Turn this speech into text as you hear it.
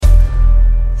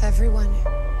everyone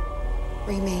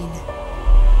remain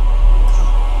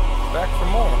calm. Back for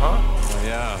more, huh? Oh,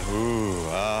 yeah. Ooh,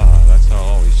 that's how it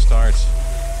always starts.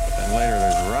 But then later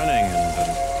there's running and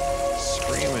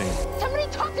screaming. Somebody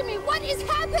talk to me! What is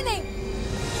happening?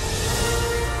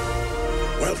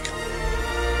 Welcome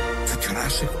to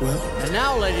Jurassic World. And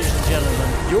now, ladies and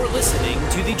gentlemen, you're listening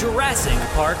to the Jurassic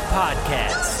Park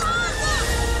Podcast.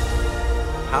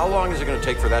 How long is it going to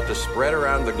take for that to spread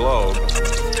around the globe?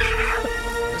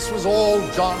 This was all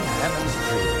John Hammond's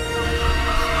dream.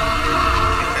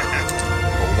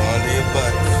 Hold on to your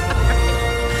butts.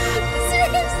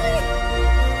 Seriously?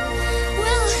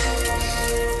 Well,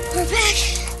 we're back.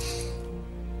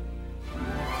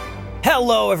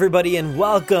 Hello, everybody, and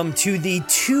welcome to the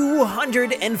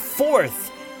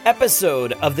 204th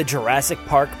episode of the Jurassic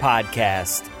Park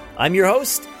Podcast. I'm your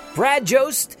host, Brad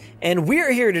Jost, and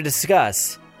we're here to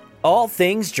discuss all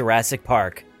things Jurassic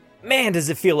Park. Man, does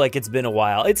it feel like it's been a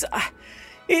while.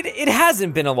 It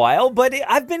hasn't been a while, but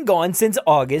I've been gone since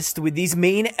August with these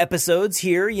main episodes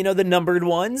here, you know, the numbered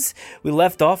ones. We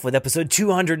left off with episode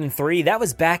 203. That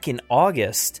was back in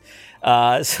August.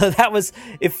 So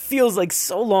it feels like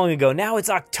so long ago. Now it's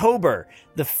October,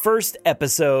 the first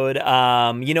episode.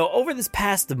 Over this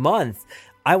past month,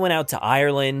 I went out to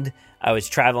Ireland. I was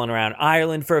traveling around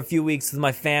Ireland for a few weeks with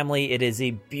my family. It is a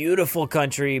beautiful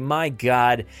country. My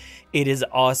God, it is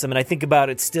awesome. And I think about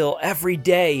it still every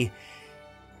day.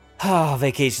 Oh,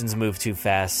 vacations move too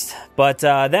fast. But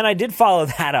then I did follow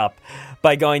that up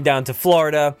by going down to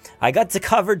Florida. I got to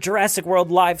cover Jurassic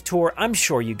World Live Tour. I'm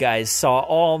sure you guys saw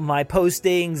all my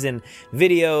postings and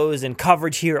videos and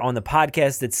coverage here on the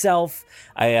podcast itself.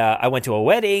 I went to a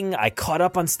wedding. I caught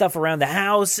up on stuff around the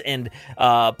house and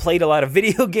played a lot of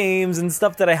video games and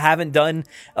stuff that I haven't done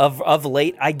of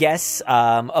late, I guess.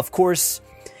 Of course,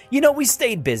 you know, we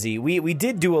stayed busy. We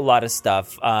did do a lot of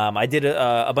stuff. I did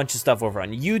a bunch of stuff over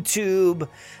on YouTube.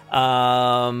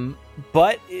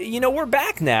 But, you know, we're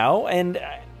back now. And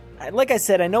like I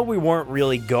said, I know we weren't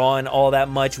really gone all that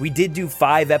much. We did do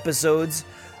 5 episodes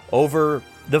over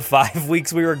the 5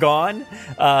 weeks we were gone.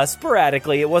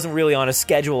 Sporadically. It wasn't really on a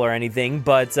schedule or anything.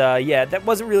 But, that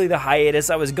wasn't really the hiatus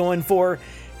I was going for.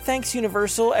 Thanks,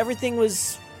 Universal. Everything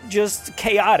was just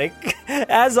chaotic.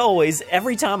 As always,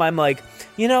 every time I'm like,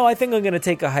 you know, I think I'm going to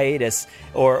take a hiatus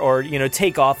or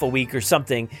take off a week or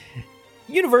something.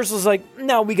 Universal's like,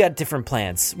 no, we got different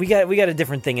plans. We got a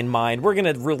different thing in mind. We're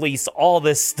going to release all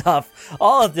this stuff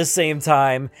all at the same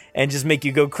time and just make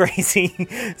you go crazy.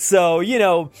 So, you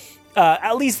know,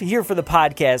 at least here for the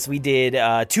podcast, we did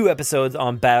 2 episodes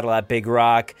on Battle at Big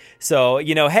Rock. So,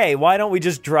 you know, hey, why don't we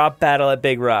just drop Battle at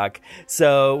Big Rock?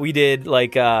 So we did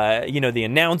the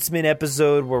announcement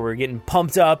episode where we're getting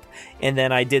pumped up. And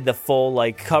then I did the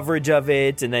full coverage of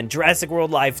it. And then Jurassic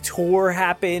World Live Tour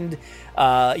happened.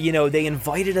 They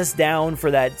invited us down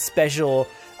for that special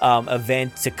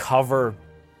event to cover,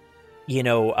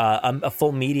 a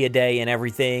full media day and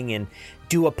everything, and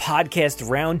do a podcast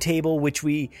roundtable, which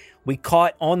we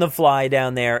caught on the fly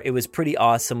down there. It was pretty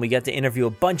awesome. We got to interview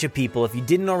a bunch of people. If you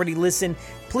didn't already listen,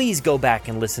 please go back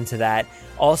and listen to that.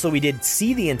 Also, we did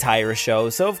see the entire show.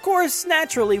 So, of course,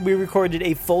 naturally, we recorded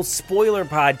a full spoiler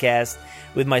podcast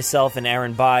with myself and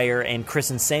Aaron Beyer and Chris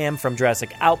and Sam from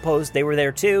Jurassic Outpost. They were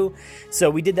there too. So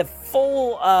we did the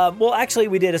full,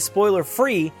 we did a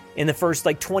spoiler-free in the first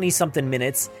 20-something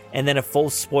minutes, and then a full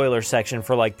spoiler section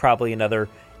for probably another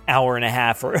hour and a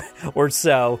half or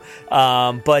so.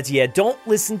 But yeah, don't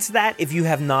listen to that if you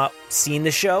have not seen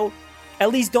the show. At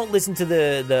least don't listen to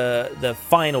the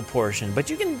final portion. But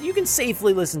you can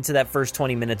safely listen to that first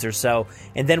 20 minutes or so,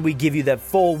 and then we give you that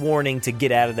full warning to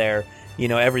get out of there. You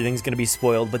know, everything's going to be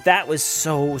spoiled. But that was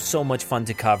so much fun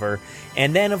to cover.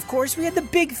 And then, of course, we had the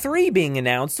big 3 being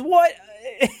announced. What?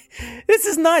 This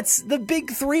is nuts. The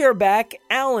big 3 are back.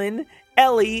 Alan,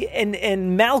 Ellie,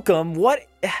 and Malcolm. What?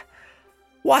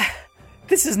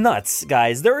 This is nuts,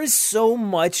 guys. There is so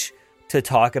much to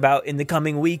talk about in the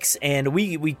coming weeks, and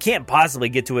we can't possibly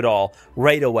get to it all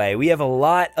right away. We have a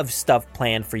lot of stuff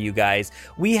planned for you guys.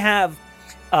 We have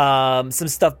some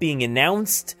stuff being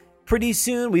announced pretty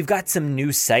soon. We've got some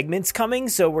new segments coming,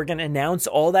 so we're going to announce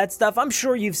all that stuff. I'm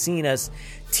sure you've seen us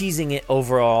teasing it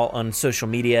overall on social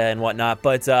media and whatnot,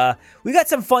 but we got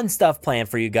some fun stuff planned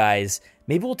for you guys.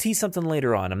 Maybe we'll tease something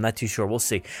later on. I'm not too sure. We'll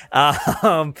see. Like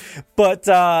I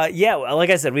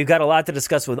said, we've got a lot to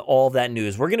discuss with all of that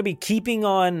news. We're going to be keeping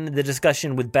on the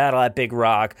discussion with Battle at Big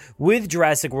Rock, with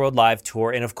Jurassic World Live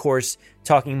Tour, and of course,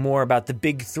 talking more about the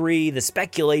big 3, the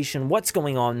speculation, what's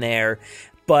going on there.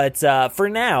 But for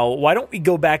now, why don't we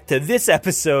go back to this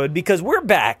episode, because we're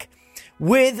back.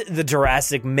 with the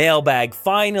Jurassic Mailbag.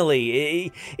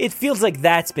 Finally, it feels like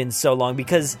that's been so long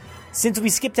because since we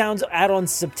skipped out on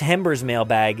September's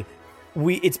Mailbag,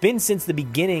 it's been since the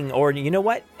beginning, or you know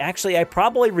what? Actually, I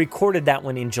probably recorded that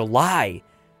one in July.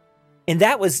 And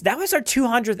that was our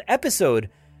 200th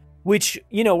episode, which,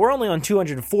 you know, we're only on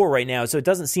 204 right now, so it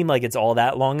doesn't seem like it's all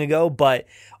that long ago, but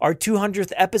our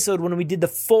 200th episode when we did the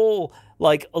full,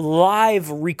 like, live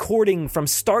recording from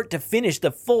start to finish, the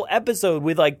full episode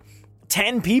with, like,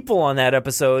 10 people on that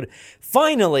episode,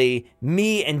 finally,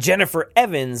 me and Jennifer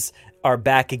Evans are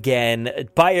back again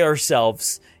by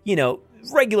ourselves, you know,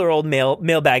 regular old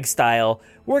mailbag style.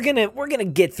 We're gonna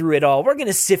get through it all. We're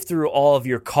gonna sift through all of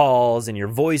your calls and your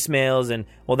voicemails and,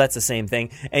 well, that's the same thing,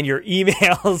 and your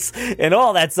emails and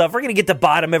all that stuff. We're gonna get to the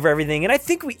bottom of everything, and I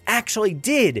think we actually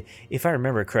did, if I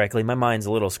remember correctly. My mind's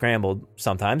a little scrambled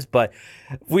sometimes, but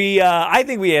I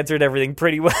think we answered everything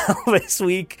pretty well this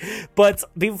week. But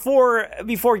before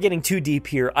getting too deep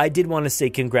here, I did want to say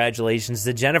congratulations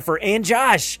to Jennifer and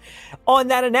Josh on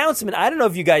that announcement. I don't know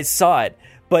if you guys saw it,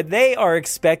 but they are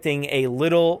expecting a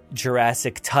little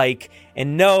Jurassic tyke.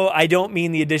 And no, I don't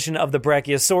mean the addition of the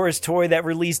Brachiosaurus toy that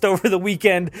released over the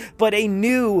weekend, but a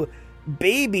new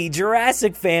baby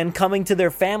Jurassic fan coming to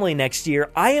their family next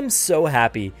year. I am so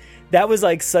happy. That was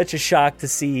like such a shock to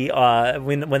see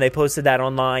when they posted that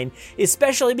online,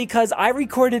 especially because I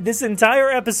recorded this entire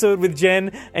episode with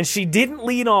Jen and she didn't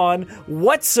lead on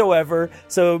whatsoever.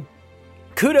 So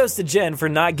kudos to Jen for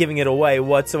not giving it away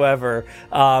whatsoever,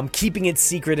 keeping it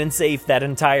secret and safe that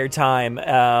entire time.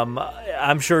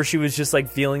 I'm sure she was just like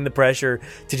feeling the pressure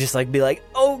to just like be like,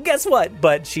 oh, guess what?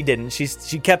 But she didn't. She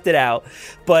kept it out.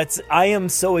 But I am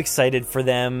so excited for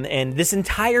them. And this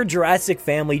entire Jurassic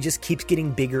family just keeps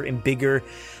getting bigger and bigger.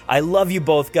 I love you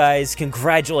both, guys.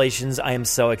 Congratulations. I am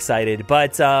so excited.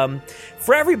 But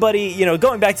for everybody, you know,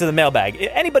 going back to the mailbag,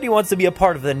 if anybody wants to be a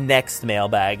part of the next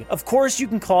mailbag, of course, you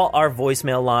can call our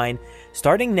voicemail line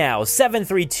starting now,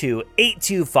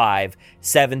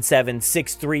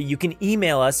 732-825-7763. You can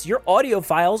email us your audio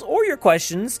files or your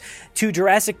questions to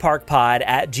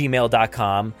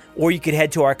JurassicParkPod@gmail.com, or you could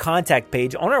head to our contact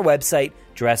page on our website,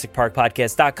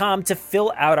 JurassicParkPodcast.com, to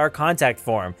fill out our contact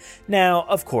form. Now,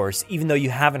 of course, even though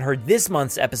you haven't heard this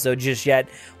month's episode just yet,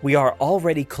 we are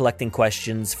already collecting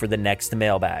questions for the next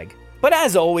mailbag. But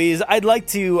as always, I'd like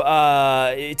to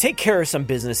take care of some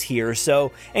business here,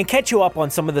 and catch you up on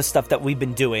some of the stuff that we've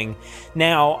been doing.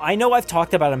 Now, I know I've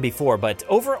talked about them before, but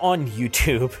over on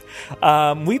YouTube,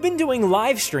 we've been doing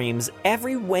live streams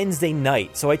every Wednesday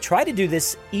night. So I try to do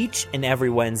this each and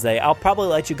every Wednesday. I'll probably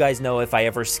let you guys know if I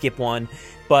ever skip one,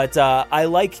 but I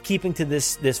like keeping to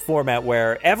this format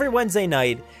where every Wednesday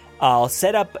night, I'll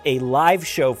set up a live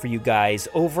show for you guys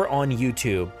over on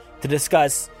YouTube to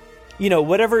discuss, you know,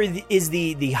 whatever is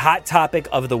the hot topic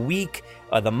of the week,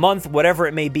 the month, whatever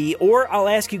it may be, or I'll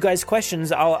ask you guys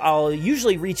questions. I'll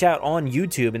usually reach out on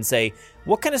YouTube and say,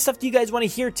 what kind of stuff do you guys want to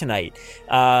hear tonight?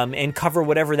 And cover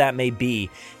whatever that may be.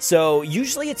 So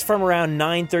usually it's from around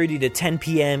 9:30 to 10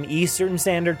 p.m. Eastern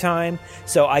Standard Time.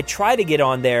 So I try to get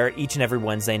on there each and every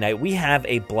Wednesday night. We have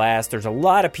a blast. There's a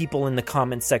lot of people in the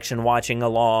comment section watching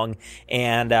along,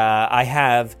 and I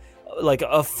have like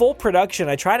a full production.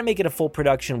 I try to make it a full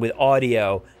production with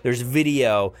audio. There's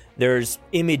video, there's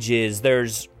images,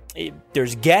 there's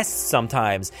guests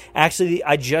sometimes. Actually,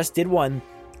 I just did one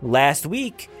last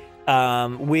week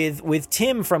with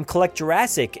Tim from Collect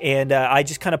Jurassic, and I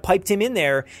just kind of piped him in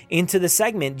there into the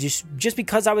segment just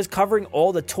because I was covering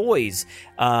all the toys,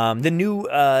 the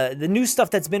new stuff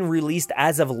that's been released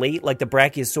as of late, like the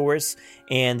Brachiosaurus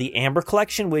and the Amber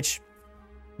collection, which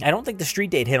I don't think the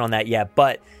street date hit on that yet,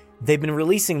 but they've been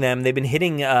releasing them. They've been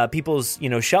hitting people's,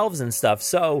 shelves and stuff.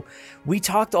 So we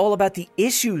talked all about the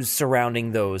issues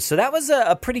surrounding those. So that was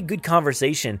a pretty good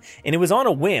conversation. And it was on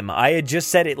a whim. I had just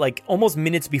said it like almost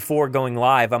minutes before going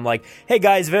live. I'm like, hey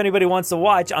guys, if anybody wants to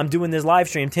watch, I'm doing this live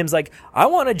stream. Tim's like, I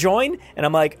want to join. And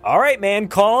I'm like, all right, man,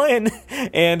 call in.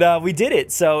 And we did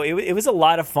it. So it was a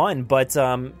lot of fun. But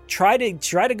try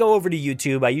to go over to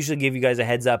YouTube. I usually give you guys a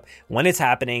heads up when it's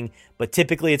happening. But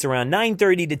typically it's around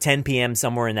 9:30 to 10 p.m.,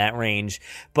 somewhere in that range.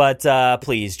 But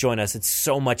please join us. It's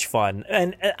so much fun.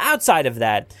 And outside of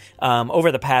that,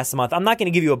 over the past month, I'm not going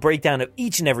to give you a breakdown of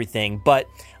each and everything, but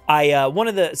some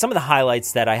of the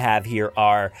highlights that I have here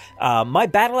are my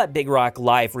Battle at Big Rock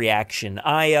live reaction.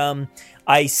 I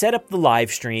set up the live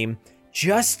stream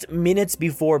just minutes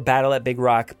before Battle at Big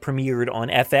Rock premiered on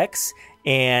FX,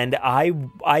 and I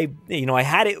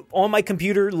had it on my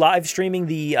computer live streaming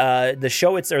the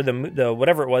show or the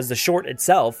whatever it was, the short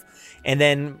itself, and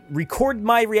then record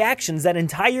my reactions that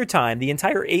entire time, the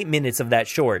entire 8 minutes of that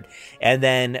short. And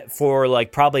then for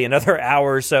like probably another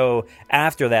hour or so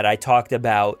after that, I talked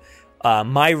about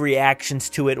my reactions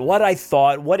to it, what I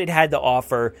thought, what it had to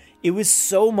offer. It was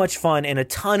so much fun, and a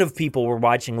ton of people were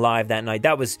watching live that night.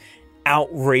 That was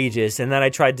outrageous. And then I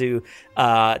tried to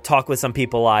talk with some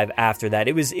people live after that.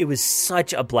 It was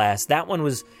such a blast. That one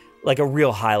was like a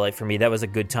real highlight for me. That was a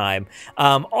good time.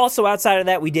 Also, outside of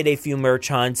that, we did a few merch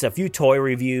hunts, a few toy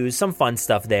reviews, some fun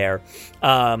stuff there.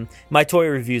 My toy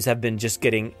reviews have been just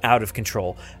getting out of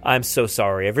control. I'm so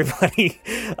sorry, everybody.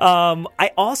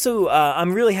 I also,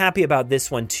 I'm really happy about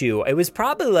this one too. It was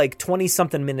probably like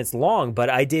 20-something minutes long, but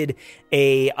I did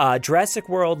a Jurassic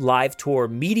World live tour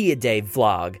media day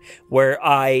vlog where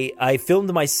I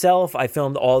filmed myself. I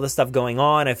filmed all the stuff going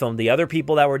on. I filmed the other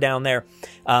people that were down there.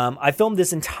 I filmed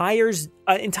this entire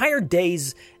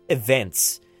day's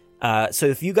events. So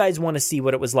if you guys want to see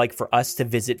what it was like for us to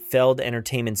visit Feld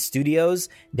Entertainment Studios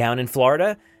down in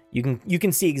Florida, you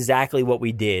can see exactly what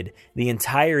we did the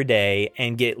entire day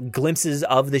and get glimpses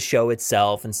of the show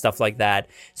itself and stuff like that.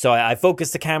 So I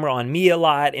focused the camera on me a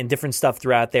lot and different stuff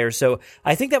throughout there. So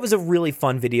I think that was a really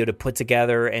fun video to put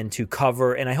together and to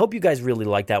cover, and I hope you guys really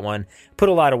like that one. Put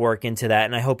a lot of work into that,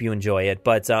 and I hope you enjoy it.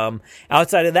 But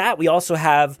outside of that, we also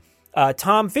have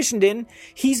Tom Fishenden.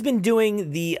 He's been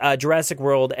doing the Jurassic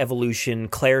World Evolution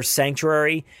Claire's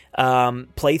Sanctuary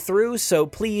playthrough, so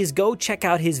please go check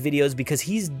out his videos because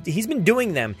he's been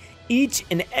doing them each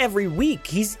and every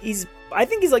week. I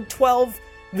think he's like 12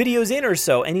 videos in or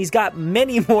so, and he's got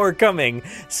many more coming.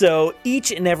 So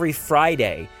each and every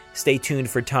Friday, stay tuned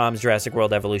for Tom's Jurassic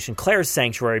World Evolution Claire's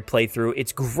Sanctuary playthrough.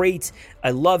 It's great.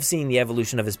 I love seeing the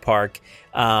evolution of his park.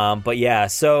 But yeah,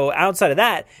 so outside of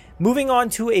that, moving on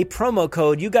to a promo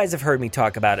code. You guys have heard me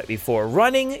talk about it before.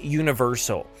 Running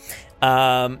Universal.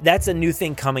 That's a new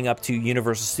thing coming up to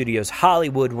Universal Studios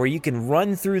Hollywood, where you can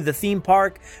run through the theme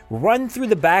park, run through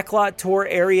the backlot tour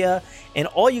area, and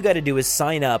all you got to do is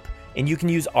sign up, and you can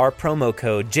use our promo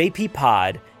code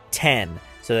JPPOD10.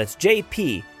 So that's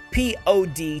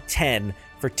JPPOD10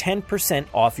 for 10%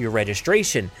 off your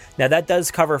registration. Now that does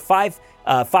cover 5Ks,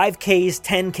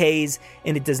 10Ks,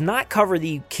 and it does not cover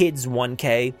the kids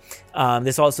 1K.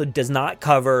 This also does not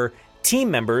cover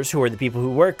team members, who are the people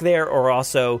who work there, or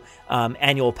also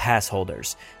annual pass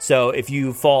holders. So if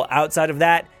you fall outside of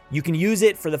that, you can use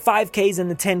it for the 5Ks and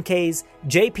the 10Ks.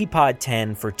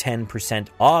 JPPOD10 for 10%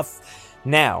 off.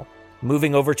 Now,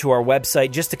 moving over to our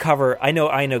website, just to cover, I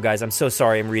know, guys, I'm so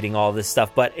sorry I'm reading all this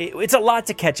stuff, but it's a lot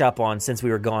to catch up on since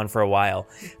we were gone for a while.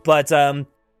 But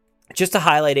just to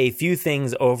highlight a few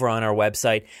things over on our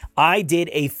website, I did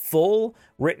a full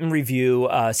written review,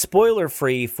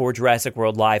 spoiler-free, for Jurassic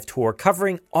World Live Tour,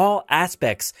 covering all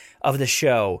aspects of the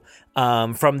show,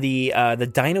 from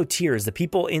the Dino Tears, the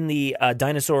people in the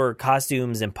dinosaur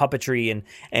costumes and puppetry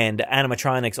and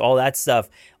animatronics, all that stuff.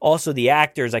 Also the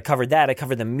actors, I covered that. I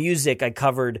covered the music. I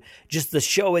covered just the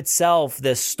show itself,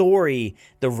 the story,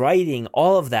 the writing,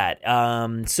 all of that.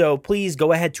 So please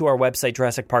go ahead to our website,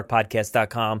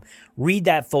 JurassicParkPodcast.com. Read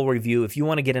that full review if you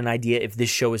want to get an idea if this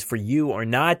show is for you or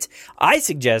not. I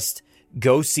suggest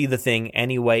go see the thing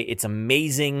anyway. It's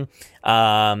amazing,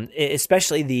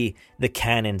 especially the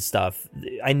canon stuff.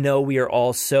 I know we are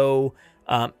all so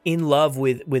in love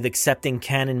with accepting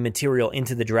canon material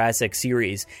into the Jurassic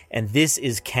series, and this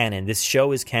is canon. This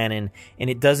show is canon, and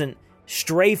it doesn't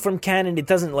stray from canon. It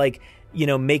doesn't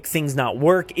make things not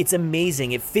work. It's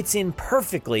amazing. It fits in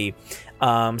perfectly.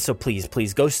 So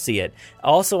please go see it.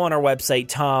 Also on our website,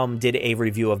 Tom did a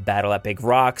review of Battle at Big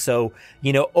Rock. So,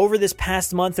 over this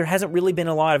past month, there hasn't really been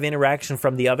a lot of interaction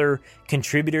from the other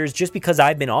contributors just because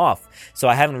I've been off. So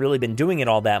I haven't really been doing it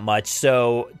all that much.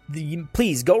 So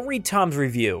please go read Tom's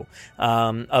review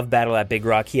of Battle at Big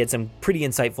Rock. He had some pretty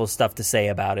insightful stuff to say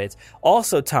about it.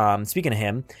 Also, Tom, speaking of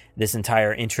him, this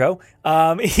entire intro,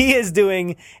 he is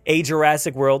doing a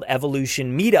Jurassic World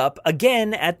Evolution meetup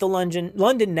again at the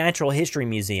London Natural History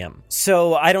Museum.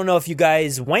 So I don't know if you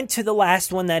guys went to the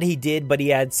last one that he did, but he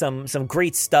had some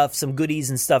great stuff, some goodies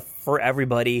and stuff for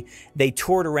everybody. They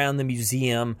toured around the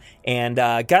museum and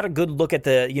got a good look at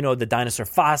the dinosaur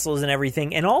fossils and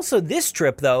everything. And also this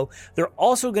trip, though, they're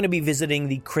also going to be visiting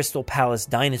the Crystal Palace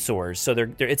dinosaurs. So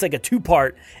it's like a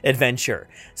 2-part adventure.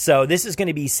 So this is going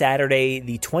to be Saturday,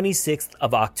 the 26th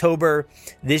of October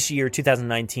this year,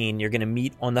 2019. You're going to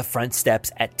meet on the front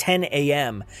steps at 10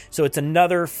 a.m. So it's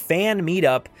another fan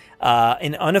meetup,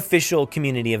 an unofficial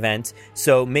community event.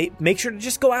 So make sure to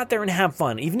just go out there and have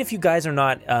fun. Even if you guys are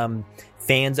not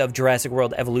fans of Jurassic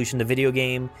World Evolution, the video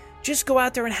game, just go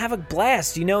out there and have a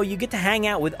blast. You know, you get to hang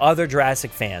out with other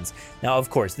Jurassic fans. Now, of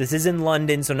course, this is in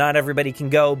London, so not everybody can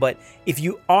go, but if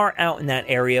you are out in that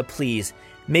area, please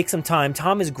make some time.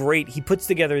 Tom is great. He puts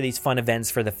together these fun events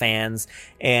for the fans,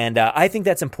 and I think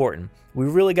that's important. We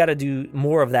really got to do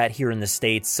more of that here in the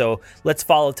States, so let's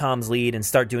follow Tom's lead and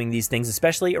start doing these things,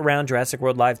 especially around Jurassic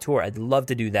World Live Tour. I'd love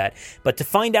to do that. But to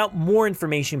find out more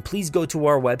information, please go to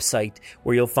our website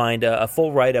where you'll find a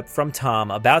full write-up from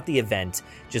Tom about the event.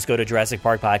 Just go to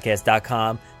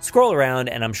JurassicParkPodcast.com, scroll around,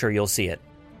 and I'm sure you'll see it.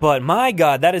 But my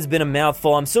God, that has been a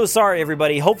mouthful. I'm so sorry,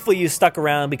 everybody. Hopefully you stuck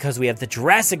around because we have the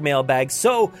Jurassic Mailbag.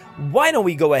 So why don't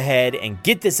we go ahead and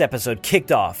get this episode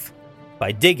kicked off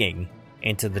by digging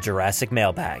into the Jurassic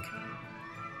Mailbag.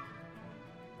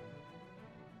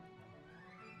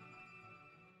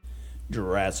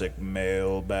 Jurassic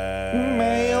Mailbag.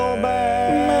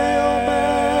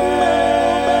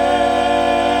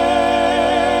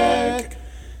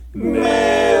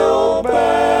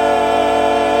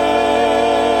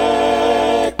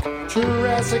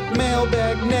 Jurassic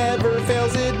Mailbag never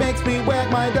fails. It makes me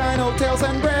wag my dino tails.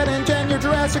 And Brad and Jen, your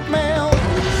Jurassic Mail.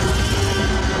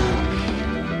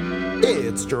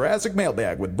 It's Jurassic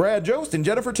Mailbag with Brad Jost and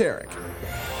Jennifer Tarek.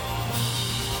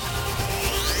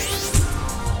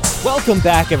 Welcome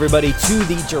back, everybody, to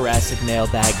the Jurassic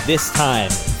Mailbag, this time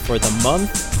for the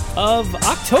month of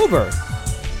October.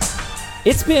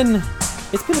 It's been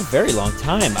a very long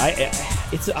time.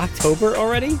 It's October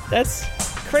already? That's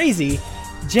crazy.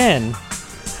 Jen,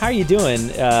 how are you doing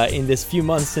in this few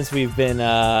months since we've been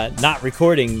not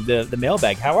recording the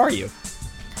mailbag? How are you?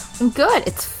 I'm good.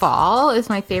 It's fall. It's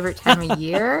my favorite time of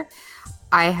year.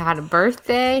 I had a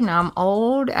birthday. Now I'm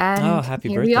old, and happy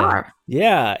here birthday. we are.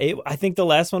 Yeah, I think the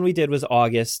last one we did was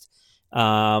August,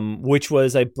 which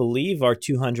was, I believe, our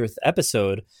 200th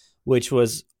episode, which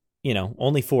was,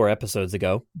 only 4 episodes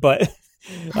ago. But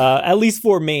at least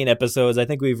 4 main episodes. I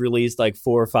think we've released like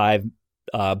 4 or 5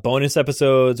 bonus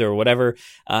episodes or whatever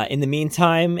in the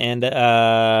meantime. And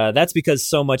that's because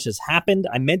so much has happened.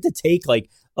 I meant to take like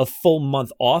a full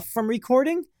month off from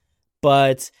recording,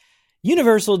 but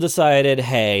Universal decided,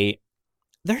 hey,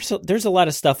 there's a lot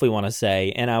of stuff we want to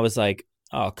say. And I was like,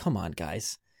 oh, come on,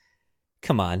 guys.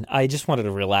 Come on. I just wanted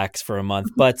to relax for a month.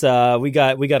 But we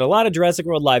got a lot of Jurassic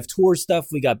World Live Tour stuff.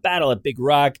 We got Battle at Big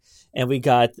Rock, and we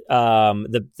got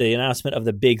the announcement of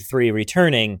the Big 3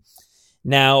 returning.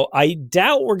 Now, I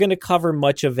doubt we're going to cover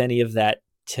much of any of that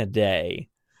today.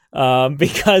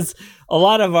 Because a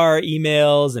lot of our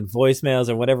emails and voicemails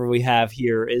or whatever we have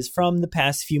here is from the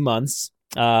past few months.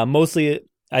 Mostly,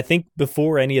 I think,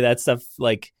 before any of that stuff,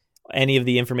 like any of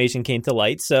the information came to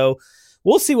light. So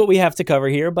we'll see what we have to cover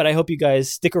here, but I hope you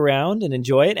guys stick around and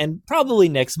enjoy it. And probably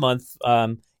next month,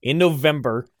 in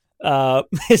November,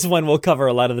 is when we'll cover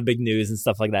a lot of the big news and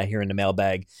stuff like that here in the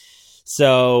mailbag.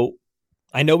 So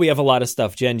I know we have a lot of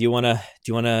stuff. Jen, do you want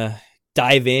to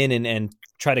dive in and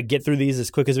try to get through these as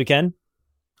quick as we can?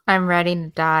 I'm ready to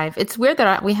dive. It's weird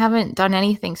that we haven't done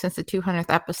anything since the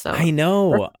 200th episode. I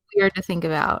know. That's weird to think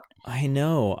about. I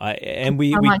know.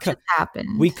 We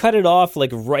happened. We cut it off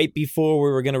like right before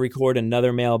we were going to record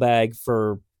another mailbag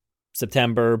for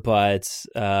September, but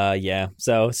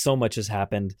so much has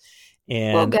happened,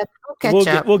 and we'll catch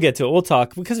up. We'll get to it. We'll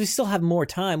talk because we still have more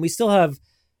time. We still have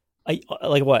a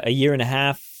year and a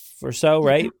half or so,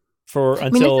 right?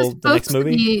 Until the next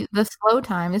movie. Be the slow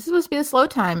time. This is supposed to be the slow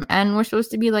time, and we're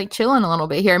supposed to be like chilling a little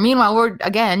bit here. Meanwhile, we're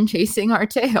again chasing our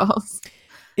tails.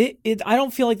 I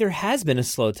don't feel like there has been a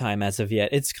slow time as of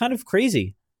yet. It's kind of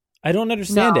crazy. I don't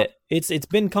understand it. It's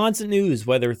been constant news,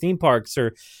 whether theme parks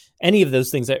or any of those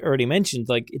things I already mentioned.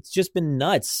 Like, it's just been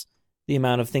nuts, the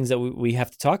amount of things that we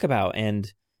have to talk about,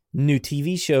 and new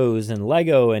TV shows and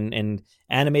Lego and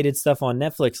animated stuff on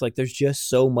Netflix. Like, there's just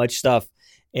so much stuff.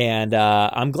 And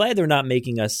I'm glad they're not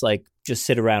making us like just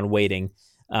sit around waiting.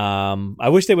 I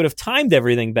wish they would have timed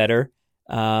everything better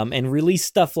and released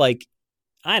stuff like,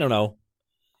 I don't know,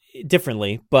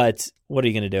 differently. But what are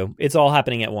you going to do? It's all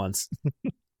happening at once.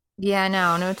 Yeah,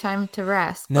 no time to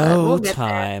rest. No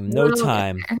time.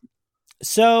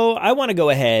 So I want to go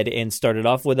ahead and start it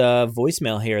off with a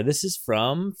voicemail here. This is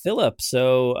from Philip.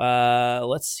 So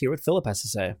let's hear what Philip has to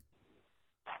say.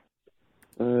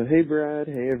 Hey, Brad.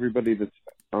 Hey, everybody that's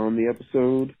on the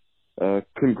episode.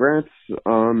 Congrats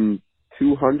on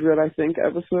 200, I think,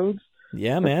 episodes.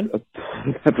 Yeah, man.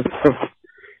 Episodes.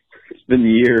 It's been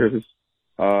years.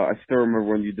 I still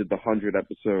remember when you did the 100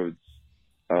 episodes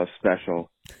special.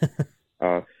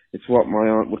 It's what my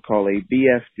aunt would call a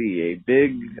BFD, a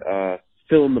big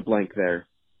fill in the blank there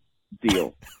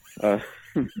deal.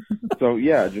 So,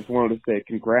 yeah, just wanted to say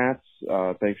congrats.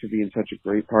 Thanks for being such a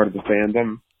great part of the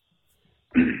fandom.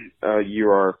 You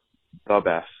are the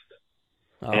best.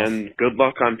 Oh. And good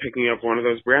luck on picking up one of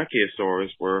those brachiosaurs.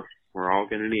 We're all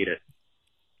going to need it.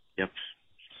 Yep.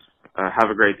 Have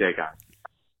a great day,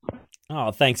 guys.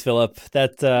 Oh, thanks, Philip.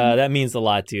 That means a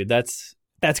lot, dude. That's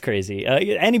crazy.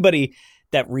 Anybody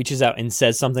that reaches out and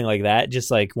says something like that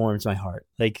just like warms my heart.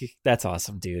 Like, that's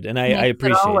awesome, dude. And I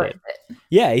appreciate it.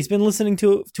 Yeah, he's been listening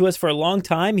to us for a long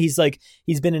time. He's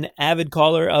been an avid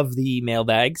caller of the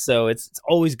mailbag, so it's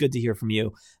always good to hear from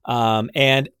you.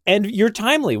 And you're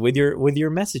timely with your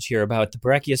message here about the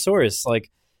Brachiosaurus.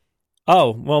 Like,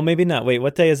 oh, well, maybe not. Wait,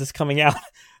 what day is this coming out?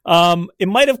 It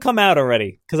might have come out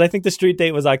already because I think the street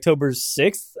date was October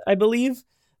 6th, I believe.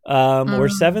 Or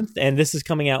 7th, and this is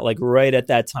coming out like right at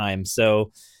that time.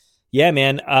 So yeah,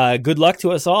 man, good luck to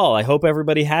us all. I hope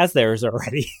everybody has theirs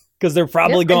already because they're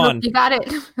probably gone. Hope you got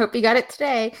it. Hope you got it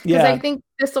today. Because Yeah. I think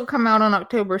this will come out on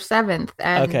October 7th.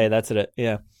 And Okay, that's it.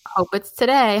 Yeah. hope it's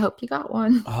today. Hope you got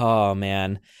one. Oh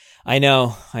man, I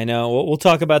know. We'll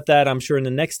talk about that, I'm sure, in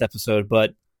the next episode.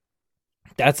 But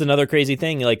that's another crazy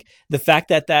thing. Like the fact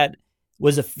that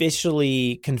was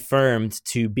officially confirmed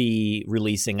to be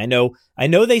releasing. I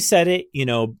know they said it,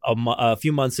 a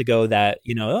few months ago that,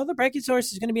 the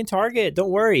Brachiosaurus is going to be in Target.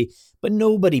 Don't worry. But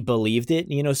nobody believed it.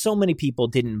 So many people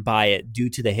didn't buy it due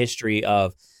to the history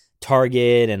of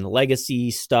Target and legacy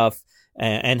stuff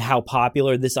and how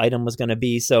popular this item was going to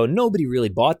be. So nobody really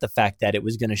bought the fact that it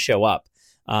was going to show up.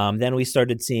 Then we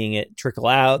started seeing it trickle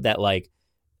out that like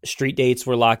street dates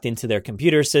were locked into their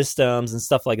computer systems and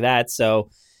stuff like that.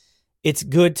 So it's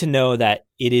good to know that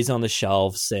it is on the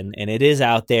shelves and it is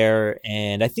out there.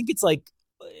 And I think it's like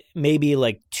maybe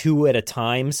like 2 at a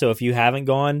time. So if you haven't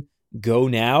gone, go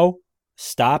now.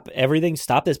 Stop everything.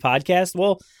 Stop this podcast.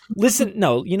 Well, listen.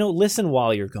 No, listen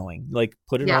while you're going. Like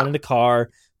put it on in the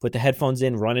car, put the headphones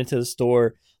in, run into the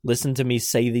store, listen to me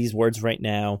say these words right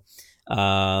now.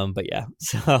 But yeah,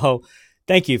 so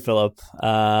thank you, Philip.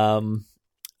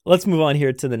 Let's move on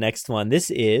here to the next one. This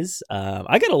is,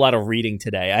 I got a lot of reading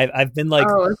today. I've been like,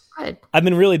 I've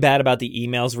been really bad about the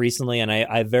emails recently, and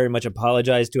I very much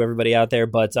apologize to everybody out there.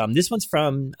 But this one's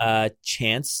from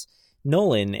Chance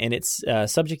Nolan, and its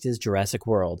subject is Jurassic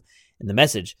World. And the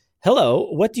message: hello,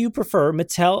 what do you prefer,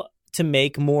 Mattel to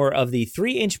make more of the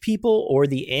 3-inch people or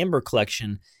the Amber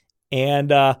collection?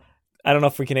 And I don't know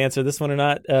if we can answer this one or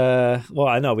not. Well,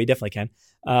 I know we definitely can.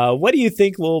 What do you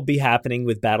think will be happening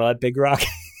with Battle at Big Rock?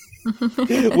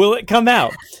 Will it come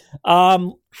out?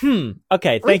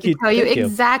 Okay, thank you. Tell you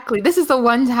exactly. This is the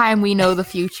one time we know the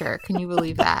future. Can you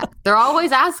believe that? They're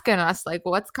always asking us like,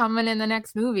 what's coming in the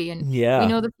next movie, and we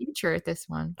know the future at this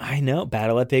one. I know.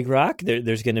 Battle at Big Rock.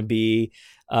 There's going to be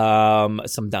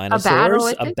some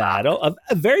dinosaurs,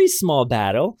 a very small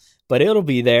battle, but it'll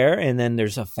be there. And then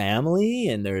there's a family,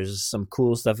 and there's some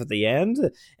cool stuff at the end.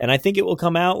 And I think it will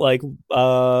come out like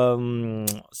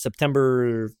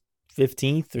September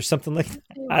 15th or something like that.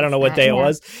 I don't know what day it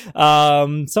was.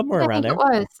 Somewhere around there. It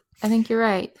was. I think you're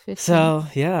right. 15th. So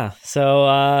yeah.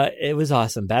 So it was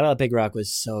awesome. Battle at Big Rock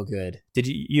was so good. Did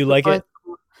you like it?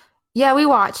 Yeah, we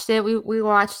watched it. We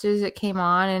watched it as it came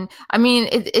on, and I mean,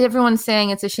 everyone's saying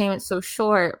it's a shame it's so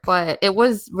short, but it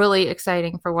was really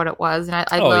exciting for what it was, and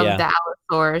I loved the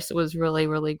Allosaurus. It was really,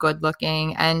 really good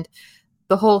looking, and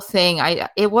the whole thing,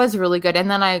 it was really good.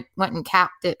 And then I went and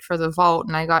capped it for the vault,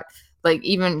 and I got like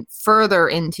even further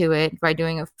into it by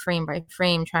doing a frame by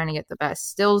frame, trying to get the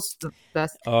best stills, the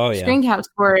best screen caps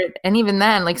for it. And even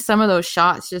then, like some of those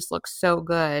shots just look so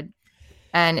good.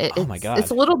 And oh my God. It's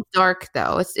a little dark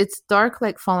though. It's dark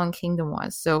like Fallen Kingdom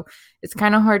was. So it's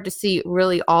kind of hard to see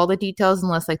really all the details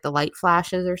unless like the light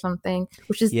flashes or something,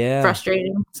 which is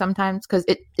frustrating sometimes because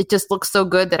it just looks so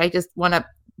good that I just want to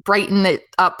brighten it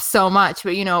up so much.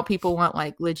 But people want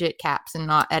like legit caps and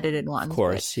not edited ones. Of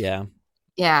course, yeah.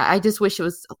 Yeah, I just wish it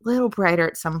was a little brighter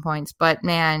at some points, but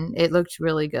man, it looked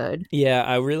really good. Yeah,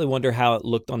 I really wonder how it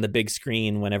looked on the big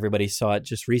screen when everybody saw it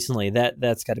just recently.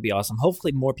 That's got to be awesome.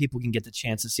 Hopefully more people can get the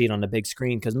chance to see it on the big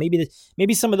screen because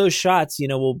maybe some of those shots,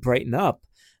 will brighten up.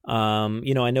 I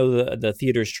know the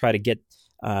theaters try to get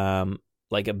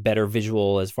like a better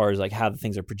visual as far as like how the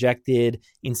things are projected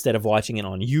instead of watching it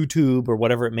on YouTube or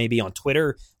whatever it may be, on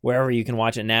Twitter, wherever you can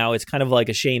watch it now. It's kind of like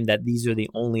a shame that these are the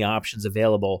only options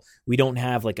available. We don't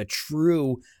have like a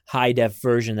true high def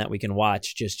version that we can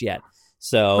watch just yet.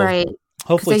 So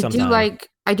hopefully sometime.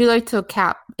 I do like to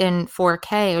cap in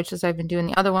 4K, which is I've been doing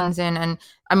the other ones in. And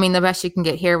I mean, the best you can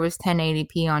get here was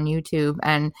 1080p on YouTube.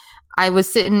 And I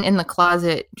was sitting in the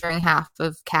closet during half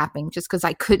of capping just because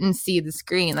I couldn't see the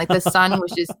screen. Like the sun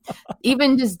was just,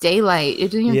 even just daylight, it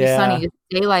didn't even be sunny. Just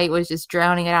daylight was just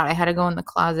drowning it out. I had to go in the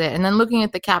closet. And then looking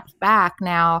at the caps back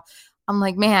now, I'm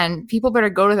like, man, people better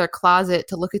go to their closet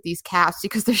to look at these caps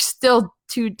because they're still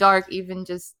too dark, even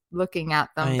just looking at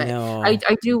them. I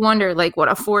do wonder like what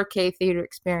a 4K theater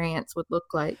experience would look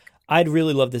like. I'd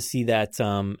really love to see that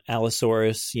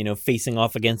Allosaurus, facing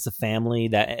off against the family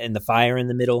and the fire in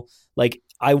the middle. Like,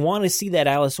 I want to see that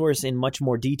Allosaurus in much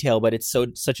more detail, but it's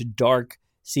such a dark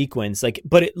sequence. Like,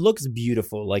 but it looks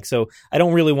beautiful. Like, so I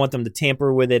don't really want them to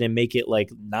tamper with it and make it like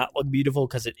not look beautiful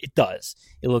because it does.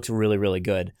 It looks really, really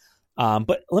good.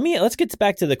 But let's get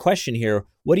back to the question here.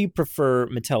 What do you prefer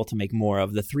Mattel to make more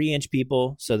of, the 3-inch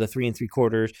people, so the 3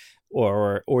 3/4,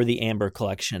 or the Amber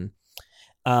collection?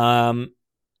 Do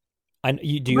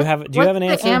you have an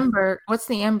answer? What's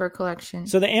the Amber collection?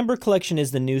 So the Amber collection is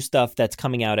the new stuff that's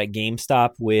coming out at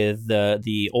GameStop with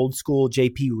the old school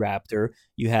JP Raptor.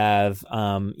 You have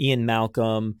Ian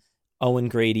Malcolm, Owen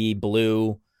Grady,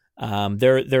 Blue.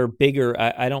 They're bigger.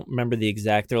 I don't remember the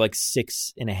exact. They're like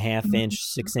 6.5 inch,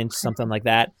 6 inch, something like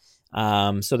that.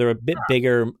 So they're a bit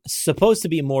bigger, supposed to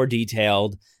be more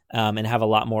detailed, and have a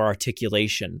lot more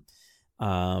articulation.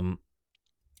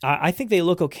 I think they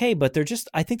look okay, but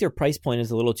I think their price point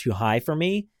is a little too high for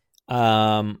me.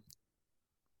 How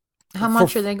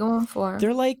much are they going for?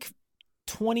 They're like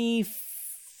 $20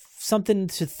 something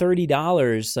to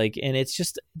 $30. Like, and it's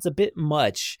a bit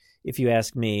much if you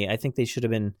ask me. I think they should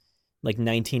have been like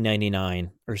 $19.99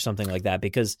 or something like that,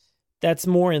 because that's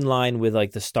more in line with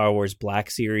like the Star Wars Black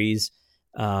Series.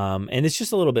 And it's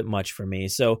just a little bit much for me.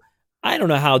 So I don't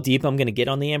know how deep I'm going to get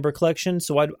on the Amber collection.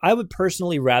 So I would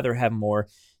personally rather have more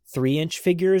 3-inch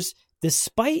figures,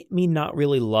 despite me not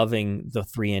really loving the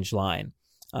 3-inch line.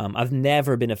 I've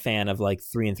never been a fan of like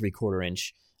 3 3/4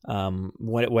 inch,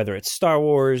 whether it's Star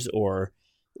Wars or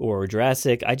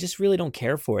Jurassic. I just really don't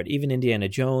care for it. Even Indiana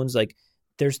Jones, like,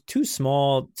 they're too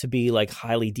small to be like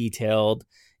highly detailed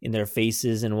in their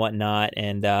faces and whatnot.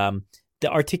 And the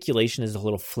articulation is a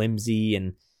little flimsy,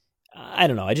 and I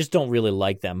don't know. I just don't really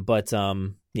like them. But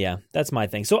yeah, that's my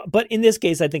thing. So, but in this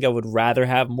case, I think I would rather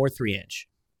have more 3-inch.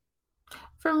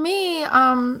 For me,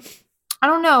 I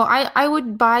don't know. I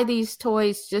would buy these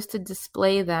toys just to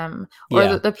display them,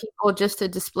 or the people just to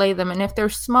display them. And if they're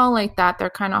small like that, they're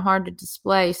kind of hard to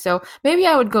display. So maybe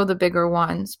I would go the bigger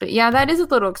ones. But yeah, that is a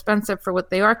little expensive for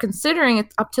what they are, considering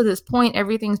it's up to this point,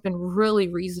 everything's been really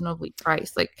reasonably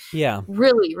priced. Like,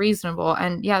 really reasonable.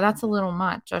 And yeah, that's a little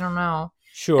much. I don't know.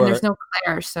 Sure. And there's no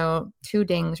Claire, so 2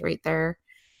 dings right there.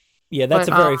 Yeah, that's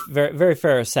a very, very, very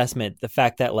fair assessment. The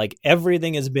fact that like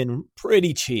everything has been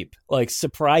pretty cheap, like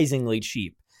surprisingly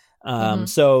cheap.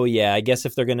 So yeah, I guess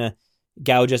if they're gonna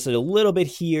gouge us a little bit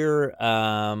here,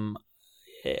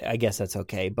 I guess that's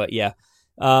okay. But yeah,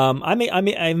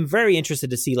 I'm very interested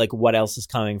to see like what else is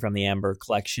coming from the Amber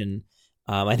collection.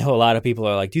 I know a lot of people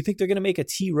are like, "Do you think they're gonna make a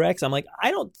T-Rex?" I'm like,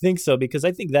 I don't think so, because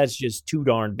I think that's just too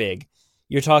darn big.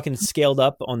 You're talking scaled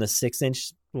up on the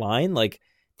 6-inch line, like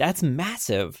that's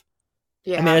massive.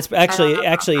 Yeah, I mean, it's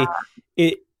actually,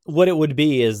 what it would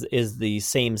be is the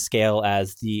same scale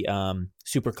as the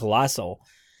Super Colossal,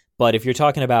 but if you're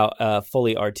talking about a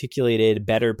fully articulated,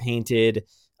 better painted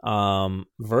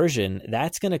version,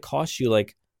 that's going to cost you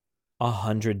like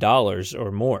 $100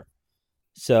 or more.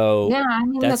 So yeah, I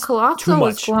mean, the Colossal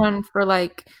was going for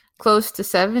like close to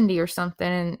 70 or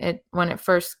something, and when it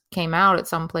first came out at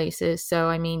some places. So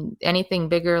I mean, anything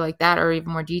bigger like that or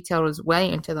even more detailed was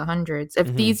way into the hundreds.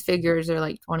 If these figures are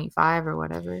like 25 or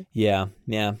whatever. Yeah.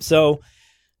 So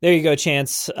there you go,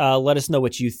 Chance. Let us know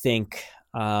what you think.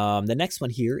 The next one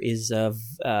here is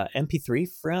MP3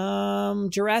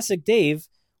 from Jurassic Dave.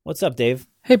 What's up, Dave?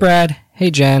 Hey, Brad. Hey,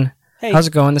 Jen. Hey. How's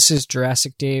it going? This is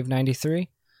Jurassic Dave 93.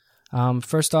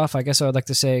 First off, I guess I would like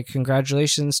to say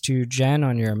congratulations to Jen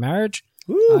on your marriage.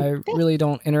 Woo. I really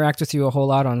don't interact with you a whole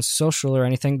lot on social or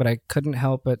anything, but I couldn't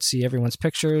help but see everyone's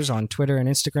pictures on Twitter and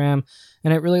Instagram,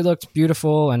 and it really looked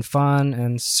beautiful and fun,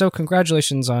 and so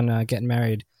congratulations on getting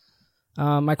married.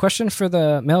 My question for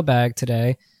the mailbag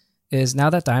today is, now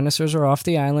that dinosaurs are off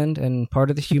the island and part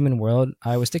of the human world,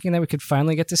 I was thinking that we could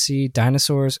finally get to see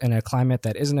dinosaurs in a climate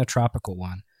that isn't a tropical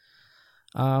one.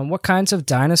 What kinds of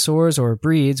dinosaurs or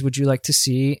breeds would you like to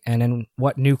see, and in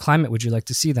what new climate would you like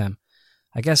to see them?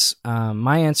 I guess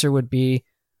my answer would be,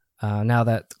 now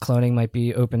that cloning might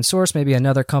be open source, maybe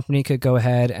another company could go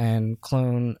ahead and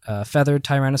clone a feathered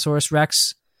Tyrannosaurus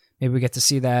Rex, maybe we get to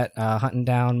see that hunting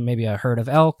down maybe a herd of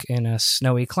elk in a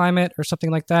snowy climate or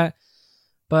something like that.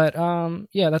 But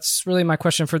yeah, that's really my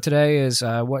question for today is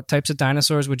what types of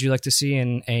dinosaurs would you like to see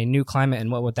in a new climate,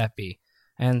 and what would that be?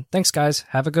 And thanks, guys.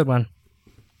 Have a good one.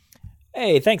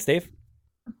 Hey, thanks, Dave.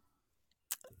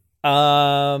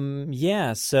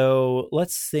 Yeah, so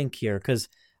let's think here, because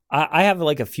I have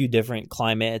like a few different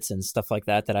climates and stuff like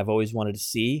that I've always wanted to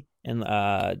see, and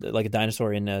like a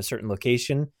dinosaur in a certain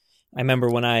location. I remember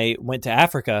when I went to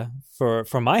Africa for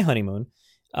my honeymoon,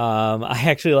 I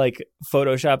actually like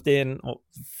photoshopped in,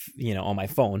 on my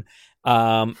phone,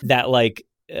 that like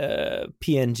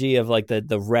PNG of like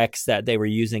the wrecks that they were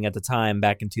using at the time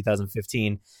back in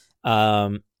 2015.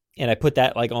 And I put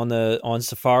that like on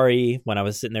Safari when I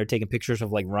was sitting there taking pictures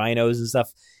of like rhinos and stuff.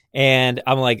 And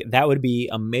I'm like, that would be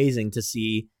amazing to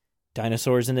see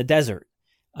dinosaurs in the desert.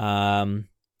 And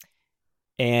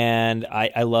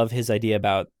I love his idea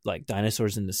about like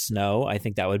dinosaurs in the snow. I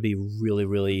think that would be really,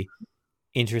 really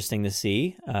interesting to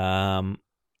see.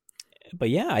 But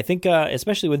yeah, I think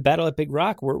especially with Battle at Big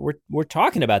Rock, we're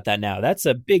talking about that now. That's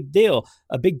a big deal.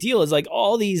 A big deal is like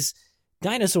all these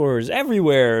dinosaurs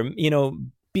everywhere,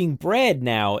 being bred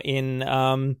now in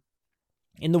the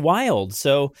wild.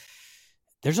 So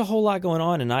there's a whole lot going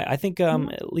on, and I think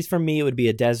at least for me it would be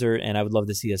a desert, and I would love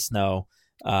to see a snow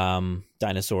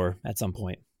dinosaur at some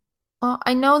point. Well,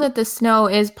 I know that the snow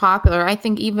is popular. I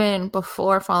think even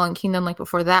before Fallen Kingdom, like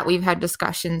before that, we've had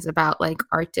discussions about like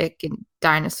Arctic and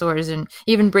dinosaurs, and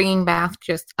even bringing back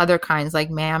just other kinds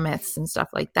like mammoths and stuff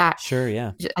like that. Sure,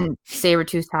 yeah. And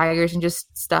saber-toothed tigers and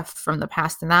just stuff from the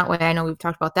past in that way. I know we've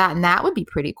talked about that, and that would be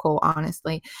pretty cool,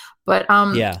 honestly. But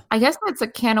yeah. I guess that's a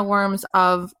can of worms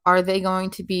of, are they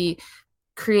going to be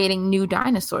creating new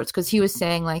dinosaurs? Because he was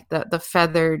saying like the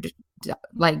feathered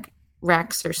like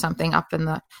Rex or something up in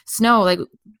the snow. Like,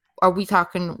 are we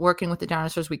talking working with the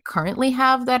dinosaurs we currently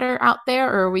have that are out there,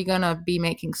 or are we gonna be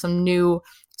making some new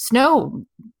snow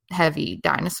heavy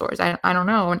dinosaurs? I don't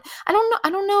know, and I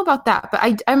don't know about that.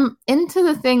 But I'm into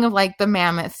the thing of like the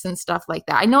mammoths and stuff like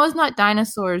that. I know it's not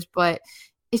dinosaurs, but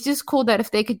it's just cool that if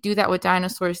they could do that with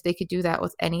dinosaurs, they could do that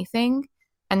with anything,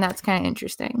 and that's kind of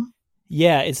interesting.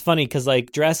 Yeah, it's funny because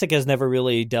like Jurassic has never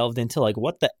really delved into like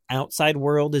what the outside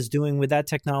world is doing with that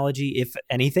technology, if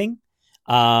anything.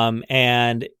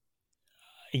 And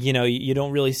you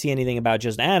don't really see anything about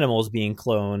just animals being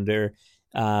cloned, or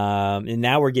and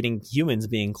now we're getting humans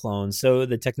being cloned. So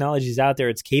the technology is out there;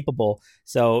 it's capable.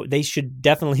 So they should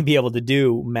definitely be able to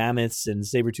do mammoths and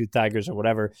saber-toothed tigers or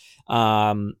whatever.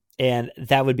 And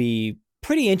that would be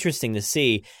pretty interesting to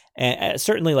see. And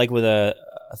certainly, like with a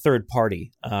third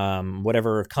party,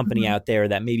 whatever company out there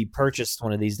that maybe purchased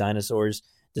one of these dinosaurs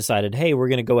decided, hey, we're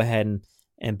going to go ahead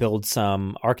and build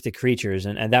some Arctic creatures,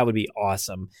 and that would be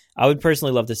awesome. I would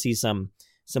personally love to see some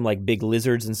like big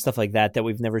lizards and stuff like that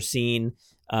we've never seen.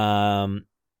 And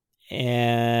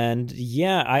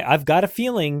yeah, I've got a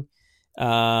feeling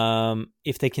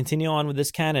if they continue on with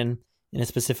this canon in a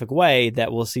specific way,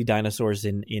 that we'll see dinosaurs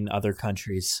in other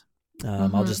countries.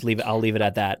 I'll leave it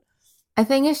at that. I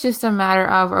think it's just a matter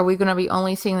of, are we going to be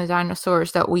only seeing the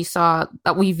dinosaurs that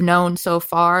we've known so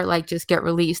far, like just get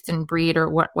released and breed or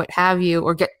what have you,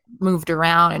 or get moved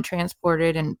around and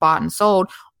transported and bought and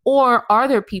sold? Or are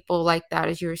there people like that,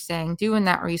 as you were saying, doing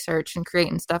that research and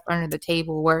creating stuff under the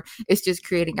table where it's just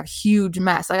creating a huge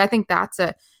mess? Like, I think that's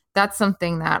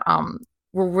something that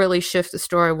will really shift the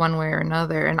story one way or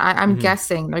another. And I'm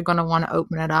guessing they're going to want to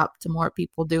open it up to more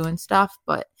people doing stuff,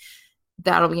 but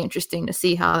that'll be interesting to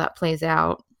see how that plays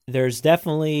out. There's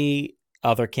definitely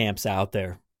other camps out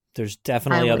there. There's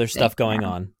definitely other stuff going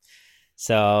on.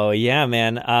 So yeah,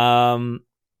 man.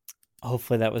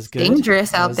 Hopefully that was good.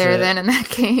 Dangerous out there then in that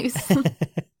case.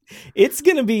 It's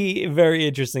going to be very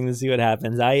interesting to see what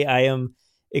happens. I am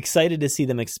excited to see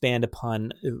them expand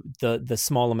upon the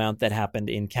small amount that happened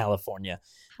in California.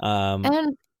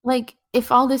 And like,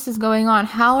 if all this is going on,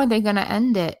 how are they going to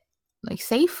end it? Like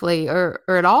safely or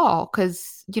at all?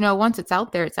 Because once it's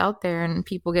out there and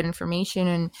people get information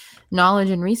and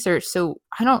knowledge and research. So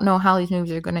I don't know how these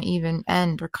movies are going to even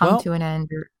end or come to an end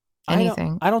or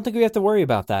anything. I don't think we have to worry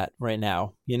about that right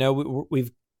now.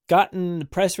 We've gotten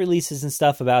press releases and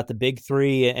stuff about the big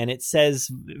three, and it says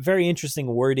very interesting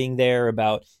wording there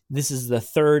about this is the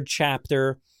third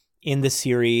chapter in the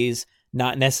series.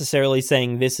 Not necessarily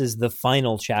saying this is the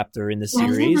final chapter in the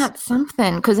series. Isn't that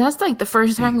something? Because that's like the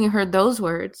first time we heard those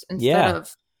words instead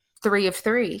of 3 of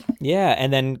 3. Yeah,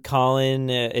 and then Colin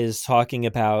is talking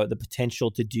about the potential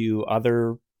to do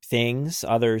other things,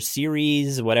 other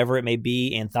series, whatever it may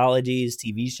be, anthologies,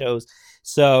 TV shows.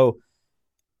 So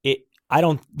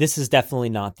This is definitely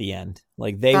not the end.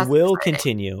 Like they That's will exciting.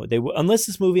 continue. Unless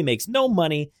this movie makes no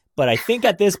money. But I think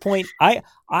at this point,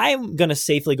 I'm gonna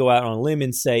safely go out on a limb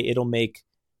and say it'll make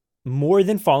more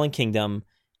than Fallen Kingdom,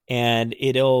 and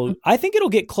I think it'll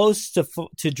get close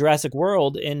to Jurassic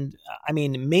World. And I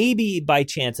mean, maybe by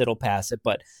chance it'll pass it,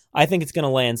 but I think it's gonna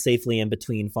land safely in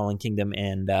between Fallen Kingdom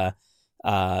and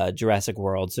Jurassic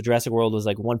World. So Jurassic World was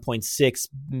like 1.6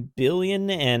 billion,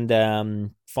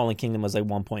 and Fallen Kingdom was like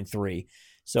 1.3.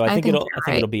 So I think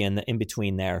it'll be in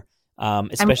between there.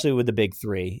 Especially with the big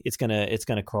three, it's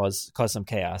gonna cause some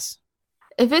chaos.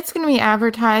 If it's gonna be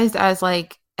advertised as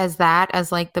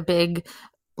the big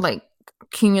like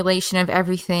accumulation of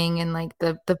everything and like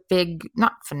the big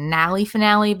not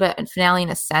finale, but finale in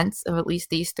a sense of at least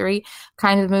these three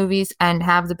kind of movies, and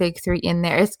have the big three in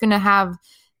there, it's gonna have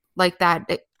like that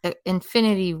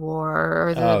Infinity War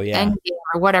or the Endgame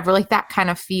or whatever, like that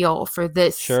kind of feel for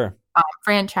this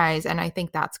franchise. And I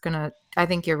think I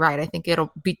think you're right. I think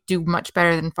it'll do much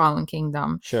better than Fallen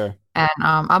Kingdom. Sure. And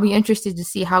I'll be interested to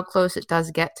see how close it does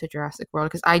get to Jurassic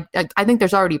World, because I think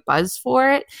there's already buzz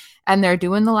for it, and they're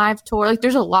doing the live tour. Like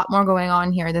there's a lot more going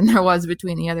on here than there was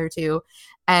between the other two.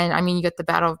 And I mean, you get the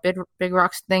Battle of Big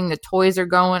Rocks thing. The toys are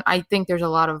going. I think there's a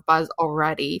lot of buzz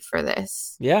already for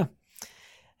this. Yeah.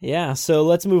 Yeah, so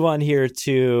let's move on here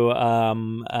to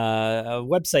a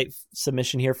website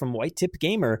submission here from White Tip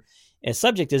Gamer. And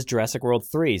subject is Jurassic World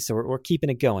 3, so we're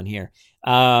keeping it going here.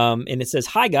 And it says,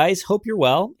 "Hi guys, hope you're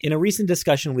well. In a recent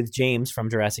discussion with James from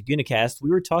Jurassic Unicast,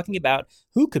 we were talking about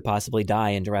who could possibly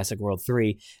die in Jurassic World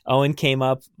 3. Owen came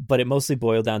up, but it mostly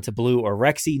boiled down to Blue or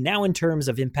Rexy. Now in terms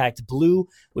of impact, Blue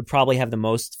would probably have the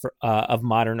most of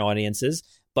modern audiences,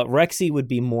 but Rexy would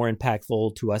be more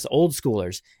impactful to us old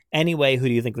schoolers. Anyway, who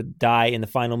do you think would die in the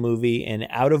final movie? And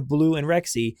out of Blue and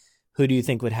Rexy, who do you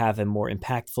think would have a more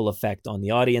impactful effect on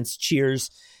the audience? Cheers."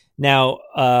 Now,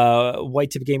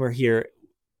 White Tip Gamer here,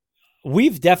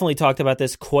 we've definitely talked about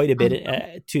this quite a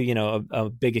bit to a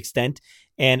big extent,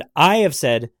 and I have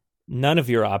said none of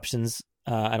your options.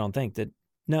 I don't think that.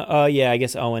 No, I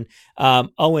guess Owen.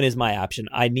 Owen is my option.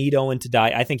 I need Owen to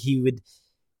die. I think he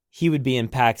would be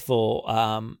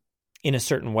impactful in a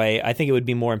certain way. I think it would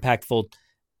be more impactful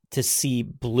to see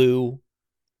Blue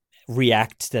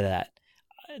react to that.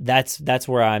 That's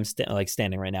where I'm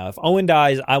standing right now. If Owen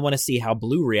dies, I want to see how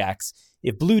Blue reacts.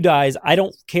 If Blue dies, I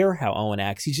don't care how Owen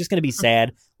acts. He's just going to be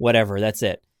sad, whatever. That's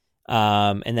it.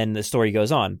 And then the story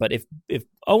goes on. But if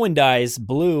Owen dies,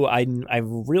 Blue, I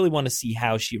really want to see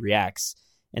how she reacts,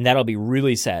 and that'll be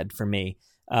really sad for me.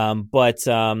 But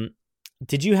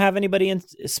did you have anybody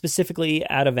specifically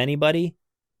out of anybody?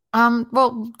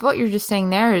 Well, what you're just saying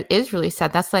there is really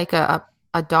sad. That's like a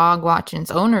dog watching its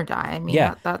owner die. I mean,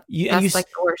 that's like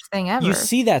the worst thing ever. You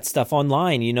see that stuff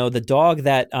online, the dog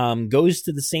that goes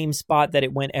to the same spot that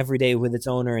it went every day with its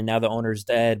owner, and now the owner's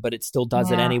dead, but it still does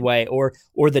it anyway. Or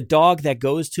the dog that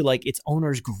goes to like its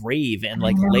owner's grave and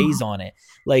like lays on it.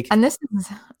 Like, and this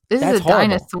is a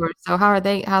dinosaur. So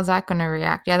how's that going to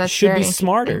react? Yeah, that should be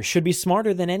smarter. Should be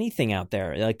smarter than anything out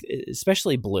there. Like,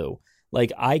 especially Blue.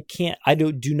 Like, I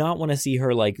do not want to see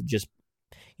her like just,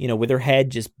 with her head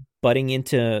just butting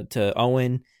into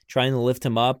Owen, trying to lift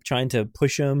him up, trying to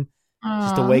push him,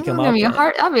 just to wake him up.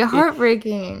 That'd be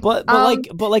heartbreaking. But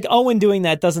Owen doing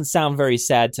that doesn't sound very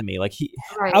sad to me. Like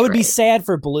I would be sad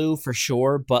for Blue for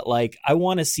sure, but like I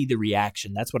want to see the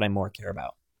reaction. That's what I more care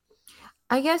about.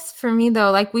 I guess for me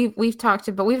though, like we've talked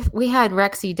about, we had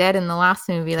Rexy dead in the last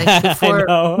movie, like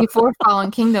before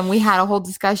Fallen Kingdom, we had a whole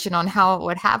discussion on how it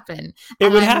would happen. I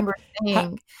remember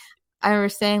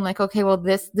saying like, okay, well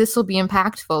this will be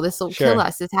impactful. This will kill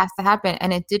us. This has to happen,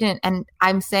 and it didn't. And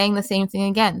I'm saying the same thing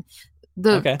again.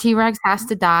 The T-Rex has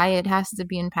to die. It has to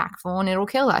be impactful, and it'll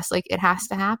kill us. Like it has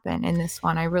to happen in this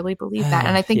one. I really believe that,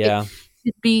 and I think it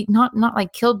should be not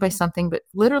like killed by something, but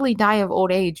literally die of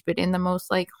old age, but in the most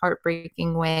like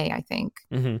heartbreaking way, I think.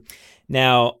 Mm-hmm.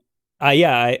 Now,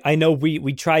 I know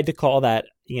we tried to call that,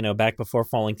 back before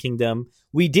Fallen Kingdom.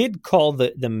 We did call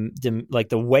the like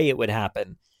the way it would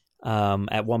happen.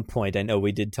 At one point, I know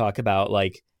we did talk about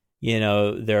like,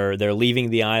 they're leaving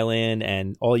the island,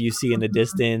 and all you see in the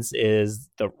distance is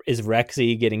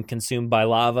Rexy getting consumed by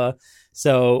lava.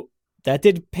 So that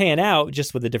did pan out,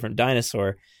 just with a different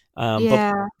dinosaur.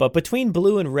 But between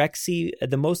Blue and Rexy,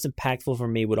 the most impactful for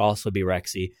me would also be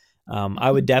Rexy.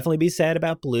 I would definitely be sad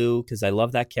about Blue because I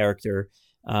love that character.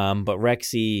 But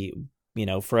Rexy,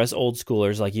 for us old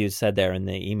schoolers, like you said there in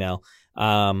the email,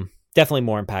 definitely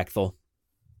more impactful.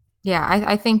 Yeah,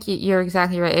 I think you're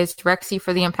exactly right. It's Rexy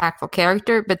for the impactful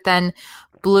character, but then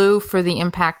blue for the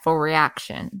impactful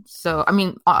reaction. So, I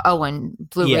mean, Owen,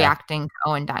 blue reacting to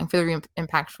Owen dying for the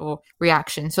impactful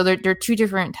reaction. So there are two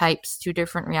different types, two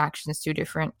different reactions, two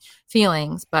different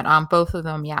feelings, but both of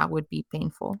them, would be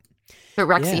painful. But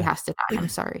Rexy has to die. I'm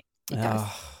sorry. She does.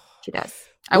 She does.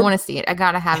 I want to see it. I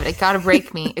got to have it. It got to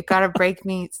break me. It got to break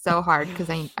me so hard because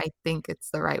I think it's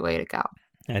the right way to go.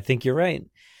 I think you're right.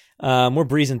 We're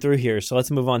breezing through here, so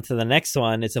let's move on to the next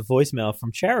one. It's a voicemail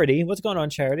from Charity. What's going on,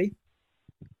 Charity?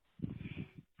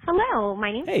 Hello,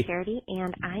 my name is Charity,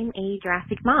 and I'm a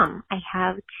Jurassic mom. I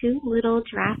have two little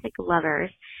Jurassic lovers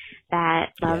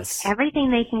that love everything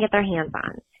they can get their hands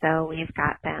on. So we've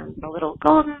got them the little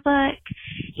Golden Book,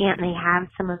 and they have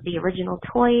some of the original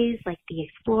toys like the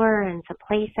Explorer and some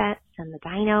play sets and the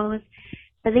dinos.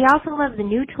 But they also love the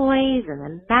new toys and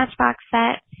the Matchbox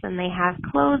sets, and they have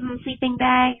clothes and sleeping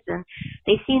bags, and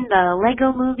they've seen the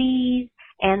Lego movies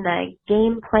and the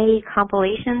gameplay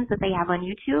compilations that they have on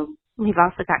YouTube. We've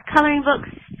also got coloring books.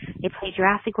 They play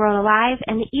Jurassic World Alive,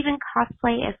 and they even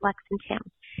cosplay as Lex and Tim.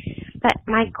 But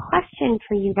my question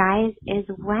for you guys is,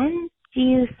 when do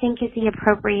you think is the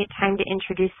appropriate time to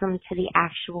introduce them to the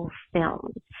actual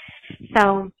films?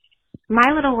 So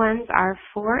my little ones are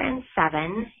 4 and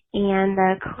 7, and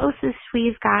the closest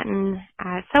we've gotten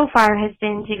so far has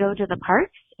been to go to the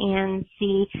parks and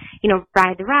see,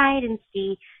 ride the ride and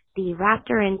see the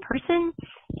raptor in person.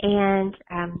 And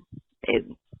it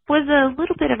was a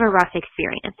little bit of a rough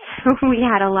experience. We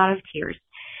had a lot of tears.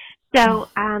 So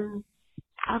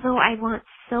although I want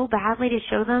so badly to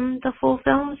show them the full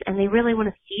films and they really want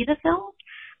to see the films,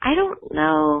 I don't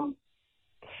know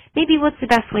maybe what's the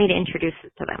best way to introduce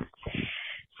it to them.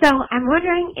 So I'm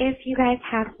wondering if you guys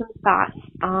have some thoughts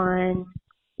on,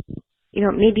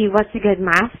 maybe what's a good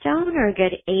milestone or a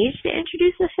good age to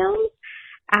introduce the films,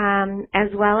 as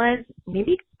well as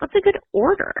maybe what's a good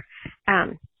order.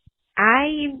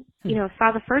 I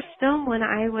saw the first film when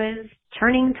I was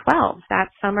turning 12 that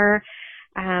summer.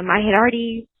 I had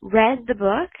already read the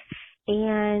book,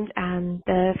 and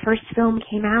the first film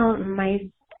came out, and my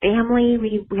family,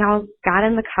 we all got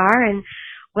in the car and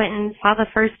went and saw the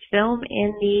first film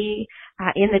in the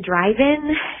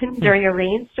drive-in during a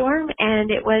rainstorm, and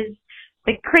it was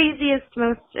the craziest,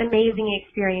 most amazing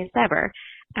experience ever.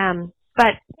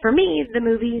 But for me, the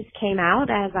movies came out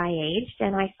as I aged,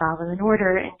 and I saw them in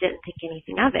order and didn't think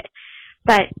anything of it.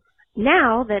 But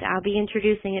now that I'll be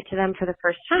introducing it to them for the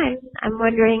first time, I'm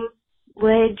wondering,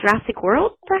 would Jurassic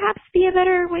World perhaps be a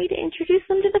better way to introduce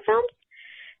them to the films?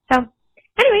 So,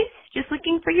 anyways, just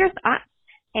looking for your thoughts,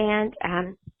 and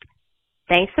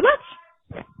thanks so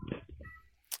much.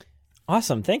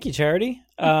 Awesome. Thank you, Charity.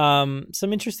 Some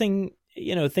interesting,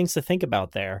 things to think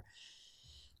about there.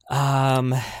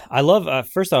 I love,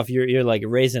 first off, you're like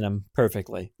raising them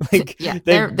perfectly. Like,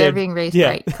 they're being raised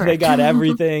right. Correct. They got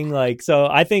everything. So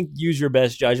I think use your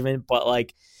best judgment, but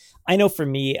I know for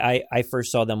me, I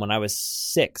first saw them when I was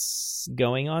 6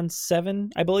 going on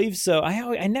 7, I believe. So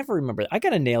I never remember. I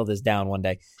got to nail this down one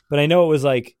day, but I know it was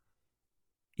it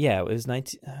was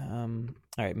 19.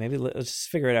 All right, maybe let's just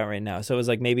figure it out right now. So it was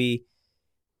maybe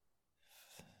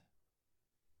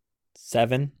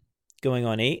 7 going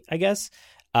on 8, I guess.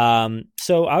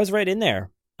 So I was right in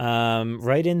there.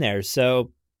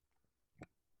 So,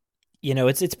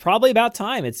 it's probably about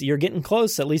time. You're getting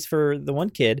close, at least for the one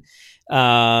kid.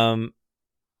 And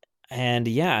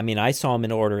yeah, I mean, I saw them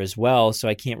in order as well, so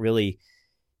I can't really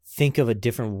think of a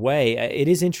different way. It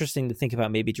is interesting to think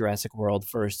about maybe Jurassic World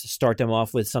first, to start them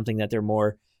off with something that's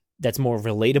more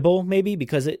relatable, maybe,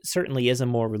 because it certainly is a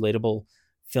more relatable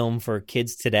film for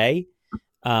kids today.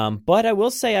 But I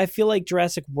will say, I feel like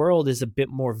Jurassic World is a bit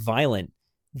more violent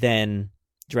than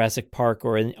Jurassic Park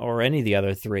or any of the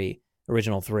other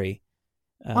original three.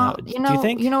 Well, do you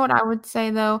think? You know what I would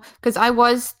say though, because I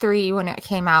was 3 when it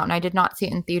came out and I did not see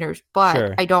it in theaters, but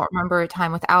Sure. I don't remember a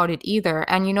time without it either.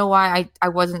 And you know why I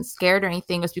wasn't scared or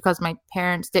anything was because my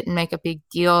parents didn't make a big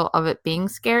deal of it being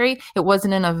scary. It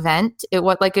wasn't an event. It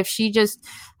was if she just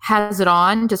has it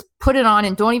on, just put it on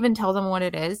and don't even tell them what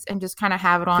it is and just kind of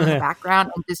have it on in the background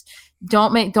and just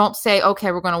don't say,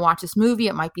 okay, we're going to watch this movie.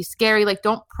 It might be scary.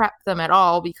 Don't prep them at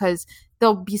all, because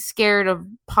they'll be scared of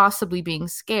possibly being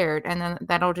scared, and then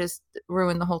that'll just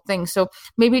ruin the whole thing. So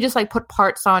maybe just put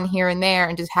parts on here and there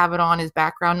and just have it on as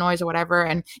background noise or whatever.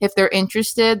 And if they're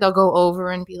interested, they'll go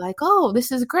over and be like, oh,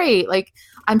 this is great.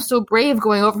 I'm so brave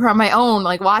going over on my own,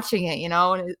 watching it,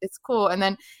 and it's cool. And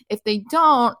then if they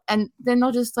don't, and then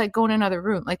they'll just go in another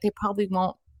room. They probably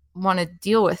won't want to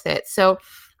deal with it. So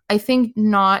I think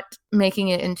not making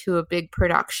it into a big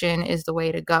production is the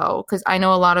way to go, because I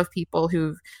know a lot of people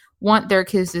who want their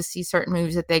kids to see certain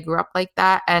movies that they grew up like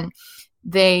that, and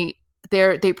they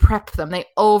they prep them, they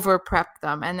over prep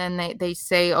them, and then they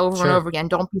say over and over again,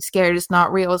 don't be scared, it's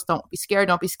not real, don't be scared,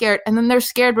 and then they're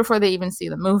scared before they even see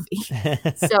the movie.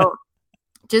 So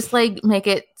just like make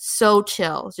it so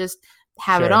chill, just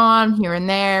have it on here and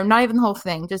there, not even the whole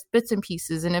thing, just bits and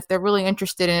pieces. And if they're really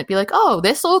interested in it, be like, oh,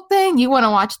 this old thing, you want to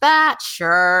watch that?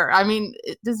 Sure. I mean,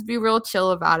 just be real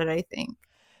chill about it, I think.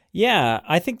 Yeah,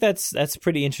 I think that's a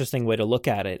pretty interesting way to look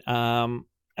at it. I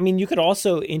mean, you could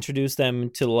also introduce them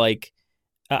to like,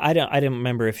 I didn't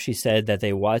remember if she said that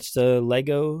they watched the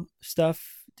Lego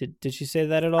stuff. Did she say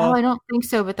that at all? Oh, I don't think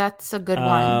so, but that's a good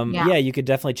one. Yeah, you could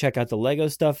definitely check out the Lego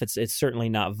stuff. It's certainly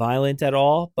not violent at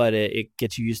all, but it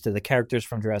gets you used to the characters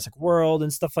from Jurassic World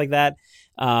and stuff like that.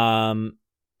 And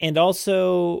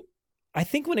also, I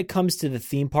think when it comes to the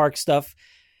theme park stuff,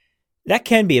 that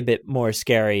can be a bit more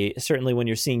scary, certainly when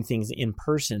you're seeing things in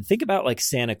person. Think about like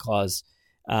Santa Claus.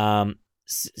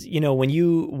 When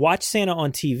you watch Santa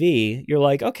on TV, you're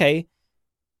like, okay,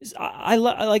 I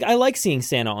like seeing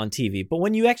Santa on TV, but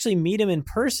when you actually meet him in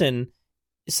person,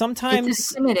 sometimes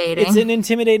it's intimidating. It's an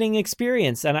intimidating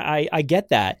experience, and I get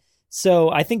that. So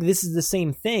I think this is the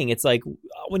same thing. It's like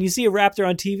when you see a raptor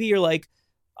on TV, you're like,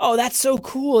 oh, that's so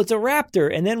cool, it's a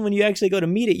raptor. And then when you actually go to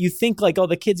meet it, you think like, oh,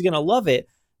 the kid's gonna love it,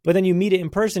 but then you meet it in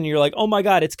person, and you're like, oh my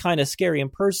god, it's kind of scary in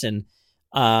person.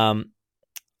 I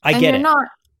get it.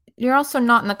 You're also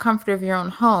not in the comfort of your own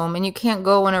home, and you can't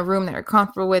go in a room that you're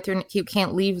comfortable with. You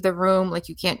can't leave the room, like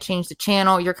you can't change the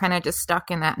channel. You're kind of just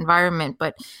stuck in that environment.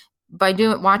 But by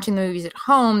watching the movies at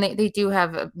home, they do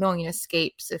have a million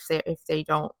escapes if they're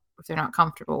not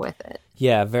comfortable with it.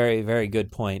 Yeah, very, very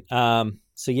good point. So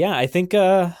yeah, I think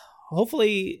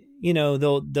hopefully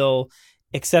they'll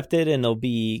accept it, and they'll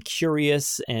be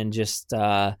curious and just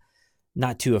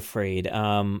not too afraid.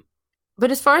 But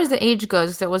as far as the age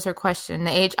goes, that was her question.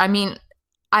 The age, I mean,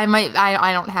 I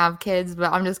don't have kids,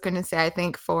 but I'm just going to say I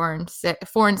think 4 and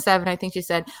 7, I think she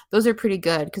said, those are pretty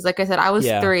good. Because like I said, I was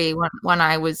 3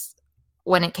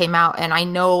 when it came out, and I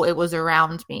know it was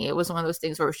around me. It was one of those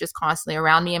things where it was just constantly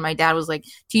around me, and my dad was like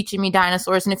teaching me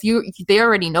dinosaurs. And they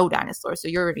already know dinosaurs, so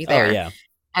you're already there. Oh, yeah.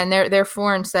 And they're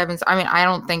 4 and 7. So, I mean, I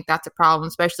don't think that's a problem,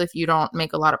 especially if you don't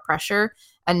make a lot of pressure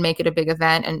and make it a big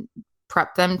event and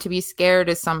prep them to be scared,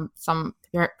 as some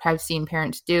I've seen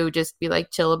parents do. Just be like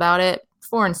chill about it.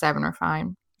 4 and 7 are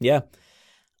fine. Yeah.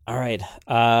 All right.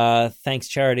 Thanks,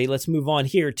 Charity. Let's move on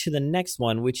here to the next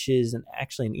one, which is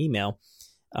actually an email.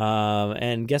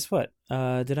 And guess what?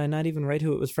 Did I not even write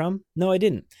who it was from? No, I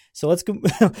didn't. So let's go.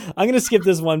 I'm going to skip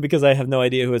this one because I have no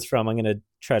idea who it's from. I'm going to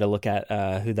try to look at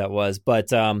who that was.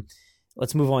 But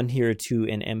let's move on here to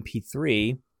an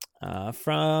MP3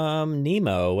 from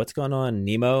Nemo. What's going on,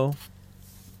 Nemo?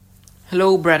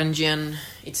 Hello, Brad and Jen.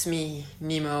 It's me,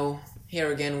 Nemo,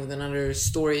 here again with another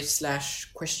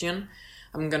story/question.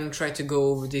 I'm gonna try to go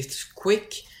over this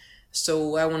quick,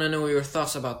 so I want to know your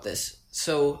thoughts about this.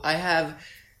 So I have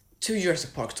 2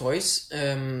 Jurassic Park toys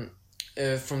from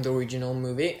the original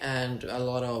movie and a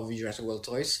lot of Jurassic World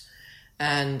toys.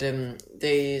 And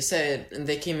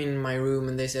they came in my room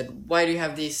and they said, why do you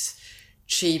have these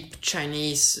cheap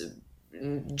Chinese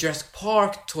Jurassic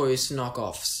Park toys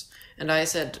knockoffs? And I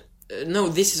said, no,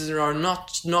 these are not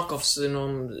knockoffs.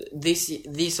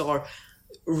 These are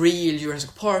real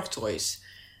Jurassic Park toys.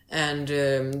 And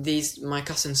my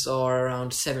cousins are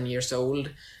around 7 years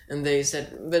old, and they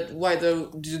said, but why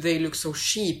do they look so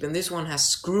cheap? And this one has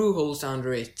screw holes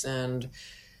under it and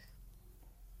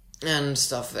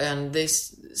stuff. And they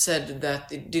said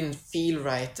that it didn't feel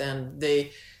right, and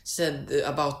they said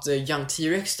about the young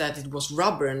T-Rex that it was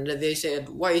rubber, and they said,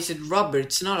 why is it rubber?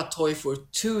 It's not a toy for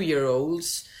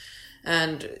 2-year-olds.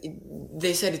 And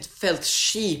they said it felt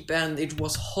cheap and it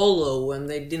was hollow, and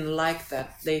they didn't like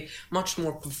that. They much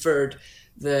more preferred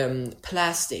the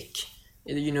plastic,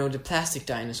 the plastic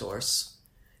dinosaurs,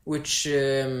 which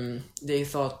they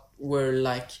thought were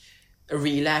like a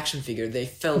real action figure. They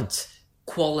felt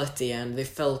quality and they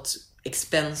felt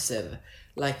expensive,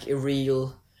 like a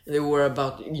real. They were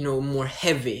about more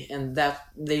heavy, and that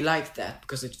they liked that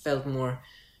because it felt more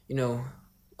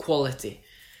quality.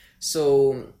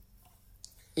 So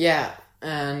yeah,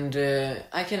 and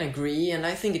I can agree, and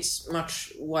I think it's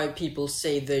much why people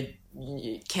say the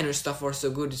Kenner stuff are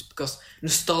so good is because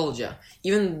nostalgia.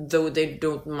 Even though they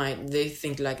don't mind, they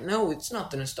think like, no, it's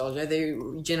not the nostalgia. They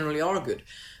generally are good,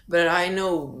 but I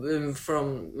know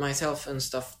from myself and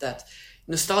stuff that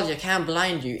nostalgia can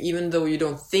blind you, even though you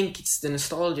don't think it's the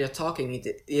nostalgia talking.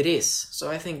 It is.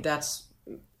 So I think that's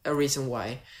a reason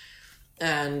why.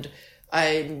 And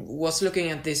I was looking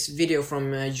at this video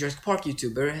from a Jurassic Park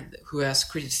YouTuber who has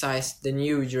criticized the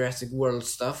new Jurassic World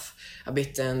stuff a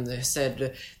bit and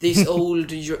said these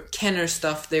old Kenner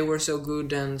stuff, they were so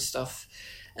good and stuff.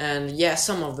 And yeah,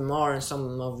 some of them are and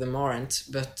some of them aren't.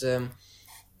 But,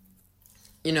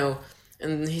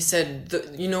 and he said,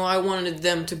 I wanted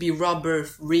them to be rubber,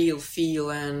 real feel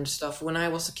and stuff. When I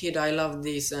was a kid, I loved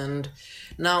these, and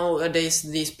nowadays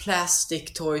these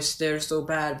plastic toys, they're so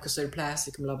bad because they're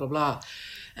plastic, blah, blah, blah.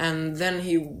 And then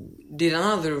he did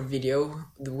another video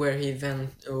where he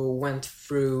went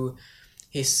through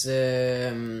his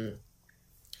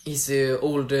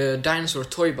old dinosaur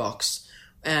toy box,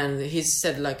 and he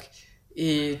said, like,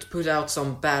 he put out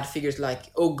some bad figures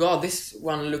like, oh god, this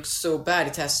one looks so bad,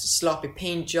 it has sloppy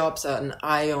paint jobs, an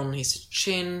eye on his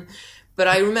chin. But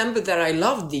I remember that I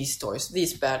loved these toys,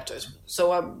 these bad toys,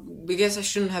 so I guess I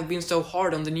shouldn't have been so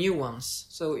hard on the new ones.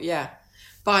 So yeah,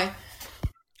 bye.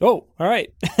 Oh, all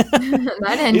right.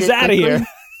 He's out of here.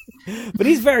 But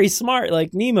he's very smart, like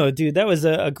Nemo, dude. That was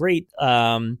a great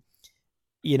email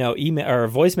or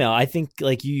voicemail. I think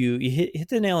like you hit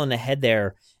the nail on the head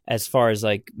there as far as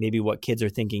like maybe what kids are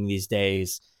thinking these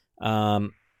days. I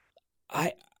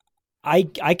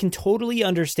can totally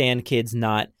understand kids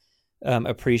not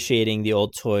appreciating the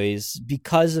old toys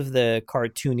because of the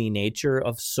cartoony nature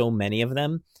of so many of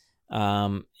them,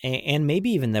 and maybe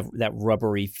even that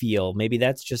rubbery feel. Maybe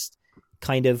that's just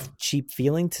kind of cheap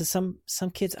feeling to some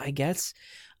kids, I guess.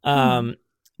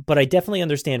 But I definitely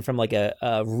understand from like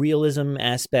a realism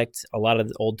aspect. A lot of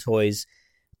the old toys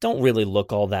don't really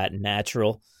look all that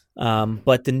natural.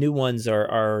 But the new ones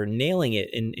are nailing it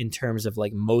in terms of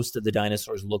like most of the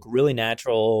dinosaurs look really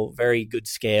natural, very good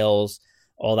scales,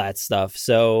 all that stuff.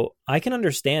 So I can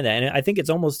understand that. And I think it's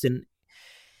almost in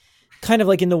kind of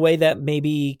like in the way that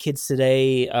maybe kids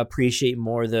today appreciate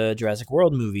more the Jurassic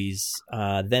World movies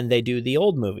than they do the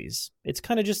old movies. It's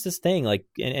kind of just this thing, like,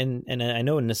 and I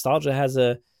know nostalgia has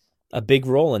a big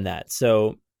role in that.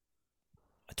 So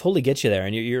I totally get you there.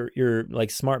 And you're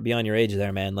like smart beyond your age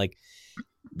there, man. Like,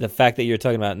 the fact that you're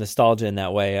talking about nostalgia in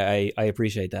that way, I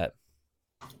appreciate that.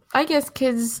 I guess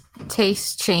kids'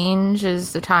 tastes change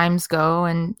as the times go,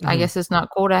 and I guess it's not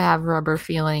cool to have rubber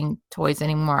feeling toys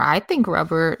anymore. I think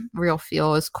rubber real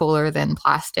feel is cooler than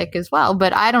plastic as well,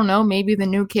 but I don't know, maybe the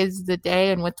new kids of the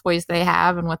day and what toys they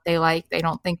have and what they like, they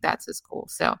don't think that's as cool.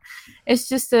 So it's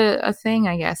just a thing,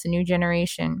 I guess, a new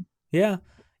generation. Yeah.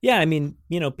 I mean,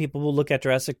 people will look at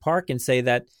Jurassic Park and say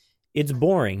that it's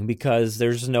boring because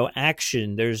there's no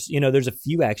action. There's a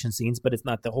few action scenes, but it's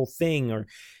not the whole thing. Or,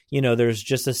 there's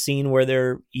just a scene where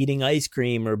they're eating ice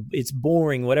cream, or it's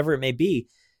boring, whatever it may be,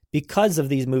 because of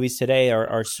these movies today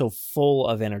are so full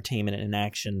of entertainment and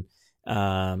action.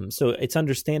 So it's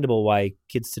understandable why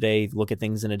kids today look at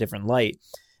things in a different light.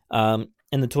 And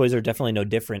the toys are definitely no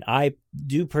different. I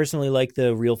do personally like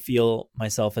the real feel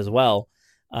myself as well.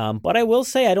 But I will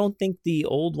say, I don't think the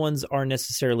old ones are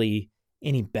necessarily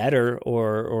any better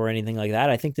or anything like that.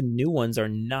 I think the new ones are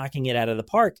knocking it out of the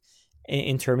park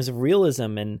in terms of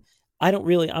realism. And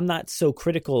I'm not so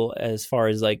critical as far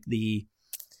as like the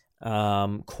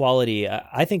quality.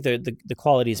 I think the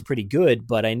quality is pretty good,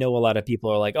 but I know a lot of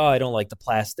people are like, oh, I don't like the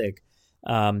plastic.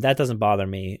 That doesn't bother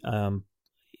me.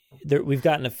 We've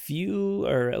gotten a few,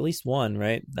 or at least one,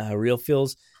 right? Real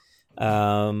feels.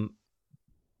 But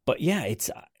yeah, it's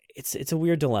a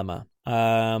weird dilemma.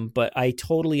 But I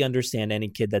totally understand any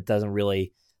kid that doesn't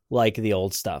really like the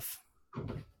old stuff.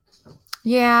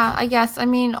 Yeah, I guess. I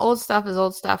mean, old stuff is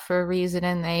old stuff for a reason,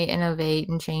 and they innovate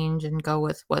and change and go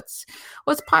with what's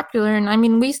popular. And I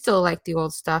mean, we still like the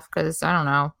old stuff because, I don't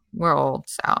know, we're old,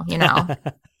 so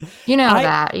that.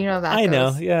 I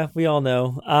know. Yeah, we all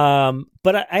know.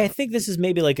 But I think this is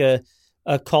maybe like a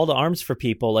call to arms for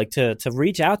people, like to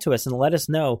reach out to us and let us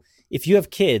know if you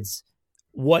have kids.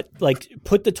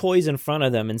 Put the toys in front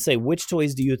of them and say, which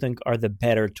toys do you think are the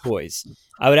better toys?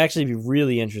 I would actually be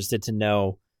really interested to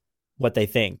know what they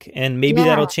think. And maybe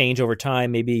that'll change over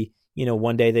time. Maybe,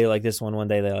 one day they like this one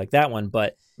day they like that one.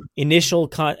 But initial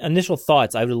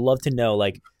thoughts, I would love to know,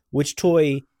 like, which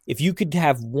toy, if you could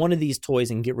have one of these toys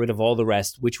and get rid of all the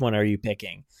rest, which one are you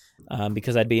picking?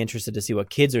 Because I'd be interested to see what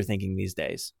kids are thinking these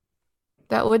days.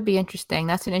 That would be interesting.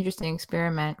 That's an interesting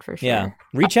experiment for sure. Yeah.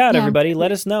 Reach out, everybody.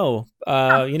 Let us know.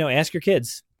 Ask your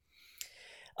kids.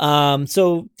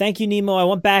 So thank you, Nemo. I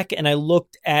went back and I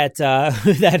looked at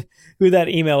who that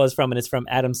email is from, and it's from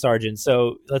Adam Sargent.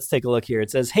 So let's take a look here.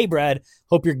 It says, "Hey, Brad,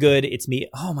 hope you're good. It's me."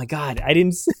 Oh my God.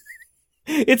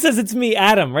 It says it's me,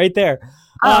 Adam, right there.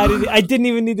 I didn't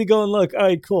even need to go and look. All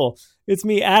right, cool. It's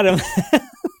me, Adam.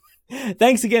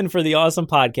 Thanks again for the awesome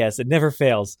podcast. It never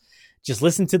fails. just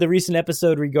listened to the recent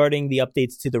episode regarding the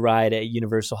updates to the ride at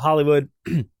Universal Hollywood.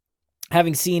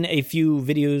 Having seen a few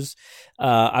videos,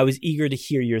 I was eager to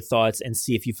hear your thoughts and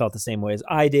see if you felt the same way as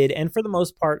I did, and for the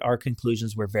most part, our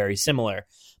conclusions were very similar.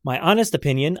 My honest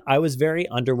opinion, I was very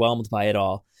underwhelmed by it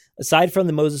all. Aside from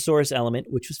the Mosasaurus element,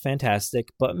 which was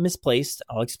fantastic, but misplaced,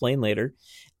 I'll explain later,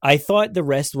 I thought the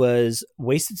rest was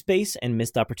wasted space and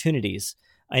missed opportunities.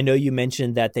 I know you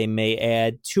mentioned that they may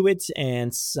add to it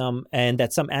and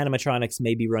that some animatronics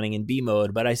may be running in B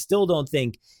mode, but I still don't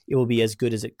think it will be as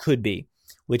good as it could be.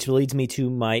 Which leads me to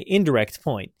my indirect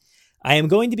point. I am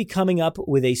going to be coming up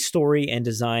with a story and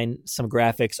design some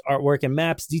graphics, artwork, and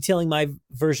maps detailing my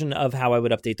version of how I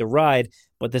would update the ride,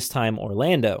 but this time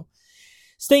Orlando.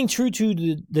 Staying true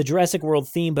to the Jurassic World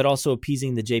theme, but also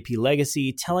appeasing the JP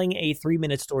legacy, telling a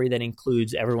 3-minute story that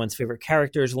includes everyone's favorite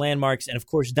characters, landmarks, and of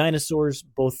course dinosaurs,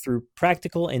 both through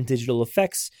practical and digital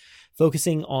effects,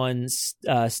 focusing on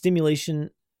stimulating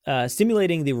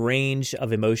the range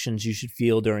of emotions you should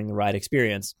feel during the ride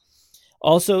experience.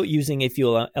 Also, using a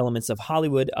few elements of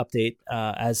Hollywood update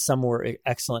as some were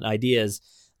excellent ideas.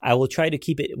 I will try to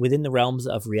keep it within the realms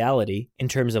of reality in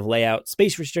terms of layout,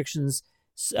 space restrictions,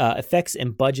 effects,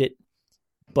 and budget,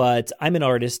 but I'm an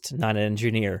artist, not an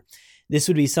engineer. Would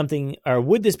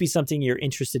this be something you're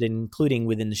interested in including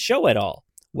within the show at all?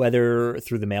 Whether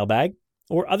through the mailbag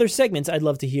or other segments, I'd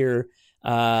love to hear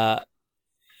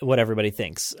what everybody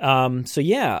thinks. So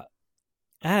yeah,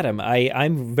 Adam,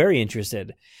 I'm very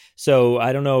interested. So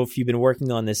I don't know if you've been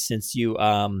working on this since you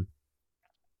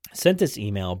sent this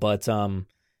email, but I'm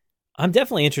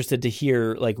definitely interested to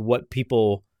hear like what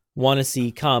people want to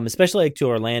see come, especially like to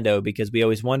Orlando, because we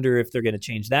always wonder if they're going to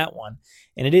change that one.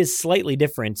 And it is slightly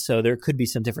different, so there could be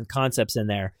some different concepts in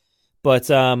there. But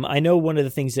I know one of the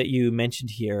things that you mentioned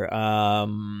here,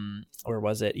 or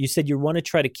was it? You said you want to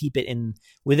try to keep it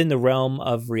within the realms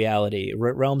of reality.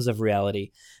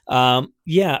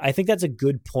 Yeah, I think that's a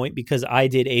good point because I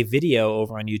did a video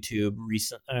over on YouTube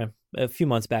a few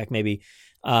months back, maybe,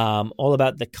 all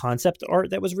about the concept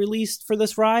art that was released for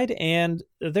this ride, and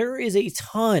there is a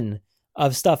ton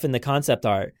of stuff in the concept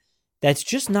art that's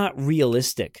just not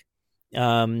realistic.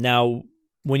 Now,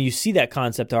 when you see that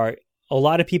concept art, a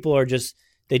lot of people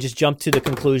they just jump to the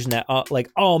conclusion that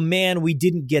oh man, we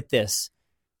didn't get this.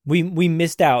 We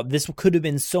missed out. This could have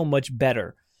been so much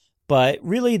better. But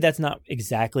really that's not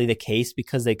exactly the case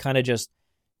because they kind of just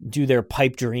do their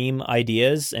pipe dream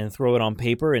ideas and throw it on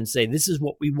paper and say, this is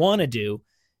what we want to do.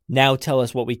 Now tell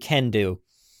us what we can do.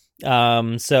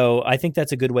 So I think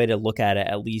that's a good way to look at it.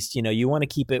 At least, you want to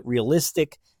keep it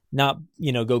realistic, not,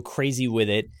 go crazy with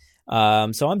it.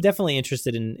 So I'm definitely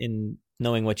interested in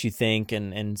knowing what you think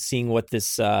and seeing what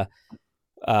this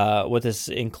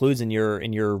includes in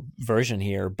your version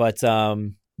here. But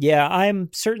yeah, I'm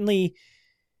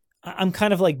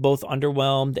kind of like both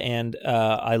underwhelmed and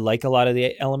I like a lot of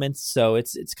the elements. So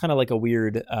it's kind of like a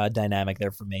weird dynamic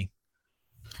there for me.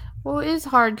 Well, it is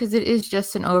hard because it is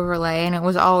just an overlay, and it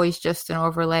was always just an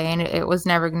overlay, and it was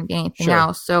never going to be anything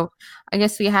else. So I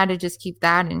guess we had to just keep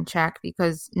that in check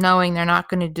because knowing they're not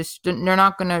going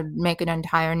to make an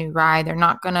entire new ride, they're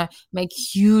not going to make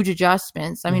huge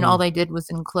adjustments. I mean, all they did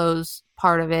was enclose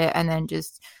part of it and then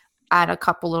just add a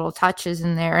couple little touches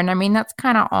in there. And I mean, that's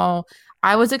kind of all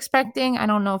I was expecting. I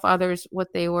don't know if others what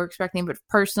they were expecting, but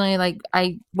personally,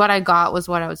 what I got was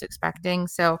what I was expecting.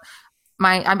 So.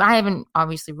 I haven't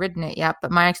obviously ridden it yet, but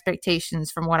my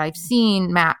expectations from what I've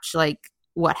seen match like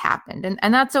what happened,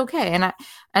 and that's okay,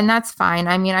 and that's fine.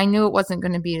 I mean, I knew it wasn't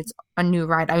going to be a new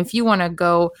ride. I mean, if you want to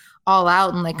go all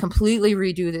out and like completely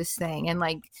redo this thing and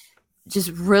like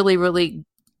just really, really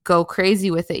go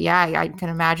crazy with it, yeah, I can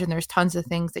imagine there's tons of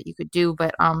things that you could do.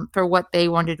 But for what they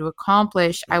wanted to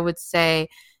accomplish, I would say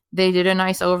they did a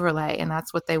nice overlay, and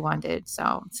that's what they wanted.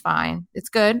 So it's fine. It's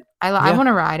good. I want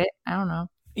to ride it. I don't know.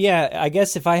 Yeah, I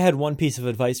guess if I had one piece of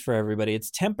advice for everybody,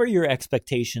 it's temper your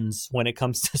expectations when it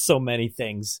comes to so many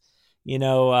things.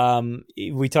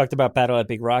 We talked about Battle at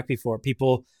Big Rock before.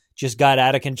 People just got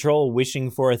out of control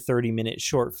wishing for a 30-minute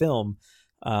short film.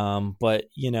 But,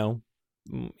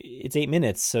 it's 8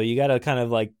 minutes. So you got to kind of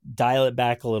like dial it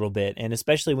back a little bit. And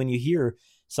especially when you hear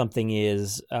something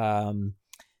is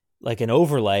like an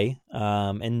overlay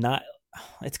and not...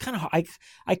 It's kind of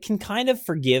I can kind of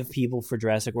forgive people for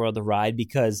Jurassic World the ride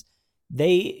because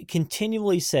they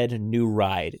continually said new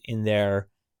ride in their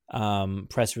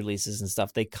press releases and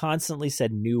stuff. They constantly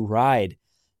said new ride.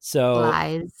 So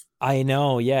lies. I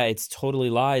know, yeah, it's totally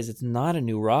lies. It's not a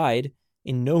new ride.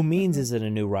 In no means is it a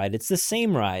new ride. It's the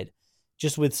same ride,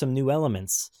 just with some new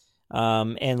elements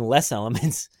and less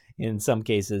elements in some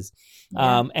cases.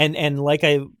 Yeah. And like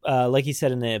you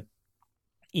said in the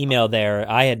email there,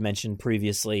 I had mentioned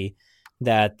previously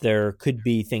that there could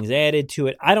be things added to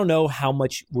it. I don't know how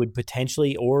much would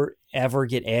potentially or ever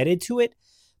get added to it,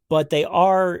 but they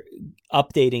are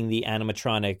updating the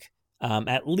animatronic,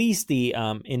 at least the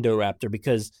Indoraptor,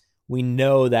 because we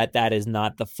know that that is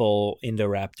not the full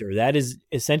Indoraptor. That is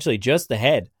essentially just the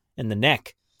head and the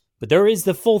neck, but there is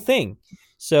the full thing.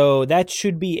 So that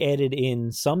should be added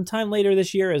in sometime later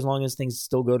this year, as long as things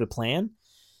still go to plan.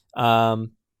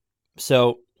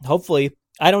 So hopefully,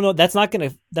 I don't know. That's not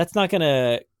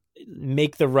gonna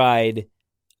make the ride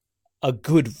a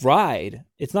good ride.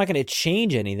 It's not gonna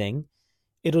change anything.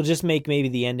 It'll just make maybe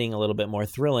the ending a little bit more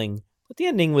thrilling. But the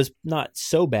ending was not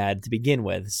so bad to begin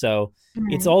with. So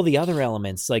it's all the other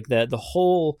elements, like the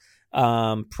whole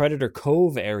Predator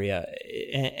Cove area.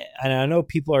 And I know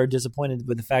people are disappointed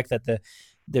with the fact that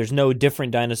there's no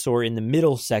different dinosaur in the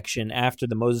middle section after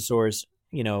the Mosasaurus,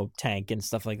 tank and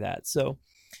stuff like that. So,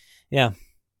 yeah.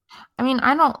 I mean,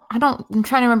 I'm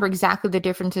trying to remember exactly the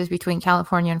differences between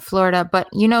California and Florida, but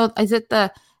is it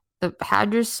the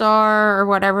hadrosaur or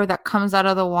whatever that comes out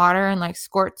of the water and like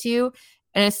squirts you,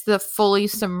 and it's the fully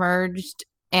submerged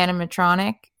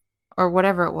animatronic or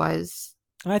whatever it was.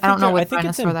 I don't know what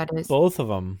dinosaur that is. Both of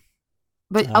them.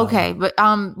 But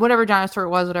whatever dinosaur it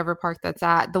was, whatever park that's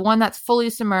at, the one that's fully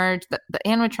submerged, the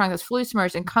animatronic that's fully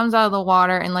submerged and comes out of the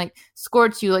water and like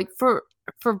squirts you, like for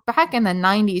back in the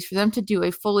 90s, for them to do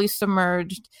a fully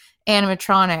submerged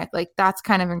animatronic, like that's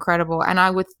kind of incredible. And I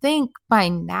would think by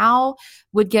now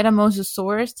would get a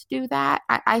Mosasaurus to do that.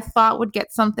 I thought would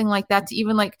get something like that to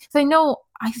even like, cause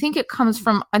I think it comes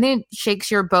from, I think it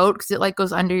shakes your boat because it like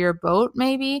goes under your boat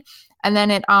maybe. And then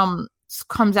it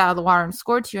comes out of the water and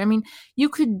squirts you. I mean, you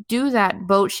could do that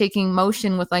boat shaking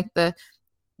motion with like the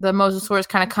Mosasaurus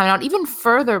kind of coming out even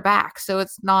further back. So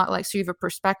it's not like, so you have a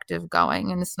perspective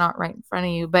going and it's not right in front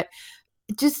of you, but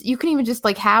you can even just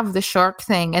like have the shark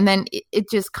thing and then it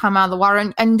just come out of the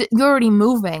water and you're already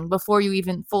moving before you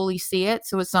even fully see it.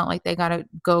 So it's not like they got to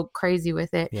go crazy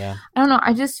with it. Yeah. I don't know.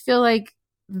 I just feel like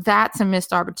that's a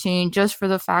missed opportunity just for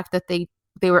the fact that they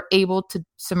were able to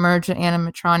submerge an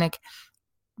animatronic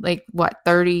like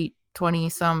 30, 20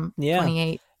 some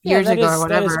 28 years ago or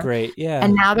whatever. That is great. Yeah.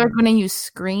 And now they're going to use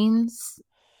screens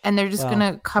and they're just going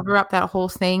to cover up that whole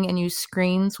thing and use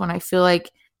screens when I feel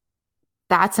like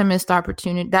that's a missed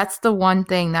opportunity. That's the one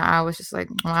thing that I was just like,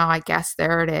 well, I guess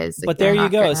there it is. Like, but there you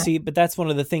go. See, but that's one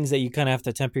of the things that you kind of have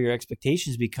to temper your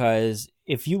expectations, because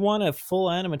if you want a full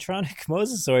animatronic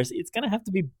Mosasaurus, it's going to have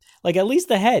to be like at least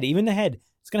the head, even the head,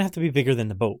 it's going to have to be bigger than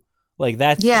the boat. Like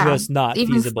that's just not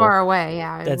even feasible. Far away,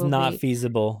 yeah. That's not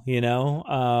feasible,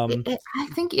 I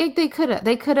think they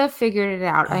could have figured it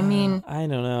out. I mean, I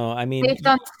don't know. I mean, they've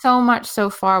done so much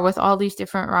so far with all these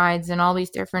different rides and all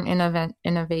these different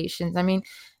innovations. I mean,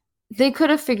 they could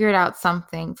have figured out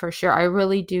something for sure. I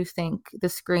really do think the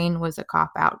screen was a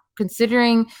cop out,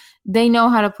 considering they know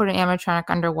how to put an animatronic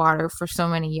underwater for so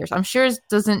many years. I'm sure it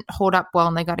doesn't hold up well,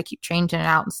 and they got to keep changing it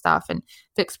out and stuff and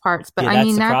fix parts. But I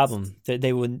mean, that's the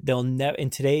problem. They'll never, in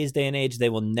today's day and age, they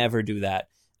will never do that.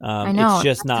 I know, it's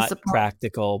just not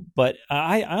practical. But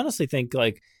I honestly think,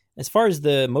 like, as far as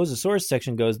the Mosasaurus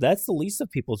section goes, that's the least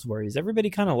of people's worries. Everybody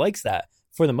kind of likes that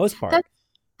for the most part.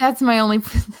 That's my only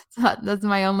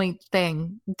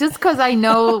thing. Just because I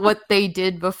know what they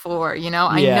did before, I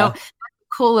know the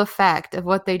cool effect of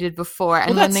what they did before.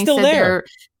 And when they said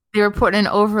they were putting an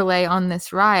overlay on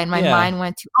this ride, my mind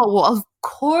went to, oh, well, of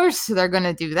course they're going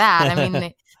to do that. I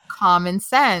mean, common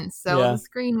sense. So the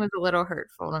screen was a little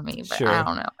hurtful to me, but I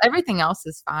don't know. Everything else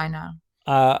is fine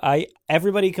now.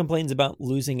 Everybody complains about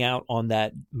losing out on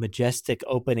that majestic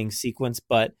opening sequence,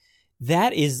 but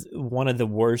that is one of the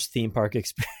worst theme park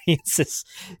experiences.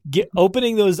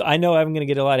 Opening those, I know I'm going to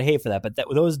get a lot of hate for that, but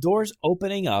those doors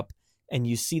opening up and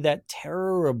you see that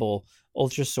terrible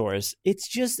Ultrasaurus, it's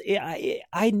just,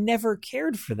 I never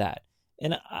cared for that.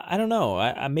 And I don't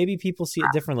know, maybe people see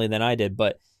it differently than I did,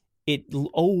 but it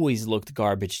always looked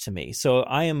garbage to me. So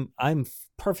I'm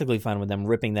perfectly fine with them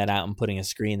ripping that out and putting a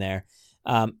screen there.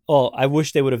 Well, I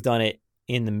wish they would have done it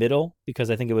in the middle, because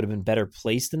I think it would have been better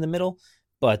placed in the middle.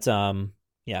 But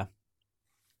yeah,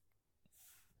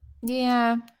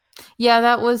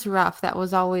 that was rough. That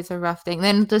was always a rough thing.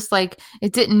 Then just like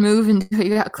it didn't move until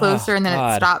you got closer, and then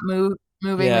it stopped moving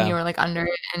when you were like under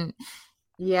it. And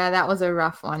that was a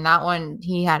rough one. That one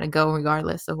he had to go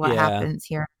regardless of what happens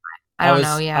here. I don't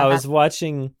know. Yeah, I was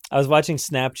watching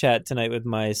Snapchat tonight with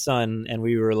my son, and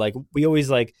we were like, we always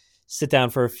like sit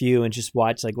down for a few and just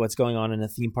watch like what's going on in the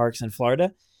theme parks in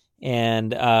Florida,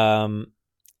 and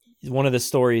one of the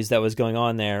stories that was going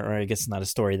on there, or I guess it's not a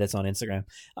story, that's on Instagram.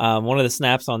 One of the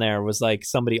snaps on there was like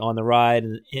somebody on the ride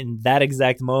in that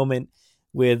exact moment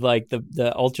with like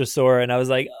the Ultrasaur, and I was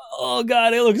like, oh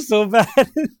God, it looks so bad.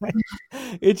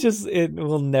 It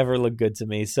will never look good to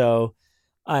me. So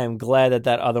I am glad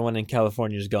that other one in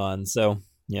California is gone. So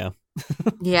yeah.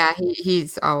 Yeah,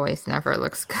 he's always never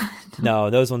looks good. No,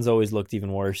 those ones always looked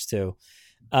even worse too.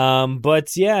 But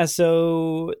yeah,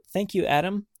 so thank you,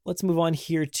 Adam. Let's move on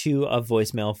here to a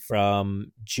voicemail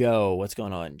from Joe. What's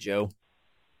going on, Joe?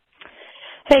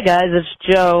 Hey guys, it's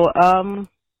Joe.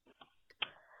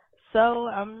 So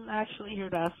I'm actually here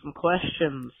to ask some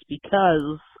questions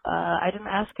because I didn't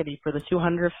ask any for the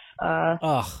 200th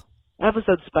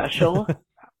episode special.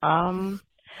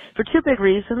 For two big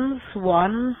reasons.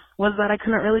 One was that I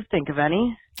couldn't really think of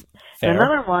any. Fair. And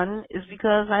another one is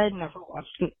because I had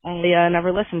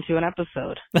never listened to an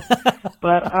episode.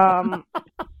 But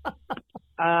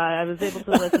I was able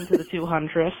to listen to the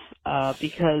 200th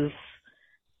because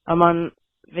I'm on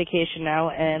vacation now,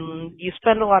 and you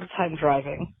spend a lot of time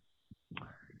driving.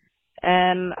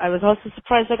 And I was also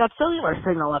surprised I got cellular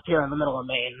signal up here in the middle of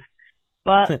Maine.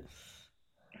 But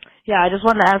yeah, I just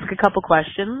wanted to ask a couple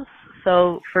questions.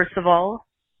 So first of all,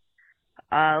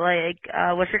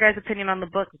 what's your guys' opinion on the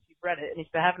book if you've read it? And if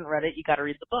you haven't read it, you got to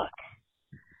read the book.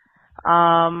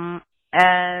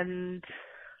 And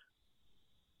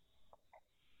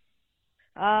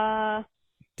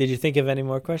did you think of any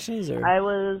more questions? Or I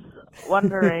was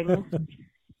wondering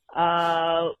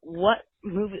what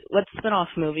spin-off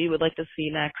movie would like to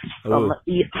see next from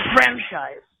the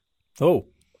franchise. Oh.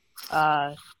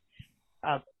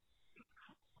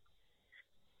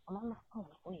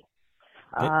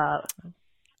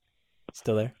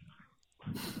 Still there?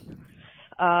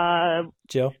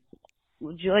 Joe?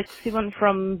 Would you like to see one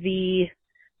from the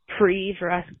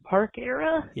pre-Jurassic Park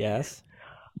era? Yes.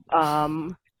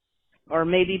 Or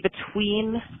maybe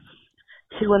between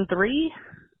 2 and 3?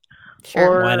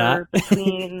 Sure. Or why not?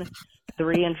 between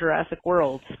 3 and Jurassic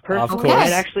World. Personally, Of course.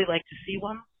 I'd actually like to see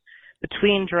one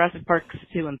between Jurassic Parks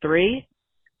 2 and 3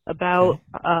 about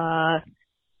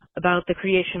the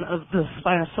creation of the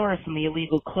Spinosaurus and the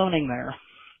illegal cloning there.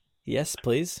 Yes,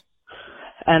 please.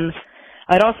 And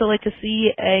I'd also like to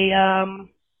see a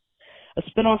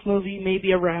spin-off movie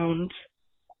maybe around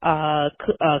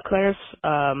Claire's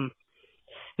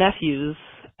nephews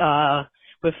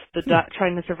with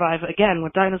trying to survive again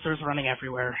with dinosaurs running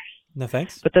everywhere. No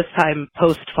thanks. But this time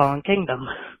post Fallen Kingdom.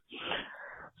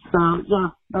 So yeah,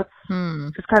 that's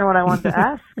just kind of what I wanted to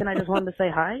ask, and I just wanted to say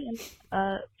hi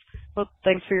and well,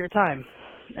 thanks for your time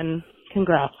and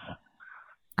congrats.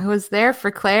 I was there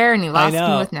for Claire, and you lost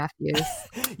me with nephews.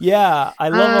 Yeah, I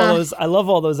love all those. I love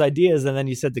all those ideas, and then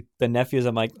you said the nephews.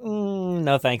 I'm like,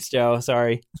 no, thanks, Joe.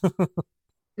 Sorry. I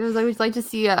would like to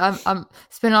see a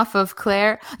spinoff of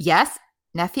Claire. Yes,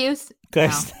 nephews.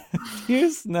 Claire's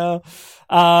nephews? No.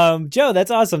 Joe, that's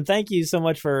awesome. Thank you so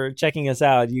much for checking us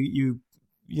out. You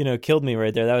know, killed me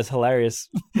right there. That was hilarious.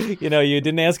 You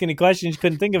didn't ask any questions. You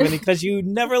couldn't think of any because you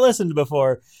never listened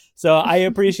before. So I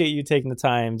appreciate you taking the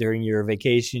time during your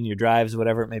vacation, your drives,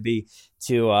 whatever it may be,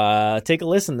 to take a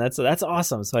listen. That's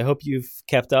awesome. So I hope you've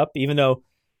kept up, even though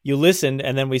you listened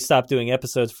and then we stopped doing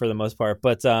episodes for the most part.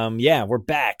 But yeah, we're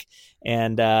back,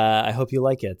 and I hope you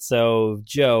like it. So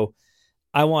Joe,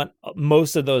 I want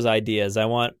most of those ideas. I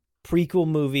want prequel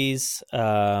movies.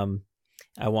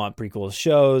 I want prequel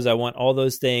shows. I want all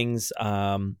those things.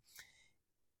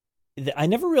 I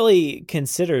never really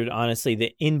considered, honestly,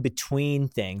 the in-between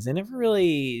things. I never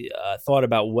really thought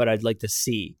about what I'd like to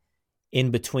see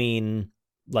in between,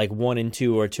 like 1 and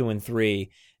 2 or 2 and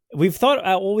 3. We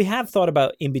have thought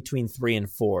about in between 3 and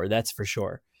 4. That's for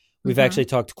sure. We've actually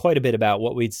talked quite a bit about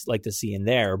what we'd like to see in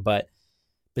there, but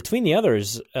between the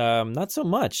others, not so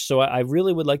much. So I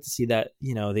really would like to see that,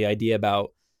 the idea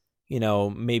about,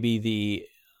 maybe the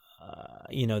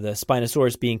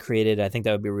Spinosaurus being created. I think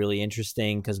that would be really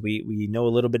interesting because we know a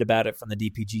little bit about it from the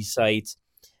DPG site.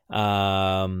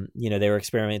 They were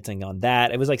experimenting on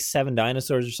that. It was like 7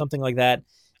 dinosaurs or something like that.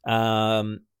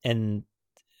 And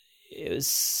it was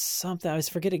something, I was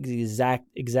forgetting the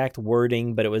exact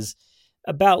wording, but it was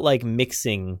about like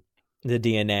mixing the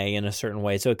DNA in a certain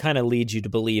way. So it kind of leads you to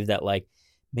believe that like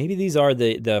maybe these are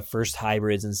the first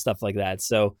hybrids and stuff like that.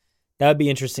 So that would be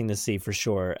interesting to see for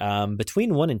sure.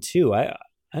 Between 1 and 2, I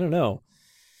don't know.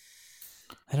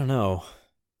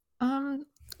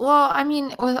 Well, I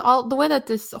mean, with all the way that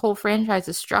this whole franchise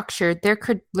is structured, there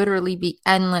could literally be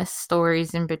endless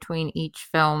stories in between each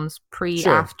film's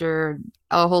after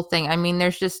a whole thing. I mean,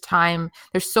 there's just time.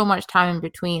 There's so much time in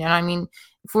between, and I mean,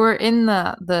 if we're in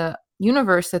the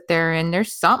universe that they're in,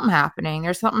 there's something happening.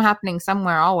 There's something happening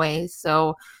somewhere always.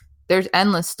 So there's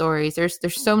endless stories. There's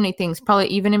so many things, probably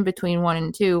even in between 1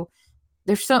 and 2.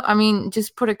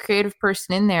 Just put a creative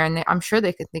person in there, and I'm sure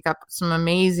they could think up some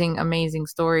amazing, amazing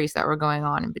stories that were going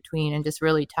on in between, and just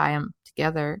really tie them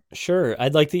together. Sure,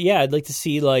 I'd like to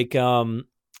see like the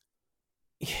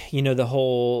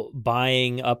whole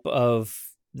buying up of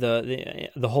the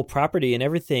whole property and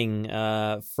everything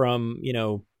from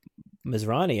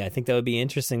Mizrani. I think that would be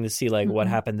interesting to see like what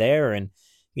happened there, and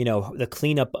the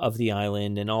cleanup of the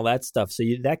island and all that stuff. So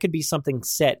that could be something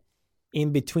set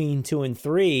in between 2 and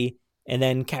 3. And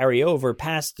then carry over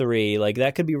past 3, like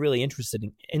that could be really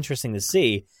interesting to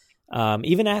see.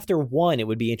 Even after 1, it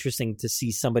would be interesting to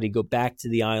see somebody go back to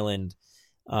the island.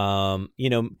 That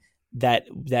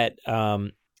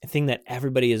thing that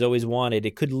everybody has always wanted.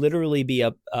 It could literally be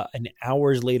an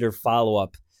hours later follow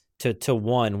up to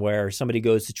 1, where somebody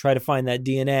goes to try to find that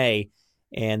DNA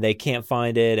and they can't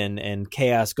find it, and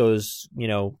chaos goes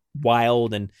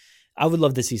wild. And I would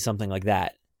love to see something like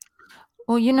that.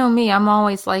 Well, me, I'm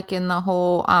always liking the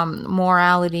whole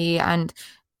morality and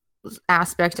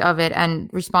aspect of it, and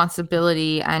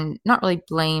responsibility, and not really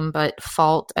blame, but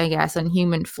fault, I guess, and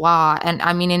human flaw. And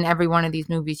I mean, in every one of these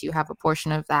movies, you have a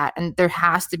portion of that. And there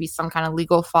has to be some kind of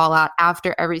legal fallout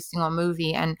after every single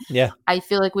movie. And I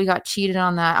feel like we got cheated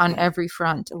on that on every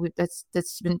front.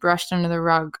 That's been brushed under the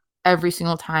rug every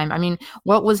single time. I mean,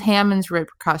 what was Hammond's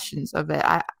repercussions of it?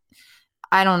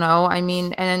 I don't know. I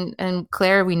mean, and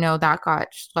Claire, we know that got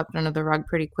swept under the rug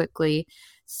pretty quickly.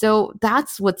 So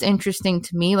that's what's interesting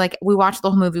to me. Like, we watched the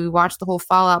whole movie, we watched the whole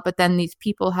fallout, but then these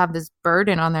people have this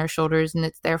burden on their shoulders, and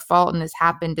it's their fault, and this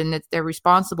happened, and they're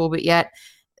responsible. But yet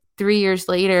 3 years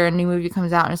later, a new movie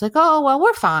comes out, and it's like, oh, well,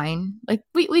 we're fine. Like,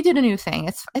 we did a new thing.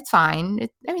 It's fine.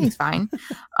 Everything's fine. So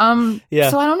I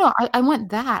don't know. I want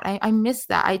that. I miss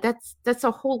that. That's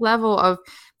a whole level of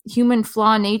human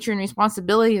flaw, nature, and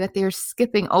responsibility that they're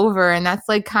skipping over, and that's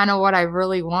like kind of what I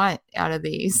really want out of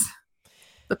these.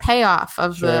 The payoff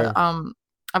of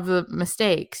the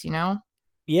mistakes,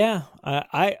 Yeah,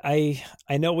 I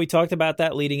know we talked about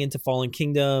that leading into Fallen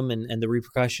Kingdom and the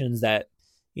repercussions that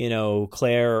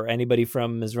Claire or anybody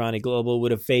from Mizrani Global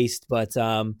would have faced, but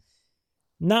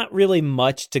not really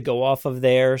much to go off of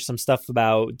there. Some stuff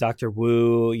about Dr.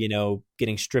 Wu,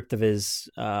 getting stripped of his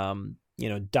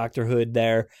doctorhood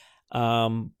there,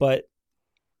 but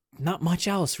not much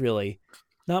else really.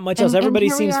 Not much else. Everybody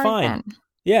seems fine. Again.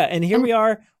 Yeah, and here we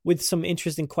are with some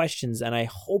interesting questions, and I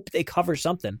hope they cover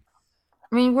something.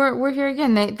 I mean, we're here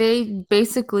again. They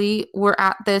basically were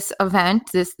at this event,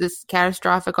 this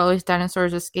catastrophic all these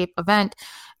dinosaurs escape event,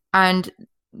 and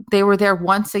they were there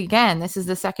once again. This is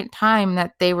the second time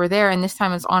that they were there, and this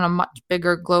time it's on a much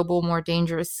bigger, global, more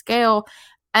dangerous scale.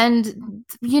 And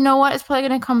you know what? It's probably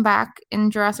going to come back in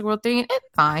Jurassic World 3. It's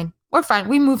fine. We're fine.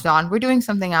 We moved on. We're doing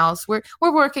something else. We're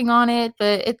working on it,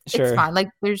 but it's fine. Like,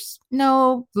 there's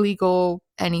no legal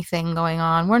anything going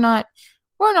on. We're not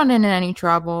in any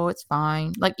trouble. It's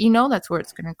fine. Like, that's where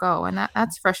it's going to go. And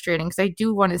that's frustrating, because I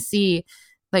do want to see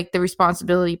like the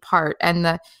responsibility part, and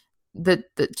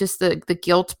the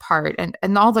guilt part,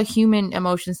 and all the human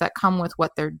emotions that come with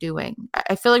what they're doing.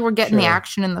 I feel like we're getting the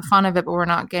action and the fun of it, but we're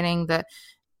not getting the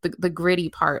gritty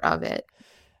part of it.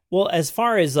 Well, as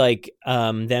far as like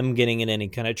them getting in any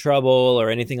kind of trouble or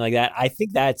anything like that, I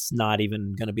think that's not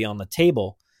even going to be on the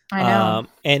table. I know,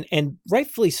 and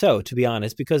rightfully so, to be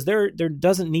honest, because there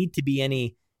doesn't need to be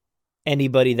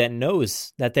anybody that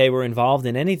knows that they were involved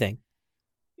in anything.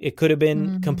 It could have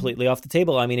been completely off the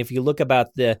table. I mean, if you look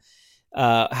about the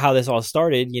how this all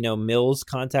started, Mills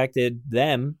contacted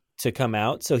them to come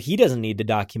out, so he doesn't need to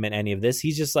document any of this.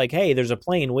 He's just like, hey, there's a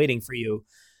plane waiting for you.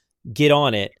 Get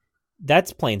on it.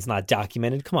 That plane's not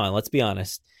documented. Come on, let's be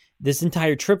honest. This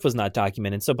entire trip was not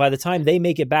documented. So by the time they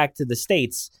make it back to the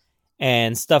States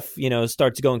and stuff,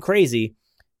 starts going crazy,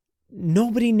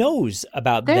 nobody knows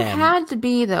about them. There had to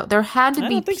be, though. There had to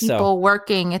be people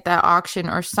working at that auction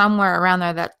or somewhere around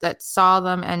there that saw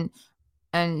them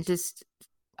and just,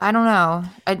 I don't know.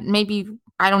 I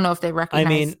don't know if they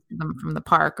recognized them from the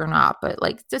park or not, but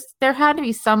like, just there had to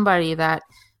be somebody that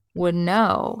would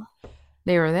know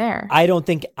they were there. I don't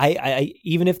think I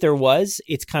even if there was,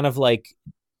 it's kind of like,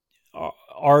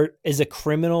 is a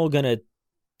criminal gonna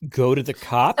go to the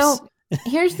cops? So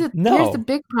here's the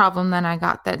big problem. Then I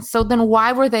got that. So then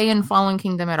why were they in Fallen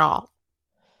Kingdom at all?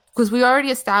 Because we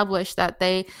already established that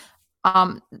they,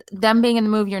 them being in the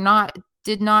movie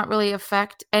did not really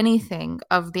affect anything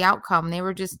of the outcome. They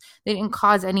didn't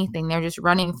cause anything. They're just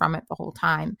running from it the whole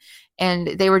time, and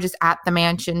they were just at the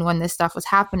mansion when this stuff was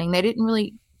happening. They didn't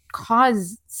really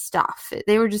cause stuff.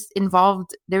 They were just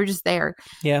involved. They were just there.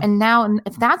 Yeah. And now,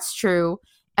 if that's true,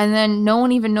 and then no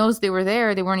one even knows they were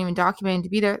there, they weren't even documented to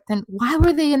be there, then why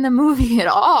were they in the movie at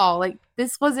all? Like,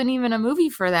 this wasn't even a movie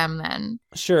for them then.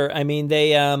 Sure. I mean,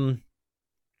 they,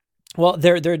 well,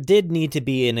 there did need to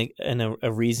be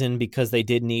a reason, because they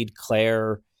did need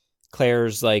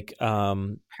Claire's like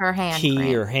her hand key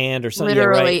print. or hand or something.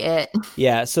 Literally yeah, right. it.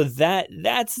 Yeah, so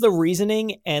that's the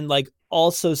reasoning, and like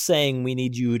also saying we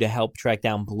need you to help track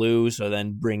down Blue, so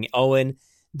then bring Owen.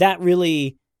 That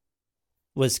really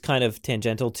was kind of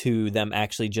tangential to them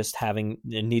actually just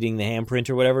needing the handprint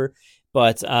or whatever.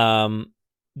 But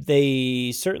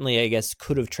they certainly, I guess,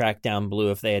 could have tracked down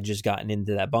Blue if they had just gotten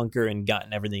into that bunker and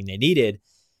gotten everything they needed.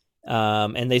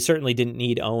 And they certainly didn't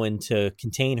need Owen to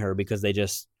contain her, because they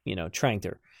just, tranked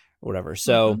her or whatever.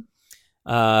 So,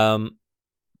 but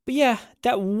yeah,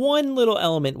 that one little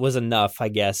element was enough, I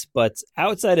guess. But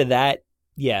outside of that,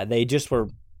 yeah, they just were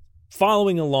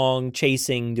following along,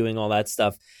 chasing, doing all that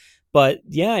stuff. But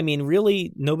yeah, I mean,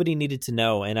 really, nobody needed to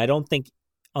know. And I don't think,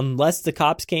 unless the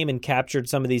cops came and captured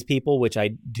some of these people, which I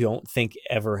don't think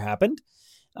ever happened,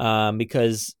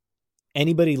 because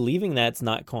anybody leaving that's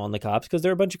not calling the cops, because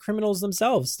they're a bunch of criminals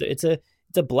themselves. It's a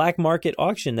black market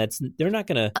auction. They're not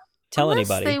going to tell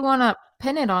anybody. They want to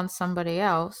pin it on somebody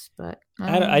else, but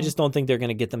I just don't think they're going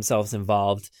to get themselves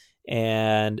involved.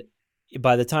 And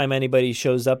by the time anybody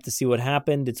shows up to see what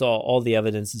happened, it's all the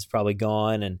evidence is probably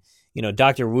gone, and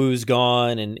Dr. Wu's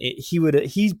gone, and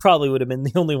he probably would have been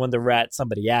the only one to rat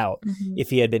somebody out if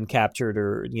he had been captured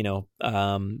or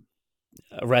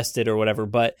arrested or whatever.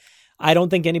 But I don't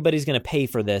think anybody's going to pay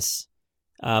for this.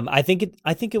 I think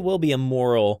it will be a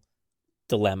moral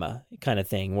dilemma kind of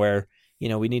thing, where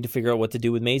we need to figure out what to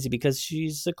do with Maisie, because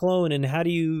she's a clone, and how do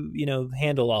you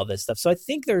handle all this stuff. So I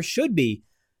think there should be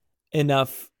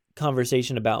enough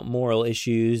conversation about moral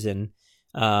issues and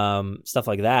stuff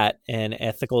like that, and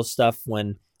ethical stuff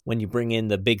when you bring in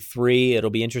the big three. It'll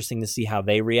be interesting to see how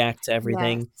they react to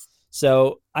everything. Yes.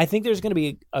 So I think there's going to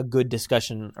be a good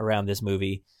discussion around this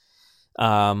movie.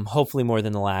 Hopefully more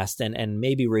than the last, and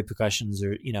maybe repercussions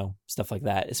or stuff like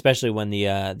that, especially when the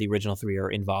original three are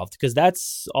involved, because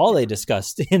that's all they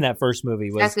discussed in that first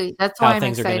movie was exactly. That's why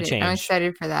things are going to change. I'm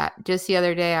excited for that. Just the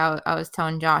other day I was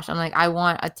telling Josh, I'm like, I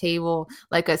want a table,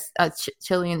 like a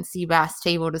Chilean sea bass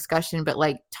table discussion, but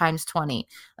like times 20.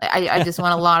 I just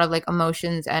want a lot of like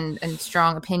emotions and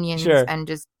strong opinions. Sure. And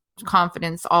just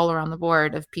confidence all around the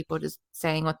board of people just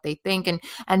saying what they think,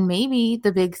 and maybe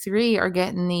the big three are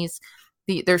getting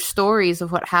their stories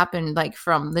of what happened, like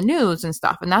from the news and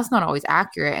stuff, and that's not always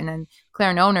accurate, and then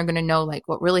Claire and Owen are going to know like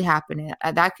what really happened.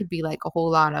 That could be like a whole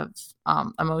lot of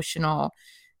emotional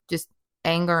just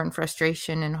anger and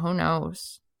frustration, and who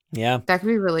knows. Yeah, that could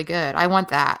be really good. I want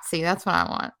that. See, that's what I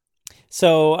want.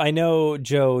 So I know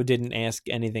Joe didn't ask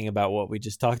anything about what we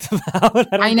just talked about.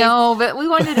 I know, but we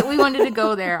wanted to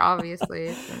go there, obviously.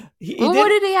 What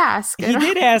did he ask? He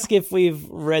did ask if we've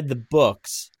read the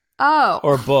books. Oh.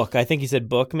 Or book. I think he said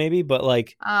book maybe, but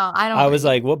like I was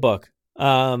like, what book?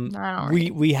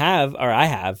 We have, or I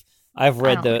have. I've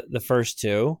read the first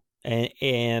two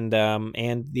and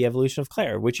the Evolution of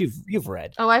Claire, which you've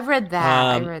read. Oh, I've read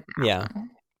that. I read that. Yeah.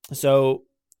 So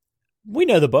we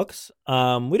know the books. We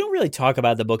don't really talk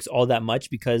about the books all that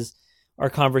much, because our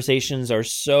conversations are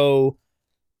so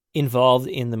involved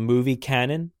in the movie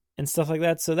canon and stuff like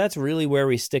that. So that's really where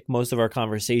we stick most of our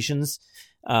conversations.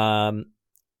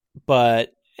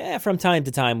 But from time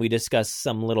to time, we discuss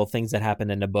some little things that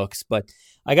happen in the books. But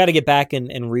I got to get back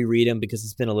and reread them, because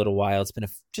it's been a little while. It's been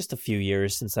just a few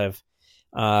years since I've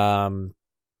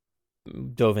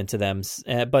dove into them.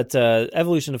 But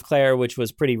Evolution of Claire, which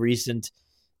was pretty recent,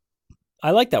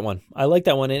 I like that one.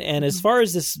 And as far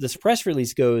as this press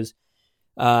release goes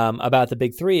about the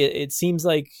big three, it seems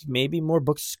like maybe more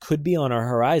books could be on our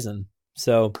horizon.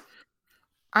 So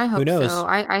I hope who knows? So.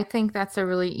 I think that's a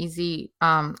really easy,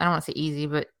 I don't want to say easy,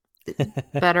 but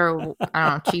better, I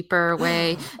don't know, cheaper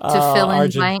way to fill in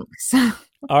blanks.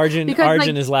 Arjun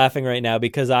is laughing right now,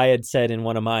 because I had said in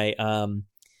one of my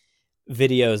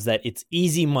videos that it's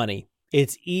easy money.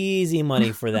 It's easy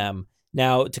money for them.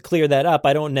 Now, to clear that up,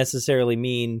 I don't necessarily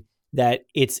mean that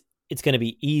it's going to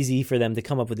be easy for them to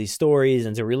come up with these stories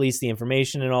and to release the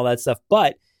information and all that stuff.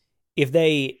 But if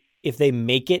they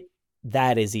make it,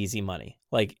 that is easy money.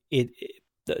 Like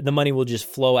the money will just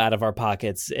flow out of our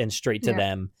pockets and straight to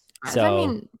them. So I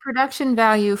mean, production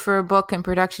value for a book and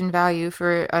production value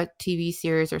for a TV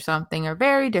series or something are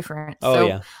very different.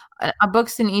 A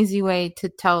book's an easy way to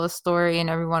tell a story, and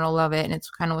everyone will love it, and it's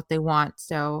kind of what they want.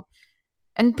 So,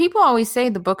 and people always say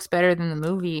the book's better than the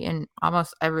movie in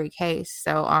almost every case.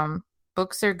 So,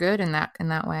 books are good in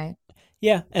that way.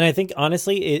 Yeah, and I think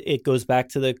honestly, it goes back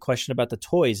to the question about the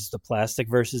toys, the plastic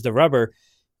versus the rubber.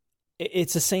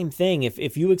 It's the same thing.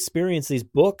 If you experience these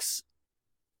books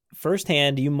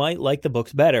firsthand, you might like the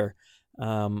books better.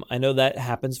 I know that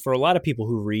happens for a lot of people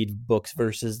who read books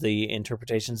versus the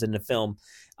interpretations in the film.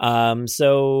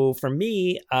 So for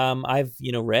me, I've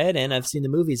read and I've seen the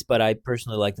movies, but I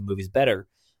personally like the movies better.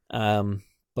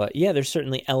 But yeah, there's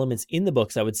certainly elements in the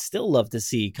books I would still love to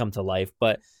see come to life,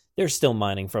 but they're still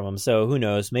mining from them. So who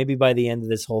knows? Maybe by the end of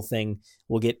this whole thing,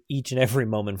 we'll get each and every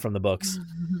moment from the books.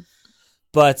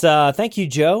 But thank you,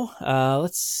 Joe.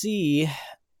 Let's see.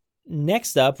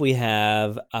 Next up, we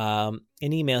have an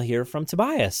email here from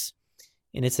Tobias.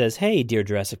 And it says, "Hey, dear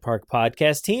Jurassic Park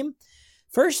podcast team.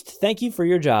 First, thank you for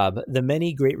your job. The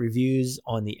many great reviews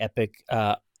on the epic...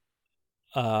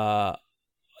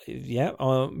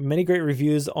 many great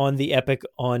reviews on the epic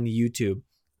on YouTube.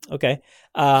 Okay.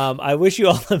 I wish you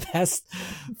all the best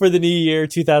for the new year,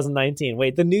 2019.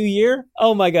 Wait, the new year?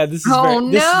 Oh my God, this is how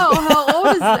old is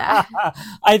that?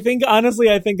 I think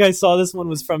I saw this one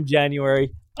was from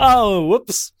January. Oh,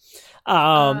 whoops.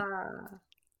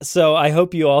 So I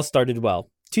hope you all started well.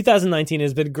 2019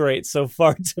 has been great so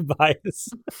far, Tobias.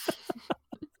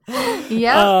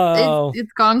 Yeah,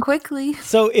 it's gone quickly.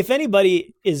 So if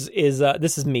anybody is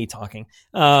this is me talking.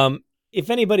 If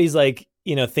anybody's like,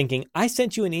 thinking, I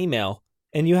sent you an email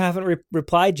and you haven't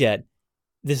replied yet,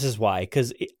 this is why.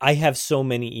 Because I have so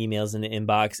many emails in the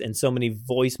inbox and so many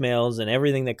voicemails and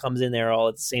everything that comes in there all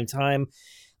at the same time.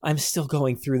 I'm still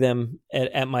going through them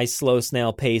at my slow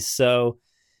snail pace. So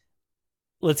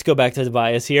let's go back to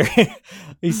Tobias here.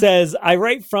 He says, I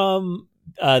write from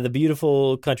the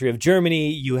beautiful country of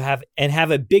Germany. You have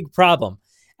a big problem.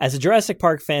 As a Jurassic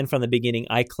Park fan from the beginning,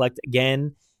 I collect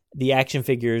again the action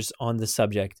figures on the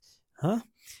subject. Huh?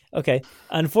 Okay.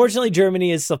 Unfortunately,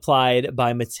 Germany is supplied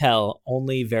by Mattel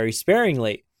only very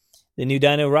sparingly. The new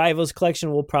Dino Rivals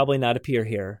collection will probably not appear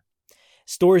here.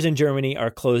 Stores in Germany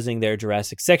are closing their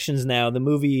Jurassic sections now. The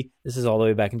movie, this is all the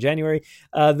way back in January,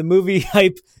 the movie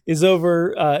hype is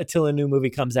over until a new movie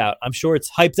comes out. I'm sure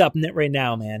it's hyped up right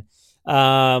now, man.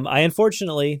 I'm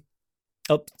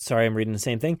reading the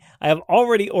same thing. I have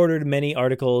already ordered many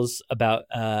articles about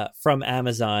from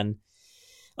Amazon.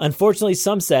 Unfortunately,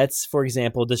 some sets, for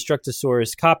example,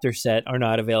 Destructosaurus copter set, are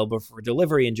not available for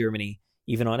delivery in Germany,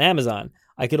 even on Amazon.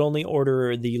 I could only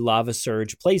order the Lava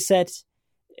Surge playset,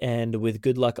 and with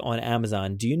good luck on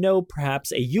Amazon. Do you know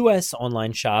perhaps a U.S.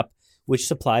 online shop which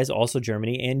supplies also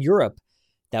Germany and Europe?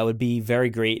 That would be very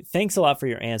great. Thanks a lot for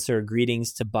your answer.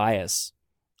 Greetings, Tobias.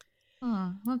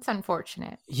 That's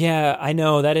unfortunate. Yeah, I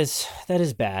know. That is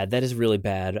bad. That is really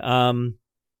bad.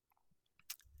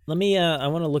 Let me, I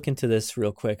want to look into this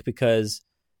real quick because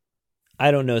I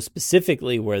don't know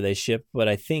specifically where they ship, but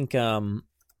I think,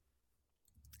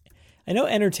 I know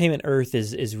Entertainment Earth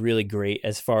is really great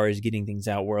as far as getting things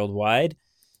out worldwide.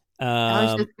 I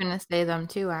was just going to say them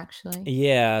too, actually.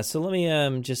 Yeah, so let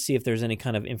me just see if there's any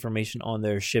kind of information on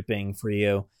their shipping for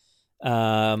you,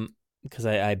 because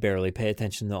I barely pay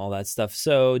attention to all that stuff.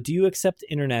 So, do you accept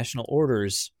international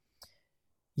orders?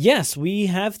 Yes, we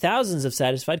have thousands of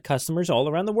satisfied customers all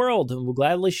around the world and will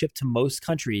gladly ship to most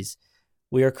countries.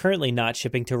 We are currently not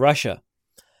shipping to Russia.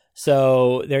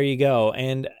 So, there you go.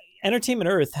 And Entertainment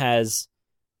Earth has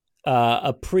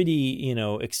a pretty,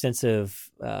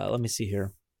 extensive, let me see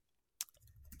here.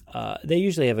 They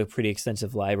usually have a pretty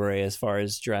extensive library as far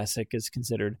as Jurassic is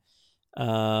considered.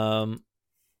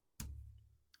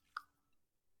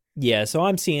 Yeah, so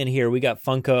I'm seeing here, we got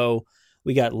Funko,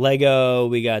 we got Lego,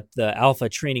 we got the Alpha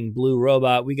Training Blue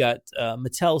Robot, we got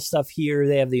Mattel stuff here.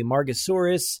 They have the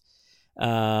Amargasaurus.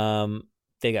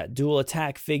 They got Dual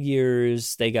Attack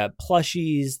figures. They got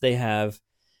plushies. They have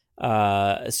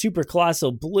Super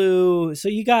Colossal Blue. So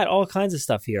you got all kinds of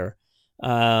stuff here.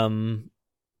 Yeah,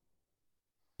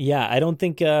 I don't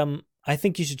think I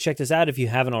think you should check this out if you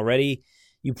haven't already.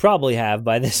 You probably have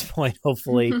by this point,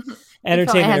 hopefully.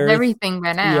 Entertainment Earth, everything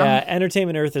by now. Yeah,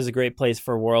 Entertainment Earth is a great place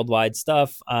for worldwide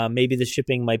stuff. Maybe the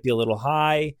shipping might be a little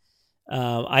high.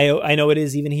 I know it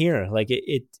is even here. Like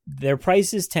their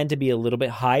prices tend to be a little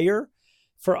bit higher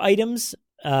for items,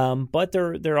 but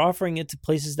they're offering it to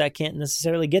places that can't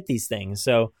necessarily get these things.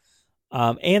 So,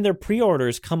 and their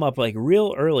pre-orders come up like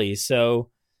real early.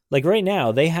 So, like right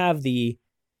now, they have the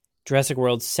Jurassic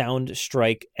World Sound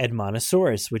Strike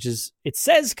Edmontosaurus, which is, it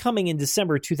says coming in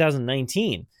December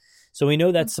 2019. So we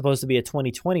know that's supposed to be a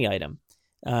 2020 item.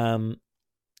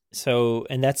 So,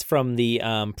 and that's from the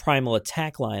Primal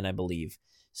Attack line, I believe.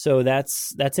 So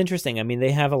that's interesting. I mean,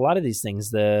 they have a lot of these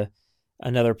things.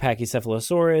 Another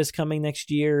Pachycephalosaurus coming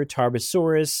next year,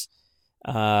 Tarbosaurus.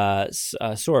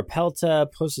 Sauropelta,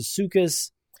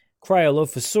 Pososuchus,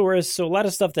 Cryolophosaurus. So a lot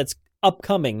of stuff that's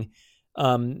upcoming.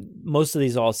 Most of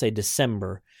these all say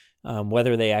December.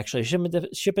 Whether they actually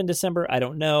ship in December, I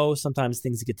don't know. Sometimes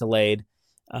things get delayed.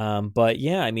 But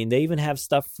yeah, I mean, they even have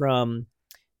stuff from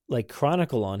like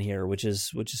Chronicle on here, which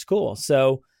is cool.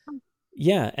 So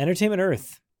yeah, Entertainment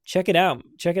Earth. Check it out.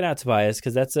 Check it out, Tobias,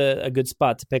 because that's a good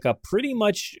spot to pick up pretty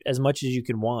much as you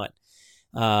can want.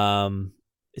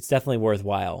 It's definitely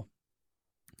worthwhile.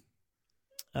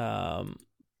 But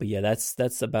yeah,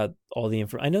 that's about all the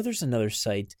info. I know there's another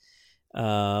site.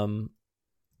 I'll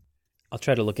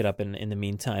try to look it up in the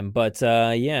meantime. But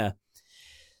yeah,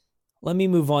 let me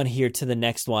move on here to the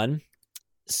next one.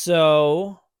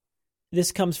 So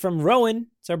this comes from Rowan.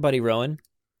 It's our buddy Rowan.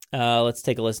 Let's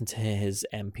take a listen to his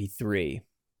MP3.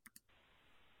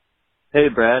 Hey,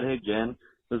 Brad. Hey, Jen.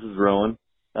 This is Rowan.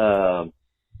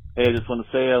 Hey, I just want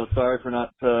to say I was sorry for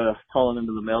not calling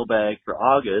into the mailbag for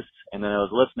August, and then I was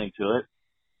listening to it,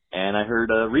 and I heard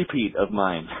a repeat of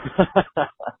mine. I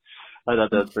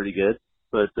thought that was pretty good.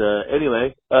 But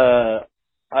anyway, I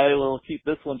will keep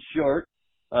this one short.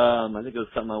 I think it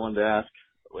was something I wanted to ask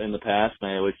in the past,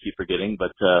 and I always keep forgetting,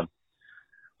 but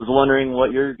was wondering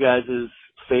what your guys'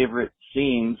 favorite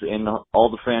scenes in all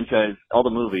the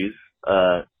movies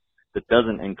that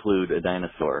doesn't include a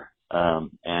dinosaur.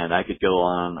 And I could go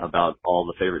on about all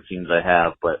the favorite scenes I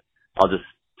have, but I'll just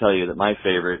tell you that my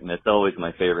favorite, and it's always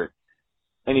my favorite,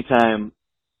 anytime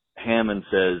Hammond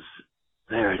says,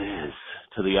 "There it is,"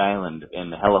 to the island,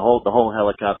 and the whole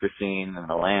helicopter scene and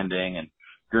the landing, and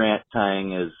Grant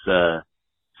tying his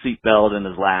seatbelt in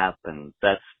his lap, and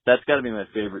that's got to be my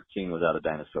favorite scene without a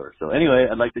dinosaur. So anyway,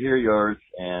 I'd like to hear yours,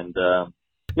 and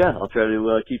yeah, I'll try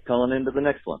to keep calling into the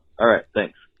next one. All right,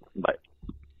 thanks. Bye.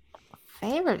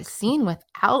 Favorite scene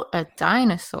without a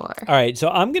dinosaur. All right, so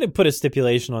I'm going to put a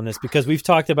stipulation on this because we've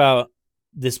talked about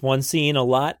this one scene a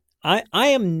lot. I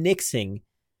am nixing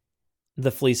the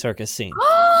flea circus scene.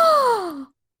 You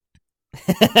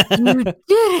didn't.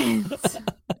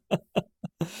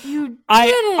 You didn't.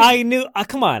 I knew.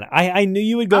 Come on, I knew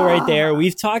you would go right there.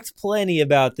 We've talked plenty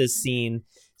about this scene,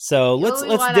 so let's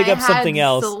dig up something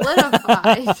else.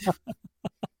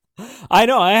 I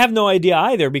know. I have no idea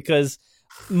either because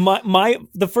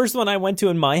the first one I went to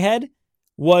in my head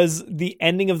was the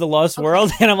ending of The Lost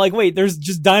World, and I'm like, wait, there's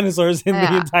just dinosaurs in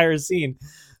the entire scene.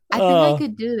 I think I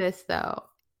could do this though.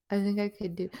 I think I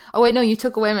could do. Oh wait, no, you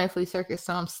took away my flea circus,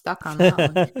 so I'm stuck on that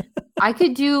one. I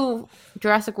could do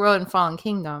Jurassic World and Fallen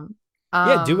Kingdom.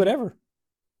 Yeah, do whatever.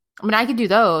 I mean, I could do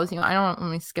those. I don't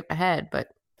want me to skip ahead, but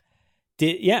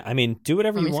I mean, do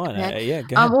whatever you want. Yeah,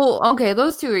 go ahead. Well, okay,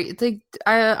 those two. It's like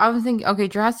I was thinking. Okay,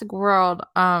 Jurassic World.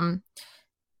 I'm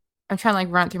trying to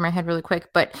like run through my head really quick,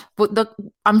 but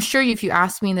I'm sure if you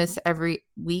ask me this every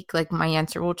week, like my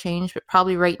answer will change. But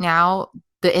probably right now,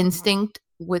 the instinct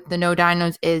with the no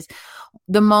dinos is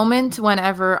the moment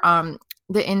whenever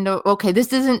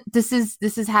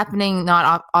this is happening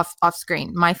not off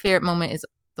screen. My favorite moment is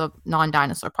the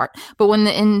non-dinosaur part, but when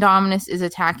the Indominus is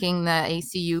attacking the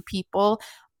ACU people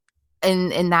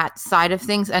in that side of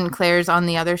things, and Claire's on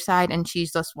the other side, and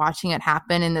she's just watching it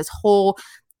happen, and this whole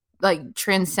like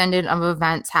transcendent of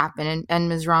events happen,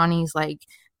 and Mizrani's like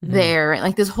there,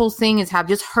 like this whole thing is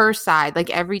happening, just her side, like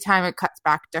every time it cuts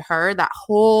back to her, that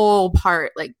whole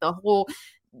part, like the whole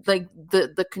like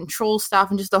the control stuff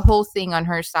and just the whole thing on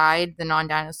her side, the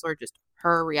non-dinosaur, just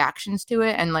her reactions to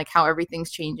it, and like how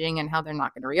everything's changing and how they're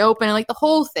not going to reopen, and like the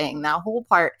whole thing, that whole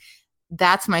part,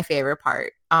 that's my favorite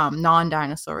part,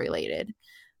 non-dinosaur related.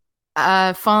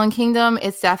 Fallen Kingdom,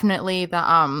 it's definitely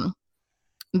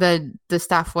the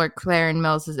stuff where Claire and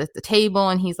Mills is at the table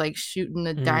and he's like shooting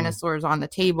the dinosaurs on the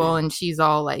table, and she's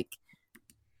all like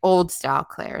old style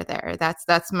Claire there.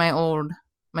 That's my old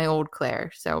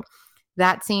Claire. So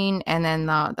that scene, and then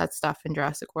that stuff in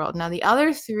Jurassic World. Now the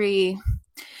other three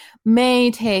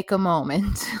may take a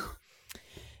moment.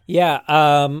 Yeah,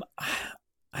 I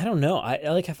don't know. I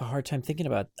like have a hard time thinking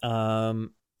about.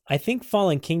 I think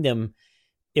Fallen Kingdom,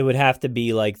 it would have to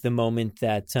be like the moment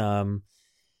that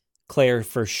Claire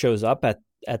first shows up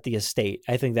at the estate.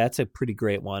 I think that's a pretty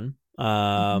great one.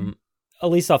 At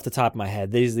least off the top of my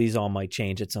head. These all might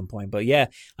change at some point, but yeah,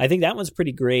 I think that one's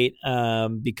pretty great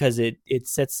because it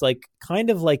sets like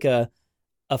kind of like a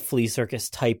flea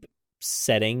circus type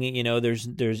setting. There's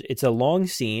it's a long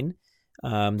scene.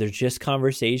 There's just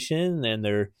conversation, and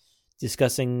they're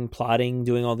discussing, plotting,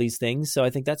 doing all these things. So I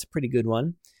think that's a pretty good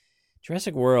one.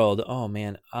 Jurassic World. Oh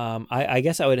man. I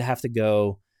guess I would have to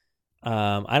go.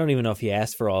 I don't even know if he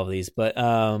asked for all of these, but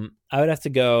I would have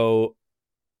to go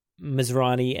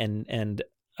Mizrani and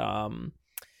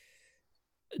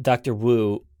Dr.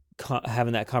 Wu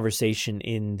having that conversation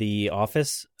in the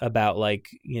office about like,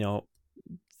 you know,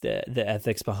 the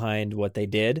ethics behind what they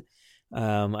did.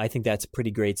 I think that's a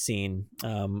pretty great scene.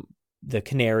 The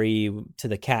canary to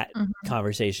the cat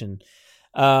conversation.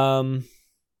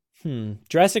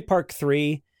 Jurassic Park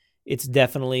 3, it's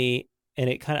definitely, and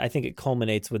I think it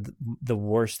culminates with the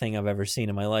worst thing I've ever seen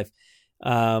in my life.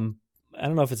 I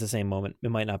don't know if it's the same moment.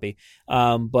 It might not be.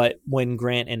 But when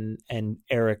Grant and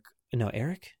Eric?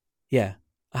 Yeah.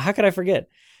 How could I forget?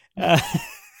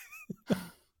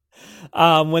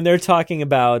 When they're talking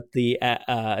about the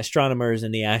astronomers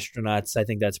and the astronauts, I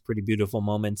think that's a pretty beautiful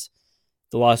moment.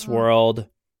 The Lost World.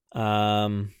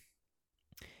 For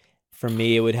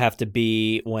me, it would have to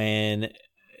be when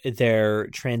they're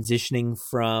transitioning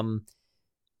from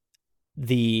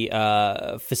the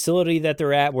facility that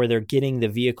they're at, where they're getting the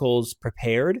vehicles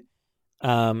prepared,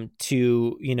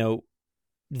 to, you know,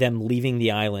 them leaving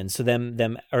the island. So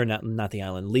them or not the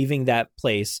island, leaving that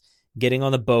place, getting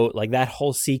on the boat, like that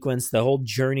whole sequence, the whole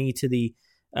journey to the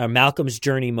Malcolm's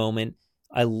journey moment.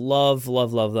 I love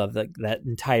that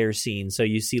entire scene. So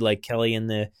you see like Kelly in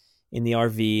the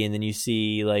RV, and then you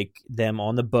see like them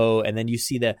on the boat, and then you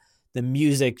see the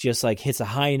music just like hits a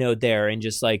high note there, and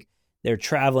just like they're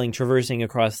traversing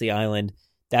across the island.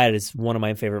 That is one of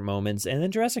my favorite moments. And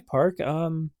then Jurassic Park, I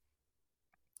don't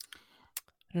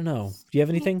know. Do you have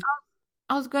anything?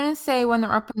 I was going to say when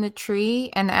they're up in the tree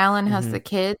and Alan has the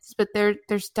kids, but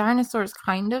there's dinosaurs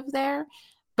kind of there,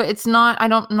 but it's not. I'm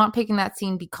not picking that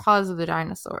scene because of the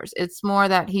dinosaurs. It's more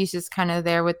that he's just kind of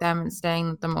there with them and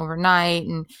staying with them overnight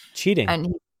and cheating. And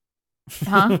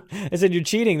I said you're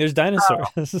cheating. There's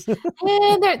dinosaurs.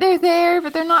 Yeah, they're there,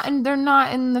 but they're not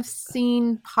in the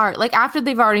scene part. Like after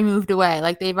they've already moved away,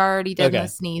 like they've already done the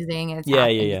sneezing. And it's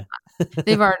yeah.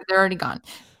 They're already gone,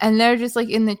 and they're just like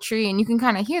in the tree, and you can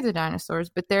kind of hear the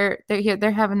dinosaurs, but they're here. They're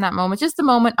having that moment, just the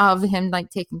moment of him like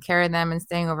taking care of them and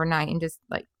staying overnight, and just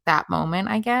like that moment,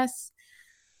 I guess.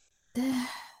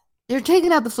 You're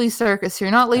taking out the flea circus.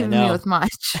 You're not leaving me with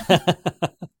much.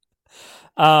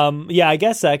 Yeah, I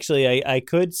guess actually I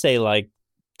could say like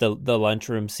the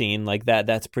lunchroom scene, like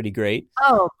that's pretty great.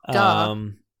 Oh, duh.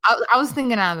 I was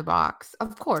thinking out of the box.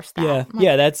 Of course. Yeah,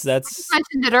 that's. I just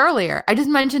mentioned it earlier. I just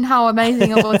mentioned how amazing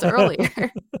it was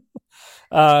earlier.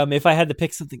 If I had to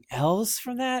pick something else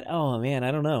from that, oh man,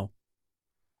 I don't know.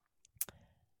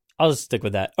 I'll just stick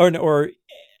with that. Or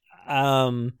I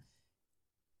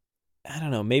don't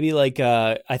know. Maybe like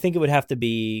I think it would have to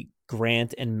be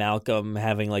Grant and Malcolm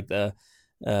having like the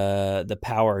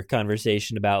power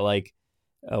conversation about like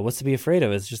what's to be afraid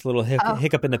of. It's just a little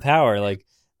hiccup in the power. Like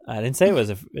I didn't say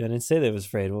that I was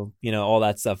afraid. Well, you know, all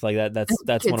that stuff like that.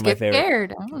 That's one of my favorite.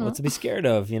 Scared. I don't know. What to be scared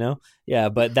of, you know? Yeah,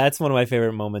 but that's one of my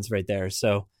favorite moments right there.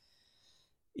 So,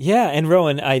 yeah. And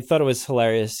Rowan, I thought it was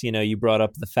hilarious. You know, you brought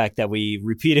up the fact that we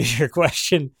repeated your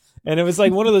question, and it was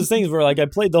like one of those things where like I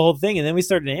played the whole thing, and then we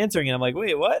started answering, and I'm like,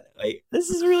 wait, what? Wait, this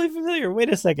is really familiar.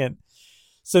 Wait a second.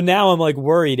 So now I'm like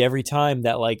worried every time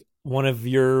that like one of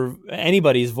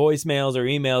anybody's voicemails or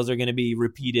emails are going to be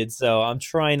repeated. So I'm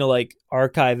trying to like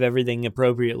archive everything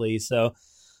appropriately. So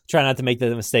try not to make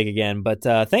the mistake again, but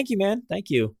thank you, man. Thank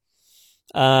you.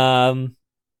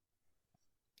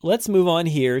 Let's move on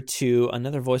here to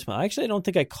another voicemail. Actually, I don't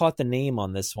think I caught the name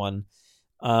on this one.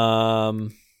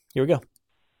 Here we go.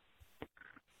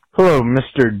 Hello,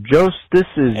 Mr. Jost. This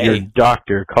is your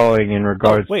doctor calling in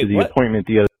regards to the appointment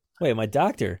the other. Wait, my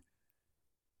doctor?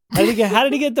 How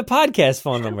did he get the podcast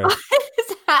phone number? What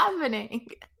is happening?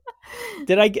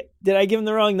 Did I give him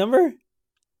the wrong number?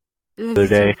 The other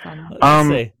day.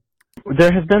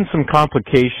 There has been some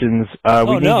complications.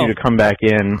 We need you to come back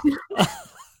in.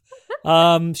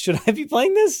 Should I be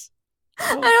playing this?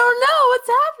 I don't know what's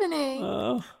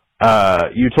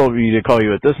happening. You told me to call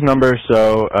you at this number,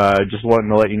 so just wanting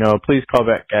to let you know. Please call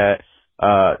back at.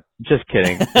 Just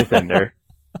kidding. It's Ender.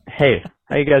 Hey,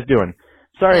 how you guys doing?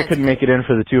 Sorry I couldn't make it in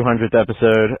for the 200th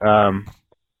episode.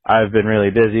 I've been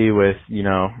really busy with, you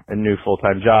know, a new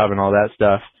full-time job and all that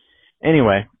stuff.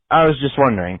 Anyway, I was just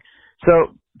wondering.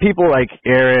 So people like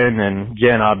Aaron and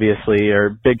Jen, obviously,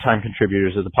 are big-time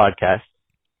contributors of the podcast.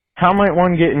 How might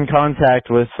one get in contact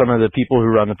with some of the people who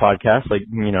run the podcast, like,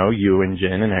 you know, you and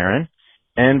Jen and Aaron,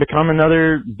 and become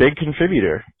another big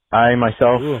contributor? I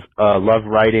myself love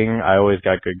writing. I always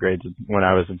got good grades when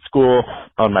I was in school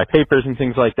on my papers and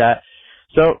things like that.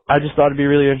 So I just thought it'd be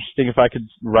really interesting if I could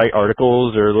write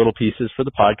articles or little pieces for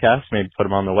the podcast, maybe put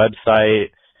them on the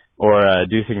website or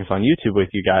do things on YouTube with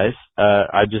you guys.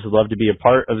 I'd just love to be a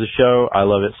part of the show. I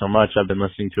love it so much. I've been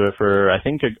listening to it for, I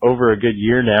think, over a good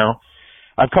year now.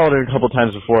 I've called it a couple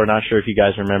times before, not sure if you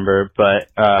guys remember, but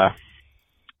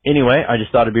anyway, I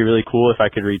just thought it'd be really cool if I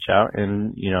could reach out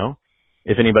and,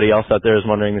 if anybody else out there is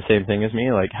wondering the same thing as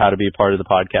me, like how to be a part of the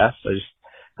podcast, I just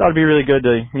thought it'd be really good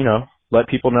to, let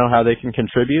people know how they can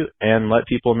contribute and let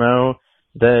people know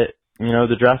that,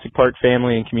 the Jurassic Park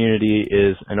family and community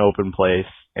is an open place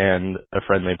and a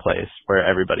friendly place where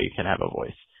everybody can have a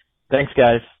voice. Thanks,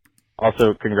 guys.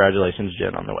 Also, congratulations,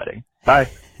 Jen, on the wedding. Bye.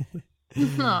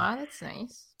 Aw, that's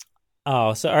nice.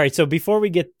 Oh, so all right. So before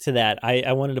we get to that,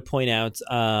 I wanted to point out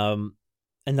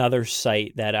another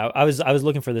site that I was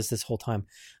looking for this whole time.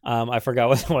 I forgot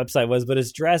what the website was, but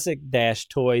it's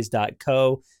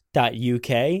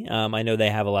jurassic-toys.co.uk. I know they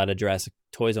have a lot of Jurassic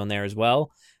toys on there as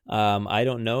well. I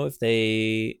don't know if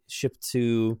they ship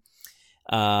to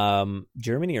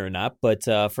Germany or not, but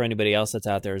for anybody else that's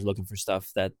out there is looking for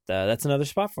stuff, that's another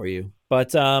spot for you.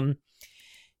 But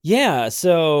yeah,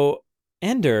 so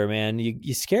Ender, man,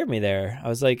 you scared me there. I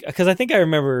was like, because I think I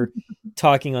remember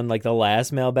talking on like the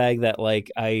last mailbag that like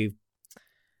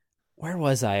where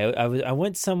was I? I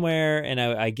went somewhere and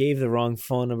I gave the wrong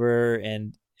phone number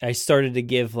and I started to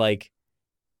give like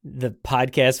the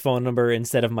podcast phone number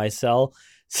instead of my cell.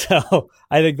 So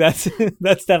I think that's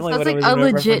definitely what it was. Like a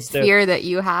legit fear that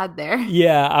you had there.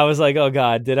 Yeah, I was like, oh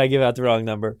God, did I give out the wrong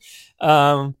number?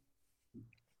 But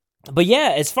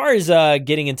yeah, as far as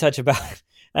getting in touch about,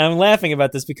 and I'm laughing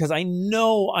about this because I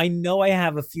know I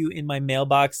have a few in my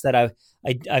mailbox that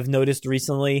I've noticed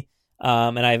recently,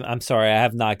 and I'm sorry I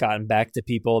have not gotten back to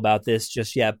people about this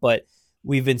just yet, but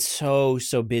we've been so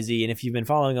busy, and if you've been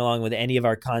following along with any of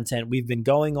our content, we've been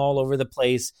going all over the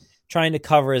place, trying to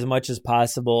cover as much as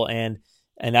possible, and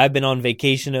I've been on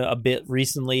vacation a bit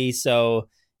recently, so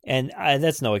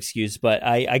that's no excuse, but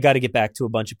I got to get back to a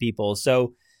bunch of people.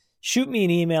 So shoot me an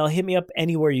email, hit me up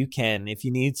anywhere you can. If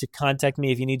you need to contact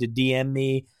me, if you need to DM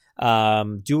me,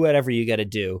 do whatever you got to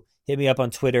do. Hit me up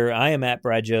on Twitter. I am at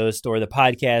Brad Jost, or the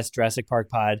podcast Jurassic Park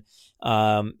Pod.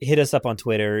 Hit us up on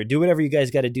Twitter. Do whatever you guys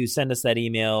got to do. Send us that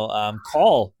email.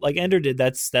 Call like Ender did.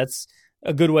 That's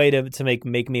a good way to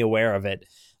make me aware of it.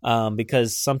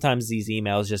 Because sometimes these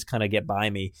emails just kind of get by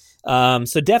me.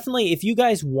 So definitely, if you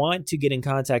guys want to get in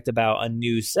contact about a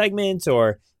new segment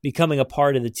or becoming a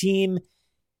part of the team,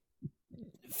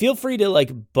 feel free to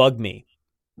like bug me,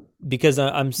 because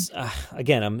I'm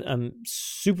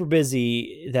super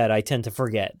busy that I tend to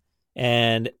forget.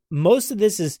 And most of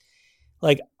this is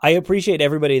like, I appreciate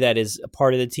everybody that is a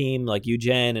part of the team, like you,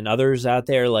 Jen, and others out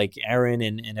there, like Aaron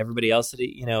and everybody else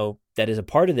that, that is a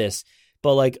part of this.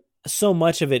 But like, so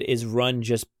much of it is run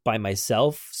just by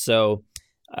myself. So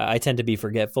I tend to be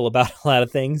forgetful about a lot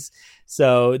of things.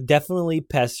 So definitely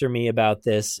pester me about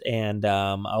this, and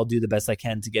I'll do the best I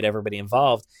can to get everybody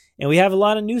involved. And we have a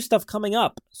lot of new stuff coming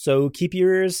up. So keep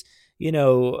your ears,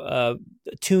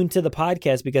 tuned to the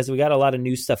podcast, because we got a lot of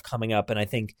new stuff coming up, and I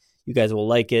think you guys will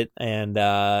like it. And,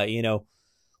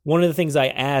 one of the things I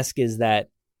ask is that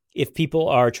if people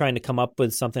are trying to come up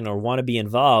with something or want to be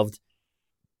involved,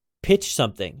 pitch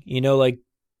something, like,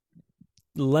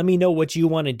 let me know what you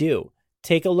want to do.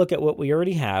 Take a look at what we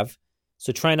already have.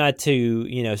 So try not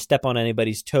to, step on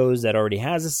anybody's toes that already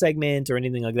has a segment or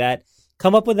anything like that.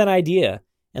 Come up with an idea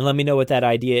and let me know what that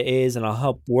idea is, and I'll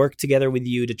help work together with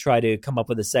you to try to come up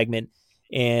with a segment.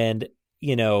 And,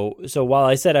 so while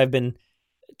I said I've been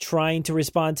trying to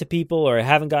respond to people or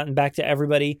haven't gotten back to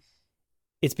everybody,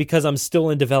 it's because I'm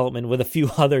still in development with a few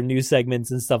other new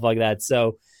segments and stuff like that.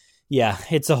 So yeah,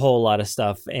 it's a whole lot of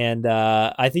stuff. And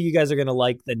I think you guys are going to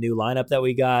like the new lineup that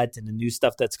we got and the new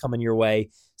stuff that's coming your way.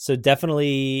 So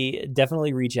definitely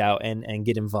reach out and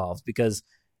get involved, because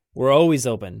we're always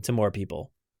open to more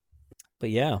people.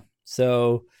 But yeah,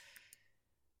 so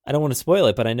I don't want to spoil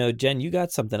it, but I know, Jen, you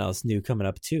got something else new coming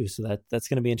up too. So that's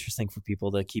going to be interesting for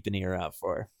people to keep an ear out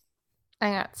for. I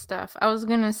got stuff. I was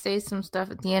going to say some stuff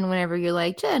at the end whenever you're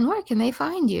like, Jen, where can they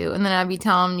find you? And then I'd be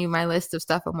telling you my list of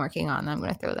stuff I'm working on. I'm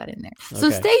going to throw that in there. Okay. So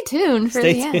stay tuned for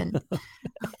the end.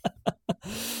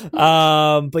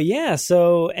 But yeah,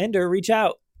 so Ender, reach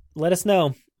out. Let us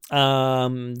know.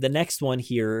 The next one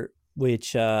here,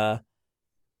 which I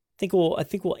think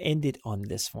we'll end it on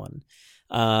this one.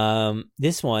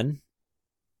 This one,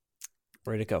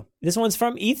 where'd it go? This one's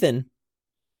from Ethan.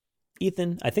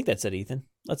 Ethan, I think that said Ethan.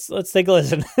 Let's take a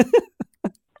listen.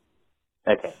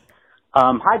 Okay.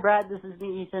 Hi, Brad. This is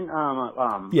me, Ethan.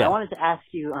 Yeah. I wanted to ask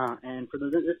you, and for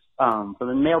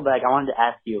the mailbag, I wanted to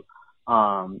ask you,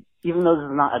 even though this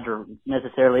is not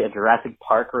necessarily a Jurassic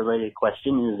Park related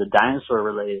question, it is a dinosaur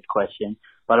related question.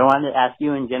 But I wanted to ask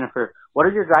you and Jennifer, what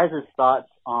are your guys' thoughts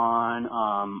on,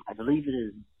 I believe it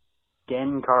is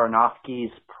Dan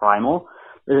Aronofsky's Primal.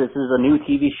 This is a new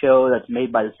TV show that's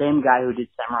made by the same guy who did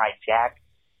Samurai Jack.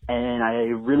 and I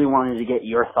really wanted to get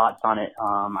your thoughts on it.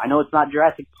 I know it's not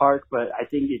Jurassic Park, but I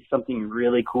think it's something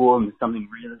really cool and something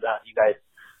really that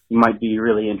you might be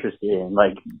really interested in.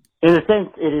 Like, in a sense,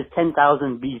 it is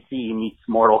 10,000 BC meets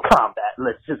Mortal Kombat.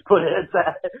 Let's just put it at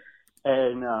that.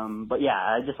 And, but yeah,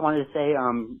 I just wanted to say,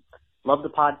 love the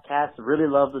podcast, really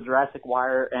love the Jurassic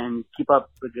Wire, and keep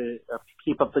up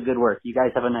the good work. You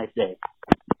guys have a nice day.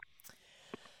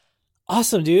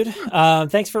 Awesome, dude.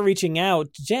 Thanks for reaching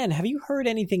out. Jen, have you heard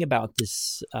anything about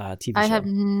this TV show? I have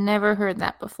never heard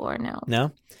that before, no.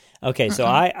 No? Okay, so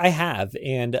I have,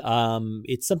 and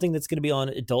it's something that's going to be on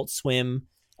Adult Swim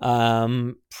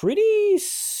pretty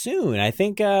soon. I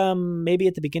think maybe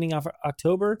at the beginning of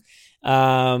October.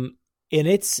 And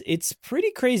it's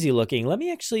pretty crazy looking. Let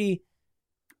me actually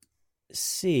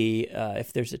see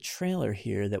if there's a trailer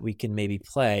here that we can maybe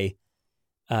play.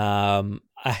 And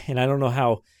I don't know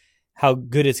how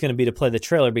good it's going to be to play the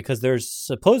trailer because there's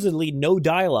supposedly no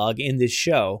dialogue in this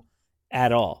show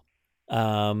at all.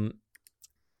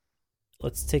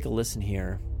 Let's take a listen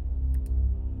here.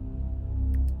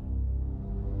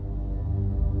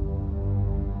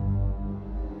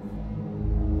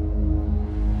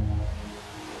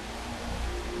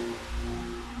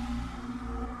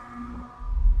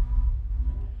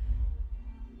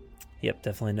 Yep,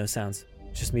 definitely no sounds.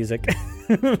 Just music.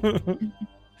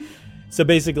 So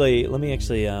basically, let me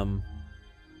actually, I'm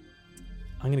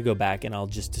going to go back and I'll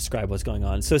just describe what's going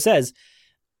on. So it says,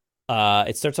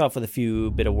 it starts off with a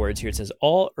few bit of words here. It says,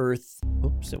 all Earth,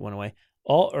 oops, it went away.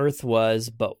 All Earth was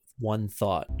but one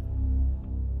thought.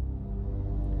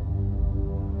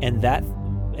 And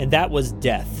that was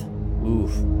death.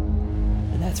 Oof.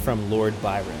 And that's from Lord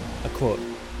Byron, a quote.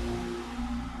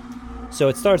 So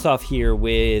it starts off here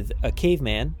with a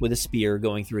caveman with a spear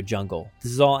going through a jungle.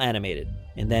 This is all animated.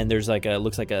 And then there's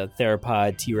looks like a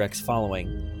theropod T-Rex following.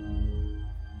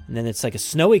 And then it's like a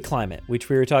snowy climate, which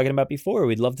we were talking about before.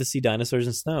 We'd love to see dinosaurs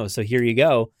in snow. So here you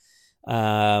go.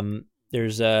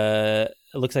 There's it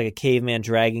looks like a caveman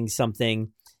dragging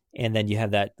something. And then you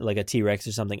have that like a T-Rex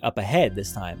or something up ahead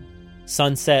this time.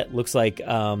 Sunset looks like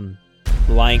Lion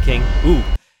King. Ooh,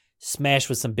 smash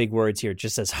with some big words here. It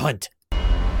just says hunt.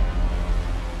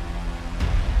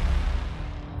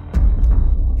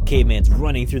 Caveman's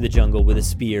running through the jungle with a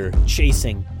spear,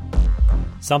 chasing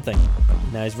something.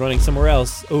 Now he's running somewhere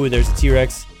else. Oh, there's a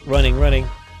T-Rex. Running.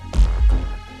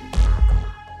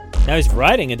 Now he's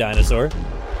riding a dinosaur. It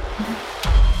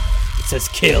says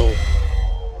kill.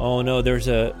 Oh no, there's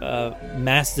a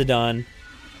mastodon.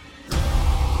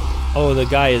 Oh, the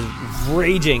guy is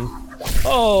raging.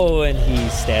 Oh, and he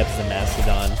stabs the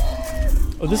mastodon.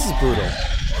 Oh, this is brutal.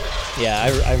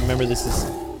 Yeah, I remember this is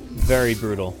very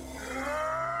brutal.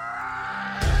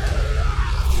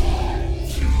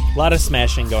 A lot of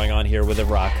smashing going on here with a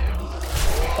rock.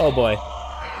 Oh boy.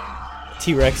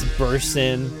 T-Rex bursts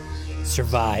in.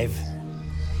 Survive.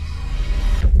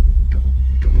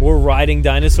 More riding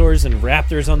dinosaurs and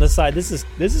raptors on the side. This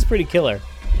is pretty killer.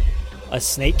 A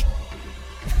snake.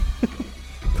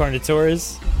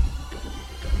 Carnotaurus.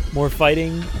 More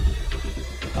fighting.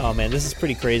 Oh man, this is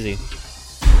pretty crazy.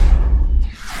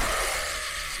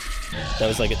 That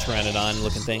was like a pteranodon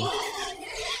looking thing.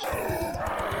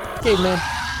 Caveman.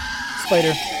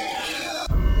 Spider.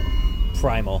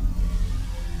 Primal.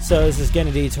 So this is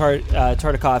Gennady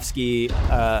Tartakovsky,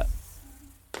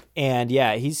 and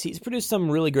yeah, he's produced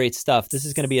some really great stuff. This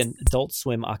is going to be an Adult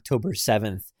Swim October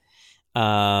 7th,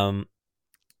 and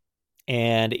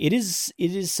it is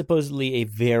supposedly a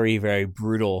very, very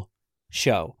brutal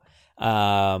show,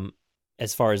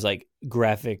 as far as like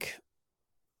graphic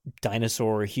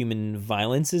dinosaur human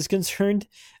violence is concerned,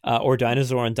 or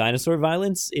dinosaur on dinosaur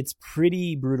violence. It's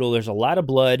pretty brutal. There's a lot of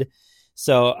blood,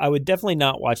 so I would definitely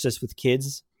not watch this with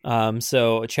kids.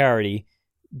 So charity,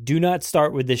 do not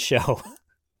start with this show.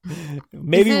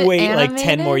 Maybe wait like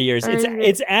 10 more years.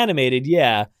 It's animated,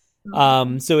 yeah.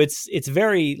 So it's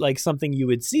very like something you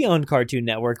would see on Cartoon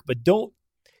Network, but don't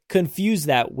confuse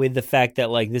that with the fact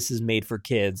that like this is made for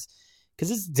kids,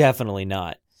 because it's definitely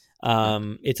not.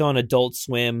 It's on Adult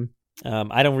Swim.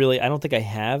 I don't think I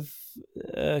have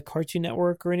a Cartoon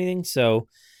Network or anything, so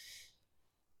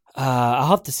I'll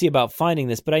have to see about finding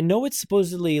this, but I know it's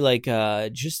supposedly like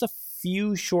just a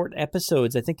few short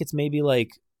episodes. I think it's maybe like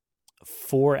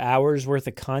 4 hours worth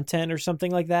of content or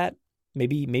something like that.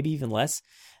 Maybe even less.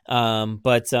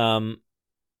 But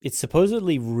it's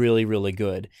supposedly really, really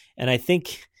good. And I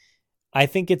think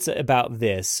it's about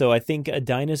this. So I think a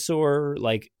dinosaur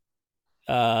like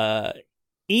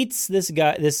eats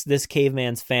this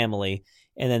caveman's family,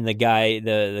 and then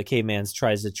the caveman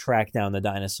tries to track down the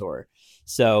dinosaur.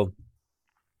 So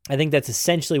I think that's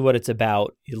essentially what it's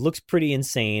about. It looks pretty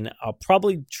insane. I'll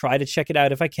probably try to check it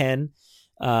out if I can.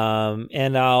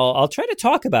 And I'll try to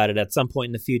talk about it at some point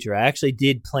in the future. I actually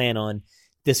did plan on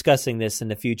discussing this in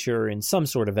the future in some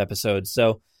sort of episode.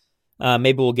 So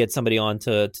maybe we'll get somebody on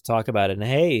to talk about it. And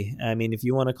hey, I mean, if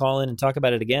you want to call in and talk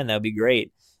about it again, that would be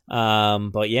great.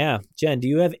 But yeah, Jen, do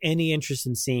you have any interest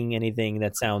in seeing anything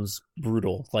that sounds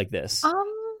brutal like this? I'm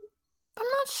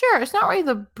not sure. It's not really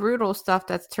the brutal stuff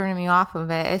that's turning me off of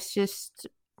it. It's just,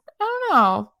 I don't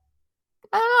know.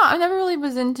 I never really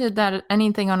was into that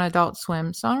anything on Adult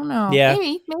Swim, so I don't know. Yeah.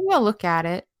 Maybe I'll look at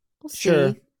it. We'll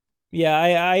Sure. see. Yeah,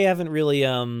 I haven't really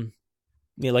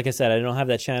like I said, I don't have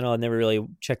that channel. I never really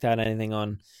checked out anything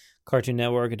on Cartoon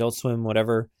Network, Adult Swim,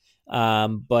 whatever.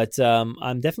 But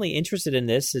I'm definitely interested in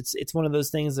this. It's one of those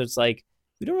things that's like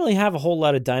we don't really have a whole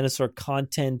lot of dinosaur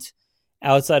content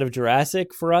outside of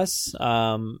Jurassic for us.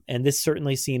 And this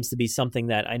certainly seems to be something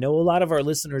that I know a lot of our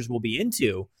listeners will be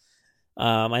into.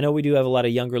 I know we do have a lot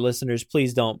of younger listeners.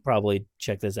 Please don't probably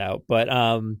check this out.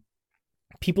 But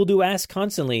people do ask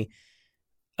constantly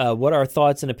what our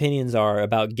thoughts and opinions are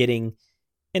about getting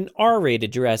an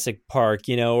R-rated Jurassic Park,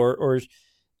 or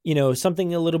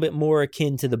something a little bit more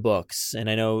akin to the books. And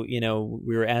I know,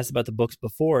 we were asked about the books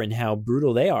before and how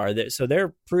brutal they are. So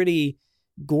they're pretty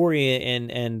gory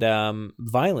and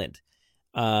violent.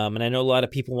 And I know a lot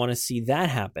of people want to see that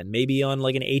happen, maybe on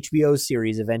like an HBO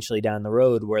series eventually down the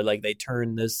road where like they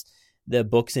turn the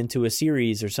books into a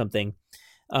series or something.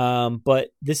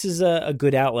 But this is a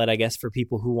good outlet, I guess, for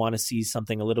people who want to see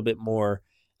something a little bit more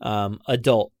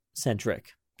adult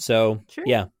centric. So Sure.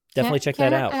 Yeah, definitely check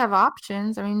that out. To have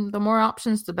options. I mean, the more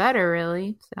options, the better,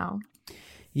 really. So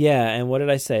yeah. And what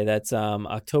did I say? That's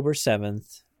October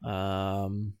 7th.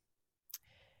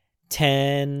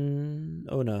 10.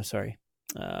 Oh no, sorry.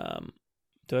 Do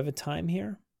I have a time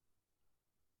here?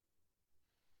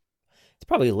 It's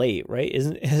probably late, right?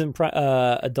 Isn't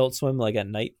Adult Swim like at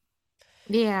night?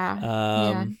 yeah.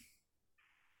 Yeah.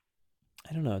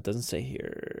 I don't know. It doesn't say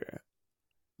here.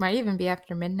 Might even be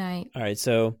after midnight. All right,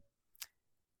 so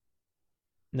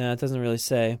no, it doesn't really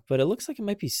say, but it looks like it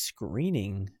might be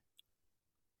screening.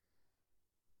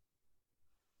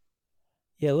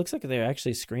 Yeah, it looks like they're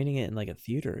actually screening it in like a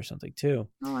theater or something too.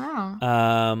 Oh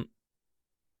wow.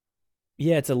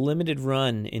 Yeah, it's a limited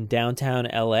run in downtown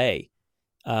LA.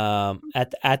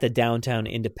 At the Downtown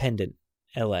Independent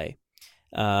LA.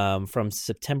 From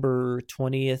September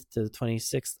 20th to the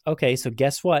 26th. Okay, so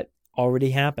guess what?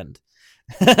 Already happened.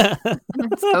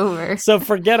 It's over. So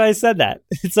forget I said that.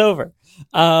 It's over.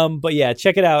 But yeah,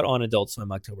 check it out on Adult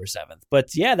Swim October 7th.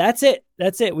 But yeah, that's it.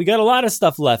 We got a lot of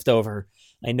stuff left over.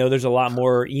 I know there's a lot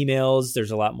more emails.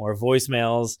 There's a lot more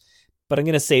voicemails. But I'm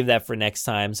going to save that for next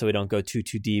time so we don't go too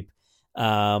deep.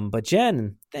 But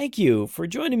Jen, thank you for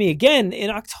joining me again in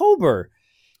October.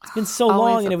 It's been so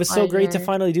long and it was so great to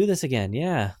finally do this again.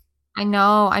 Yeah. I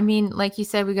know. I mean, like you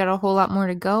said, we got a whole lot more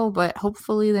to go, but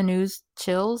hopefully the news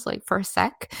chills like for a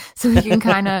sec so we can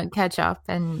kind of catch up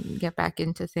and get back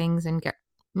into things and I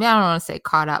don't want to say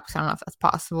caught up because I don't know if that's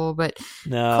possible, but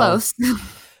close.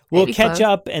 We'll catch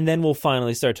up and then we'll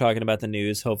finally start talking about the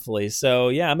news, hopefully. So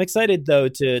yeah, I'm excited though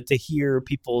to hear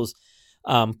people's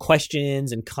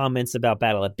questions and comments about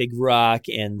Battle at Big Rock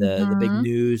and the big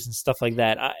news and stuff like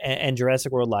that, and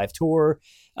Jurassic World Live Tour.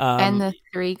 And the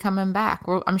 3 coming back.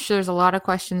 Well, I'm sure there's a lot of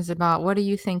questions about what do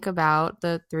you think about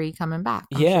the 3 coming back?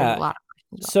 I'm sure a lot of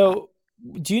questions about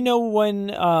that. Do you know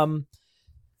when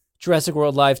Jurassic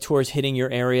World Live Tour is hitting your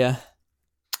area?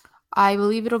 I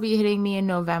believe it'll be hitting me in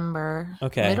November.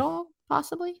 Okay. Middle,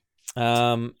 possibly? Yeah,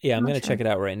 I'm going to check it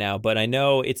out right now, but I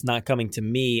know it's not coming to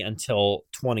me until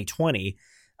 2020,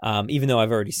 even though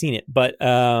I've already seen it. But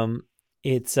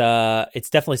it's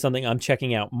definitely something I'm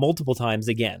checking out multiple times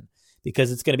again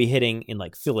because it's going to be hitting in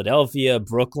like Philadelphia,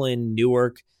 Brooklyn,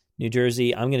 Newark, New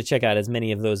Jersey. I'm going to check out as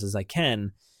many of those as I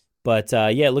can. But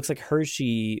yeah, it looks like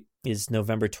Hershey is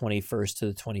November 21st to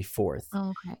the 24th.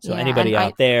 Okay. So anybody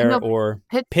out there or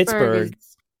Pittsburgh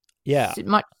yeah,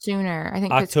 much sooner. I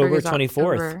think October Pittsburgh is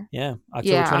 24th. October. Yeah,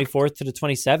 October 24th to the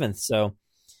 27th. So,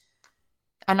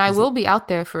 and I will be out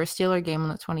there for a Steeler game on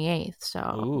the 28th.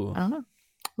 So I don't know.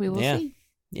 We will see.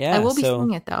 Yeah, I will be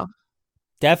seeing it though.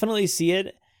 Definitely see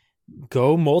it.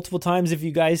 Go multiple times if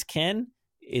you guys can.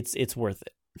 It's worth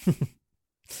it.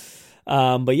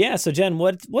 But yeah, so Jen,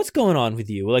 what's going on with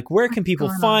you? Like, where can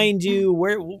people find you?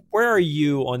 Where are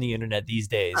you on the internet these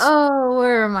days? Oh,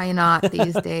 where am I not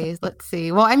these days? Let's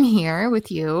see. Well, I'm here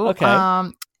with you. Okay.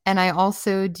 And I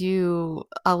also do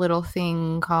a little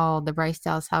thing called the Bryce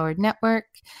Dallas Howard Network.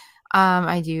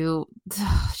 I do,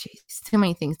 too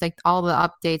many things, like all the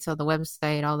updates on the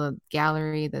website, all the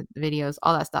gallery, the videos,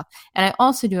 all that stuff. And I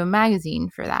also do a magazine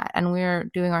for that. And we're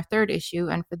doing our 3rd issue.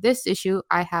 And for this issue,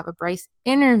 I have a Bryce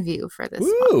interview for this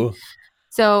one.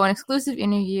 So an exclusive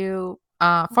interview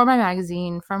for my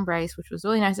magazine from Bryce, which was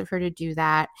really nice of her to do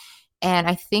that. And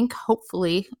I think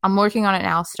hopefully, I'm working on it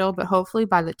now still, but hopefully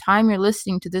by the time you're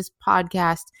listening to this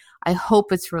podcast, I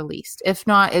hope it's released. If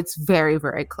not, it's very,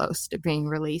 very close to being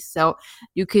released. So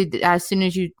you could, as soon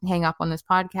as you hang up on this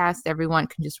podcast, everyone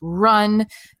can just run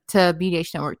to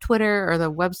BDH Network Twitter or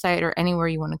the website or anywhere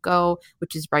you want to go,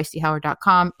 which is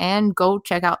brycehoward.com, and go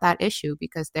check out that issue,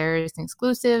 because there is an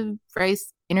exclusive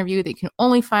Bryce interview that you can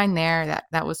only find there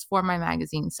that was for my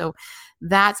magazine. So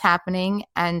that's happening.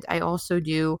 And I also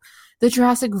do the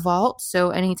Jurassic Vault.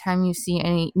 So anytime you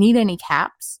need any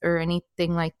caps or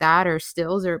anything like that, or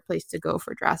stills, or a place to go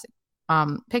for Jurassic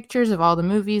pictures of all the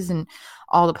movies and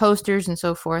all the posters and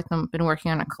so forth. I've been working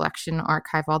on a collection,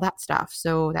 archive, all that stuff.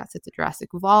 So that's at the Jurassic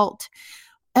Vault.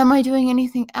 Am I doing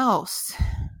anything else?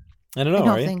 I don't know.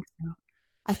 I don't think so.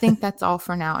 I think that's all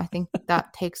for now. I think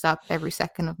that takes up every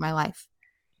second of my life.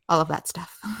 All of that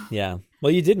stuff. Yeah.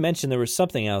 Well, you did mention there was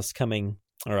something else coming,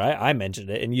 or I mentioned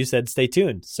it, and you said stay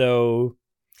tuned. So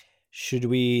should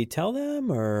we tell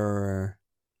them, or?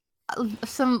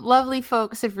 Some lovely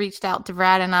folks have reached out to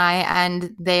Brad and I,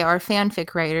 and they are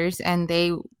fanfic writers, and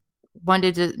they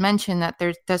wanted to mention that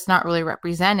that's not really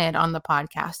represented on the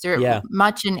podcast, or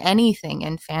much in anything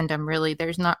in fandom, really.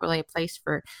 There's not really a place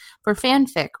for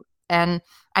fanfic. And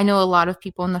I know a lot of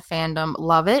people in the fandom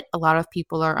love it. A lot of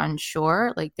people are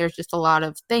unsure. Like, there's just a lot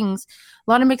of things,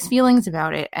 a lot of mixed feelings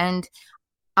about it. And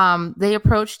they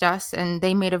approached us, and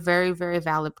they made a very, very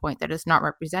valid point that it's not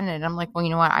represented. And I'm like, well,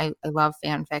 you know what? I love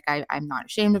fanfic. I'm not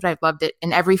ashamed of it. I've loved it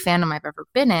in every fandom I've ever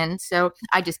been in. So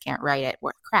I just can't write it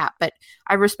worth crap. But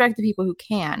I respect the people who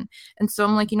can. And so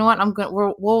I'm like, you know what?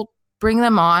 We'll bring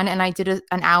them on. And I did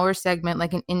an hour segment,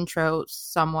 like an intro,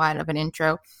 somewhat of an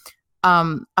intro,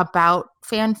 about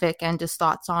fanfic and just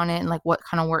thoughts on it, and like what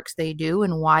kind of works they do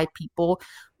and why people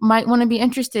might want to be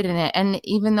interested in it. And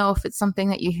even though if it's something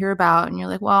that you hear about and you're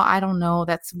like, well, I don't know,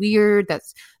 that's weird,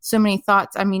 that's so many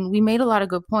thoughts. I mean, we made a lot of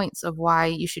good points of why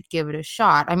you should give it a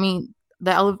shot. I mean,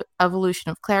 the evolution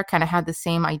of Claire kind of had the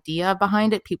same idea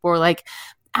behind it. People were like,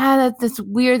 that's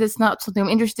weird, that's not something I'm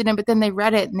interested in. But then they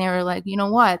read it and they were like, you know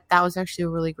what, that was actually a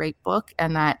really great book,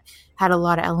 and that had a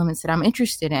lot of elements that I'm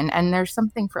interested in. And there's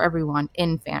something for everyone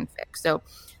in fanfic. So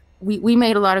we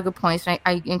made a lot of good points, and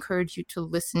I encourage you to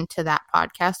listen to that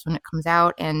podcast when it comes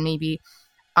out, and maybe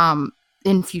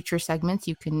in future segments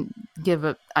you can give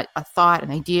a thought,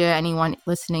 an idea, anyone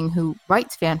listening who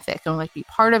writes fanfic and would like to be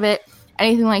part of it,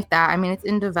 anything like that. I mean, it's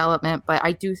in development, but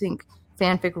I do think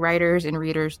fanfic writers and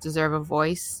readers deserve a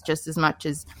voice just as much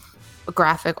as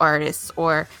graphic artists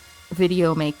or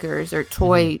video makers or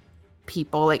toy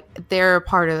people. Like, they're a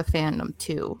part of the fandom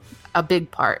too, a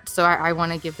big part. So I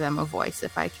want to give them a voice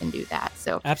if I can do that.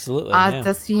 So absolutely,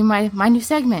 that's my new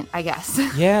segment, I guess.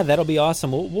 Yeah, that'll be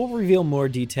awesome. We'll reveal more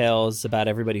details about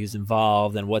everybody who's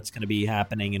involved and what's going to be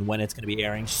happening and when it's going to be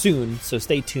airing soon. So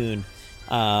stay tuned.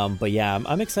 But yeah,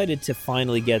 I'm excited to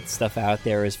finally get stuff out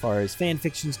there as far as fan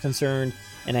fiction's concerned.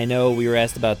 And I know we were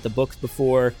asked about the books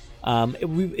before. It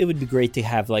would be great to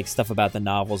have like stuff about the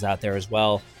novels out there as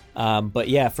well. But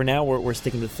yeah, for now we're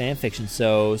sticking with fan fiction.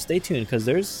 So stay tuned, because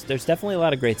there's definitely a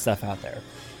lot of great stuff out there.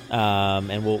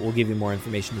 And we'll give you more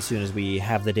information as soon as we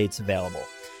have the dates available.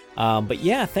 But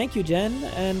yeah, thank you, Jen.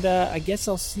 And I guess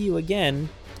I'll see you again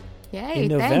in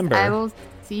November. Thanks. I will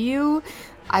see you.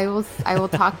 I will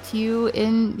talk to you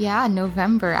in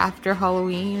November after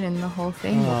Halloween and the whole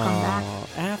thing. We'll come back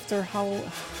after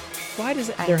Halloween. Why does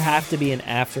there have to be an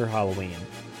after Halloween?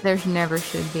 There's never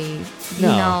should be.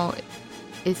 No. You know,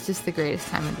 it's just the greatest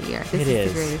time of the year. This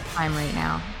is the greatest time right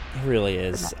now. It really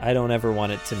is. I don't ever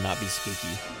want it to not be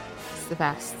spooky. It's the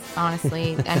best,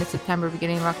 honestly. End of September,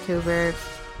 beginning of October.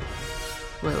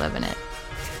 We're living it.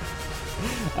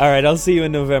 All right, I'll see you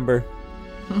in November.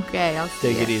 Okay, I'll see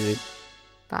you. Take it easy.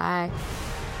 Bye.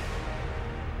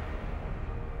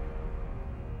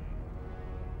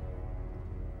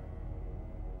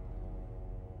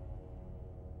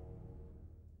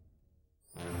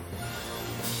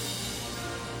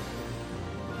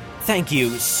 Thank you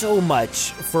so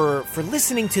much for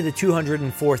listening to the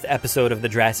 204th episode of the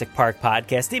Jurassic Park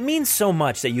podcast. It means so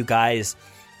much that you guys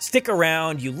stick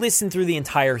around, you listen through the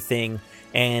entire thing,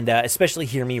 and especially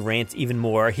hear me rant even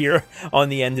more here on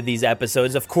the end of these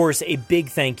episodes. Of course, a big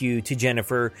thank you to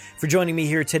Jennifer for joining me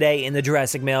here today in the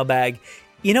Jurassic Mailbag.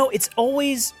 You know, it's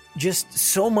always just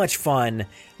so much fun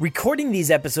recording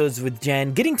these episodes with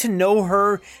Jen, getting to know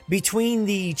her between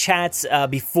the chats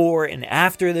before and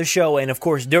after the show, and of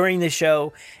course during the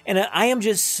show. And I am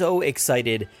just so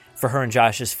excited for her and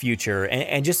Josh's future,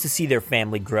 and just to see their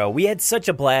family grow. We had such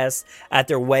a blast at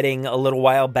their wedding a little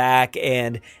while back,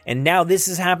 and now this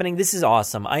is happening. This is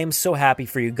awesome. I am so happy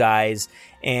for you guys,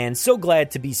 and so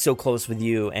glad to be so close with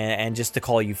you, and just to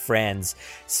call you friends.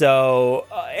 So,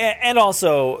 and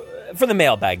also for the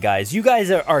mailbag, guys. You guys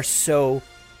are so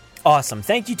awesome.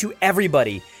 Thank you to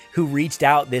everybody who reached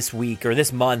out this week or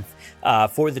this month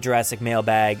for the Jurassic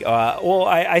mailbag. Well,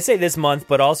 I say this month,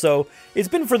 but also it's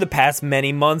been for the past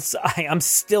many months. I'm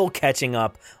still catching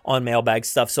up on mailbag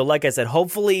stuff. So like I said,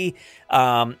 hopefully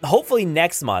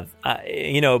next month,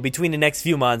 between the next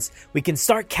few months, we can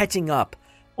start catching up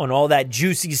on all that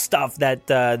juicy stuff that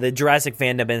the Jurassic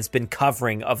fandom has been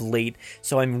covering of late.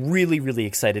 So I'm really, really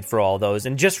excited for all those.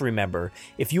 And just remember,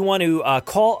 if you want to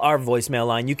call our voicemail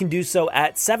line, you can do so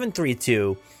at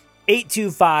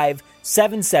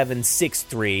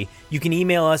 732-825-7763. You can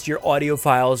email us your audio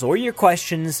files or your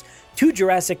questions to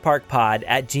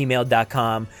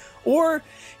JurassicParkPod@gmail.com, or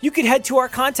you could head to our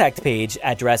contact page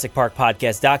at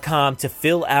JurassicParkPodcast.com to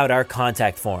fill out our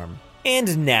contact form.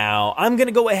 And now I'm going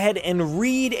to go ahead and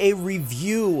read a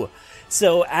review.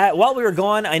 So while we were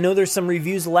gone, I know there's some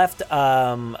reviews left,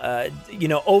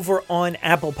 over on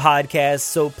Apple Podcasts.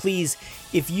 So please,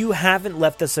 if you haven't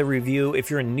left us a review, if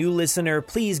you're a new listener,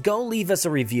 please go leave us a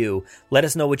review. Let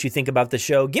us know what you think about the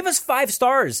show. Give us 5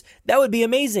 stars. That would be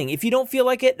amazing. If you don't feel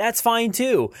like it, that's fine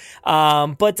too.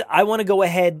 But I want to go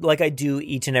ahead, like I do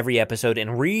each and every episode,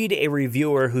 and read a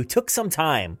reviewer who took some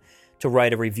time to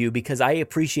write a review, because I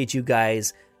appreciate you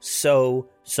guys so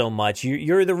much.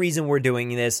 You're the reason we're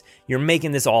doing this. You're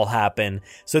making this all happen.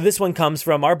 So this one comes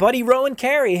from our buddy Rowan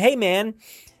Carey. Hey man,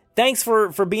 thanks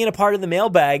for being a part of the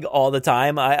mailbag all the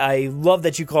time. I love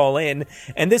that you call in.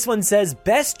 And this one says,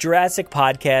 best Jurassic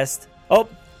podcast. Oh,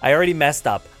 I already messed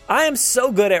up. I am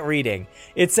so good at reading.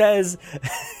 It says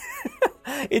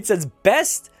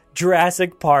best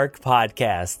Jurassic Park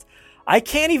podcast. I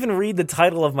can't even read the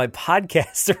title of my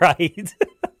podcast right.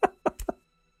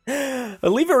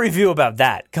 Leave a review about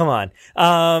that. Come on.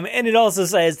 And it also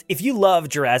says, if you love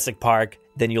Jurassic Park,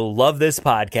 then you'll love this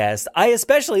podcast. I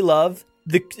especially love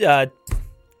the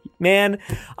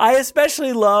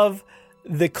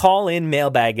call-in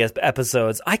mailbag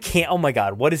episodes. Oh my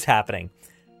God, what is happening?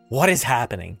 What is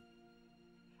happening?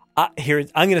 Here,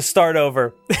 I'm going to start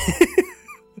over.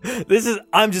 This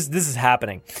is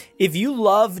happening. If you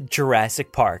love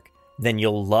Jurassic Park, then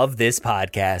you'll love this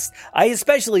podcast. I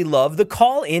especially love the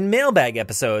call-in mailbag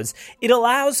episodes. It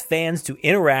allows fans to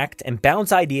interact and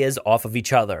bounce ideas off of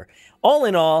each other. All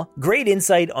in all, great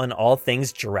insight on all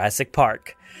things Jurassic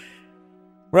Park.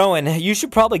 Rowan, you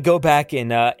should probably go back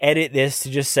and edit this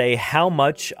to just say how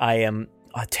much I am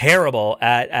terrible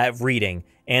at reading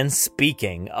and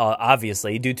speaking,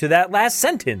 obviously, due to that last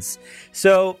sentence.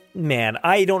 So, man,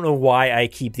 I don't know why I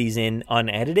keep these in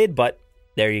unedited, but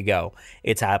there you go.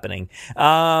 It's happening.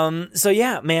 So,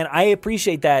 yeah, man, I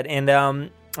appreciate that.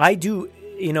 And I do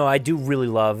really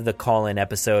love the call-in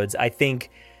episodes. I think,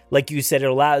 like you said, it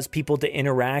allows people to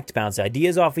interact, bounce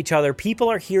ideas off each other.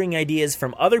 People are hearing ideas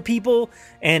from other people,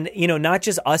 and, not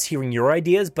just us hearing your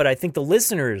ideas, but I think the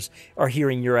listeners are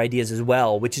hearing your ideas as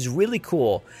well, which is really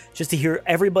cool, just to hear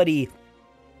everybody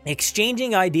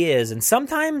exchanging ideas. And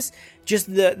sometimes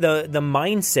just the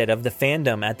mindset of the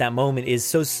fandom at that moment is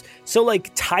so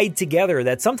like tied together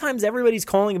that sometimes everybody's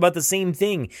calling about the same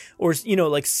thing, or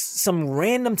like some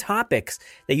random topics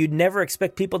that you'd never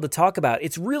expect people to talk about.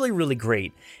 It's really, really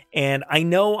great. And I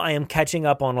know I am catching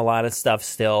up on a lot of stuff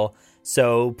still,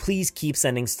 so please keep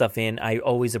sending stuff in. I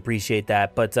always appreciate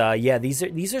that. But yeah,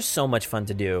 these are so much fun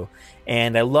to do,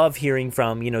 and I love hearing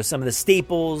from some of the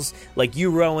staples like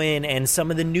you, Rowan, and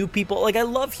some of the new people. Like, I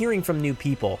love hearing from new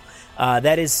people.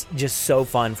 That is just so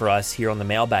fun for us here on the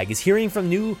mailbag, is hearing from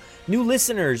new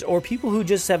listeners, or people who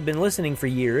just have been listening for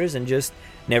years and just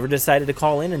never decided to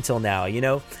call in until now.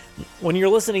 When you're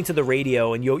listening to the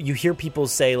radio and you hear people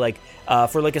say, like,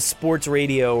 for like a sports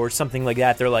radio or something like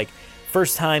that, they're like,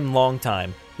 first time, long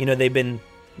time. They've been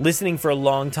listening for a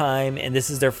long time, and this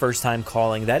is their first time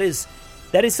calling. That is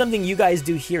something you guys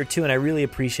do here too, and I really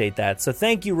appreciate that. So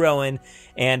thank you, Rowan,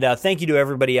 and thank you to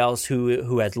everybody else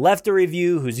who has left a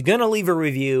review, who's gonna leave a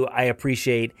review. I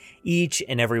appreciate each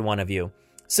and every one of you.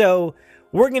 So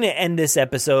we're gonna end this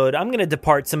episode. I'm gonna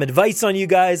depart some advice on you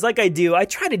guys, like I do. I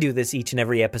try to do this each and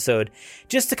every episode,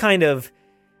 just to kind of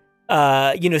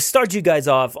start you guys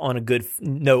off on a good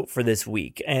note for this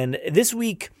week. And this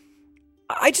week,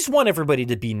 I just want everybody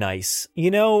to be nice.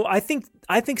 I think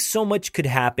I think so much could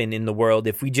happen in the world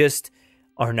if we just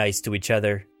are nice to each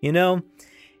other. You know,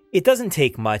 it doesn't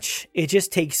take much. It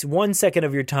just takes 1 second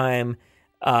of your time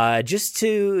just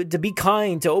to be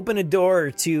kind, to open a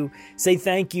door, to say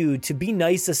thank you, to be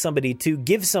nice to somebody, to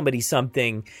give somebody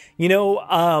something. You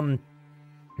know,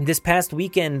 this past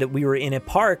weekend we were in a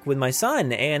park with my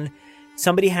son, and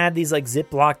somebody had these like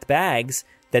Ziploc bags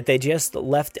that they just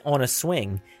left on a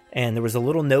swing, and there was a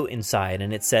little note inside,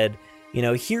 and it said, you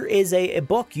know, here is a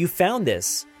book. You found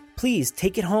this. Please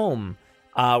take it home,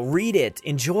 read it,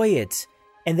 enjoy it.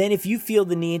 And then if you feel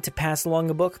the need to pass along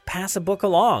a book, pass a book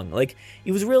along. Like,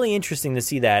 it was really interesting to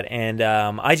see that. And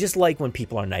I just like when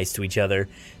people are nice to each other.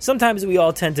 Sometimes we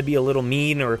all tend to be a little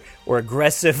mean or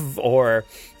aggressive or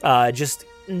just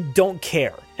don't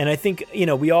care. And I think, you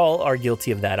know, we all are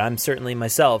guilty of that. I'm certainly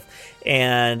myself.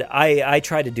 And I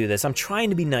try to do this. I'm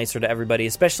trying to be nicer to everybody,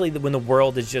 especially when the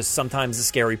world is just sometimes a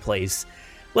scary place.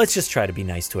 Let's just try to be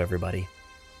nice to everybody.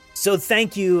 So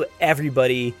thank you,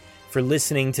 everybody, for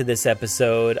listening to this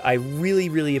episode. I really,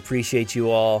 really appreciate you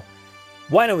all.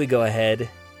 Why don't we go ahead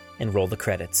and roll the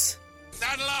credits?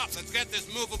 Saddle up, let's get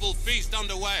this movable feast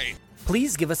underway.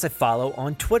 Please give us a follow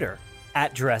on Twitter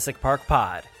at Jurassic Park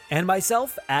Pod, and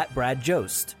myself at Brad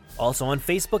Jost. Also on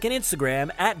Facebook and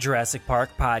Instagram at Jurassic Park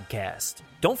Podcast.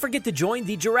 Don't forget to join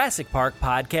the Jurassic Park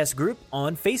Podcast group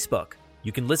on Facebook.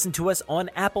 You can listen to us on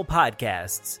Apple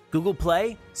Podcasts, Google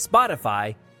Play,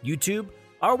 Spotify, YouTube,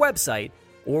 our website,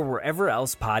 or wherever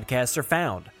else podcasts are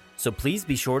found. So please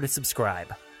be sure to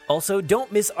subscribe. Also,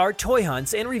 don't miss our toy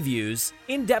hunts and reviews,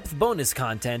 in-depth bonus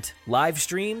content, live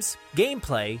streams,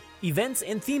 gameplay, events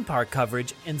and theme park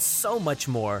coverage, and so much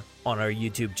more on our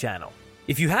YouTube channel.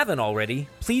 If you haven't already,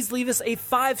 please leave us a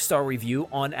 5-star review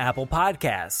on Apple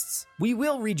Podcasts. We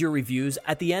will read your reviews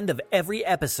at the end of every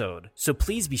episode, so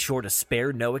please be sure to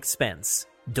spare no expense.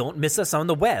 Don't miss us on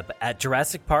the web at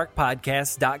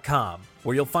JurassicParkPodcast.com,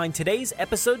 where you'll find today's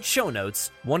episode show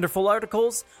notes, wonderful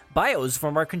articles, bios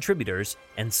from our contributors,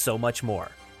 and so much more.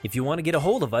 If you want to get a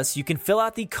hold of us, you can fill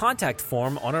out the contact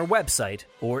form on our website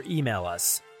or email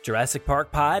us,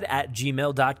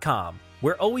 JurassicParkPod@gmail.com.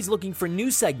 We're always looking for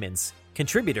new segments,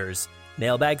 contributors,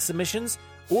 mailbag submissions,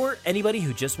 or anybody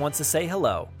who just wants to say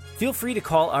hello. Feel free to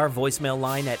call our voicemail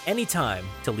line at any time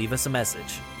to leave us a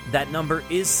message. That number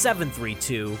is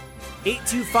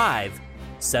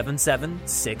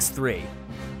 732-825-7763.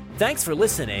 Thanks for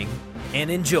listening, and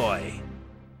enjoy.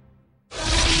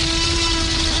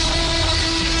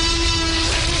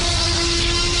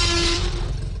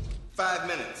 5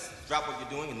 minutes. Drop what you're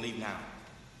doing and leave now.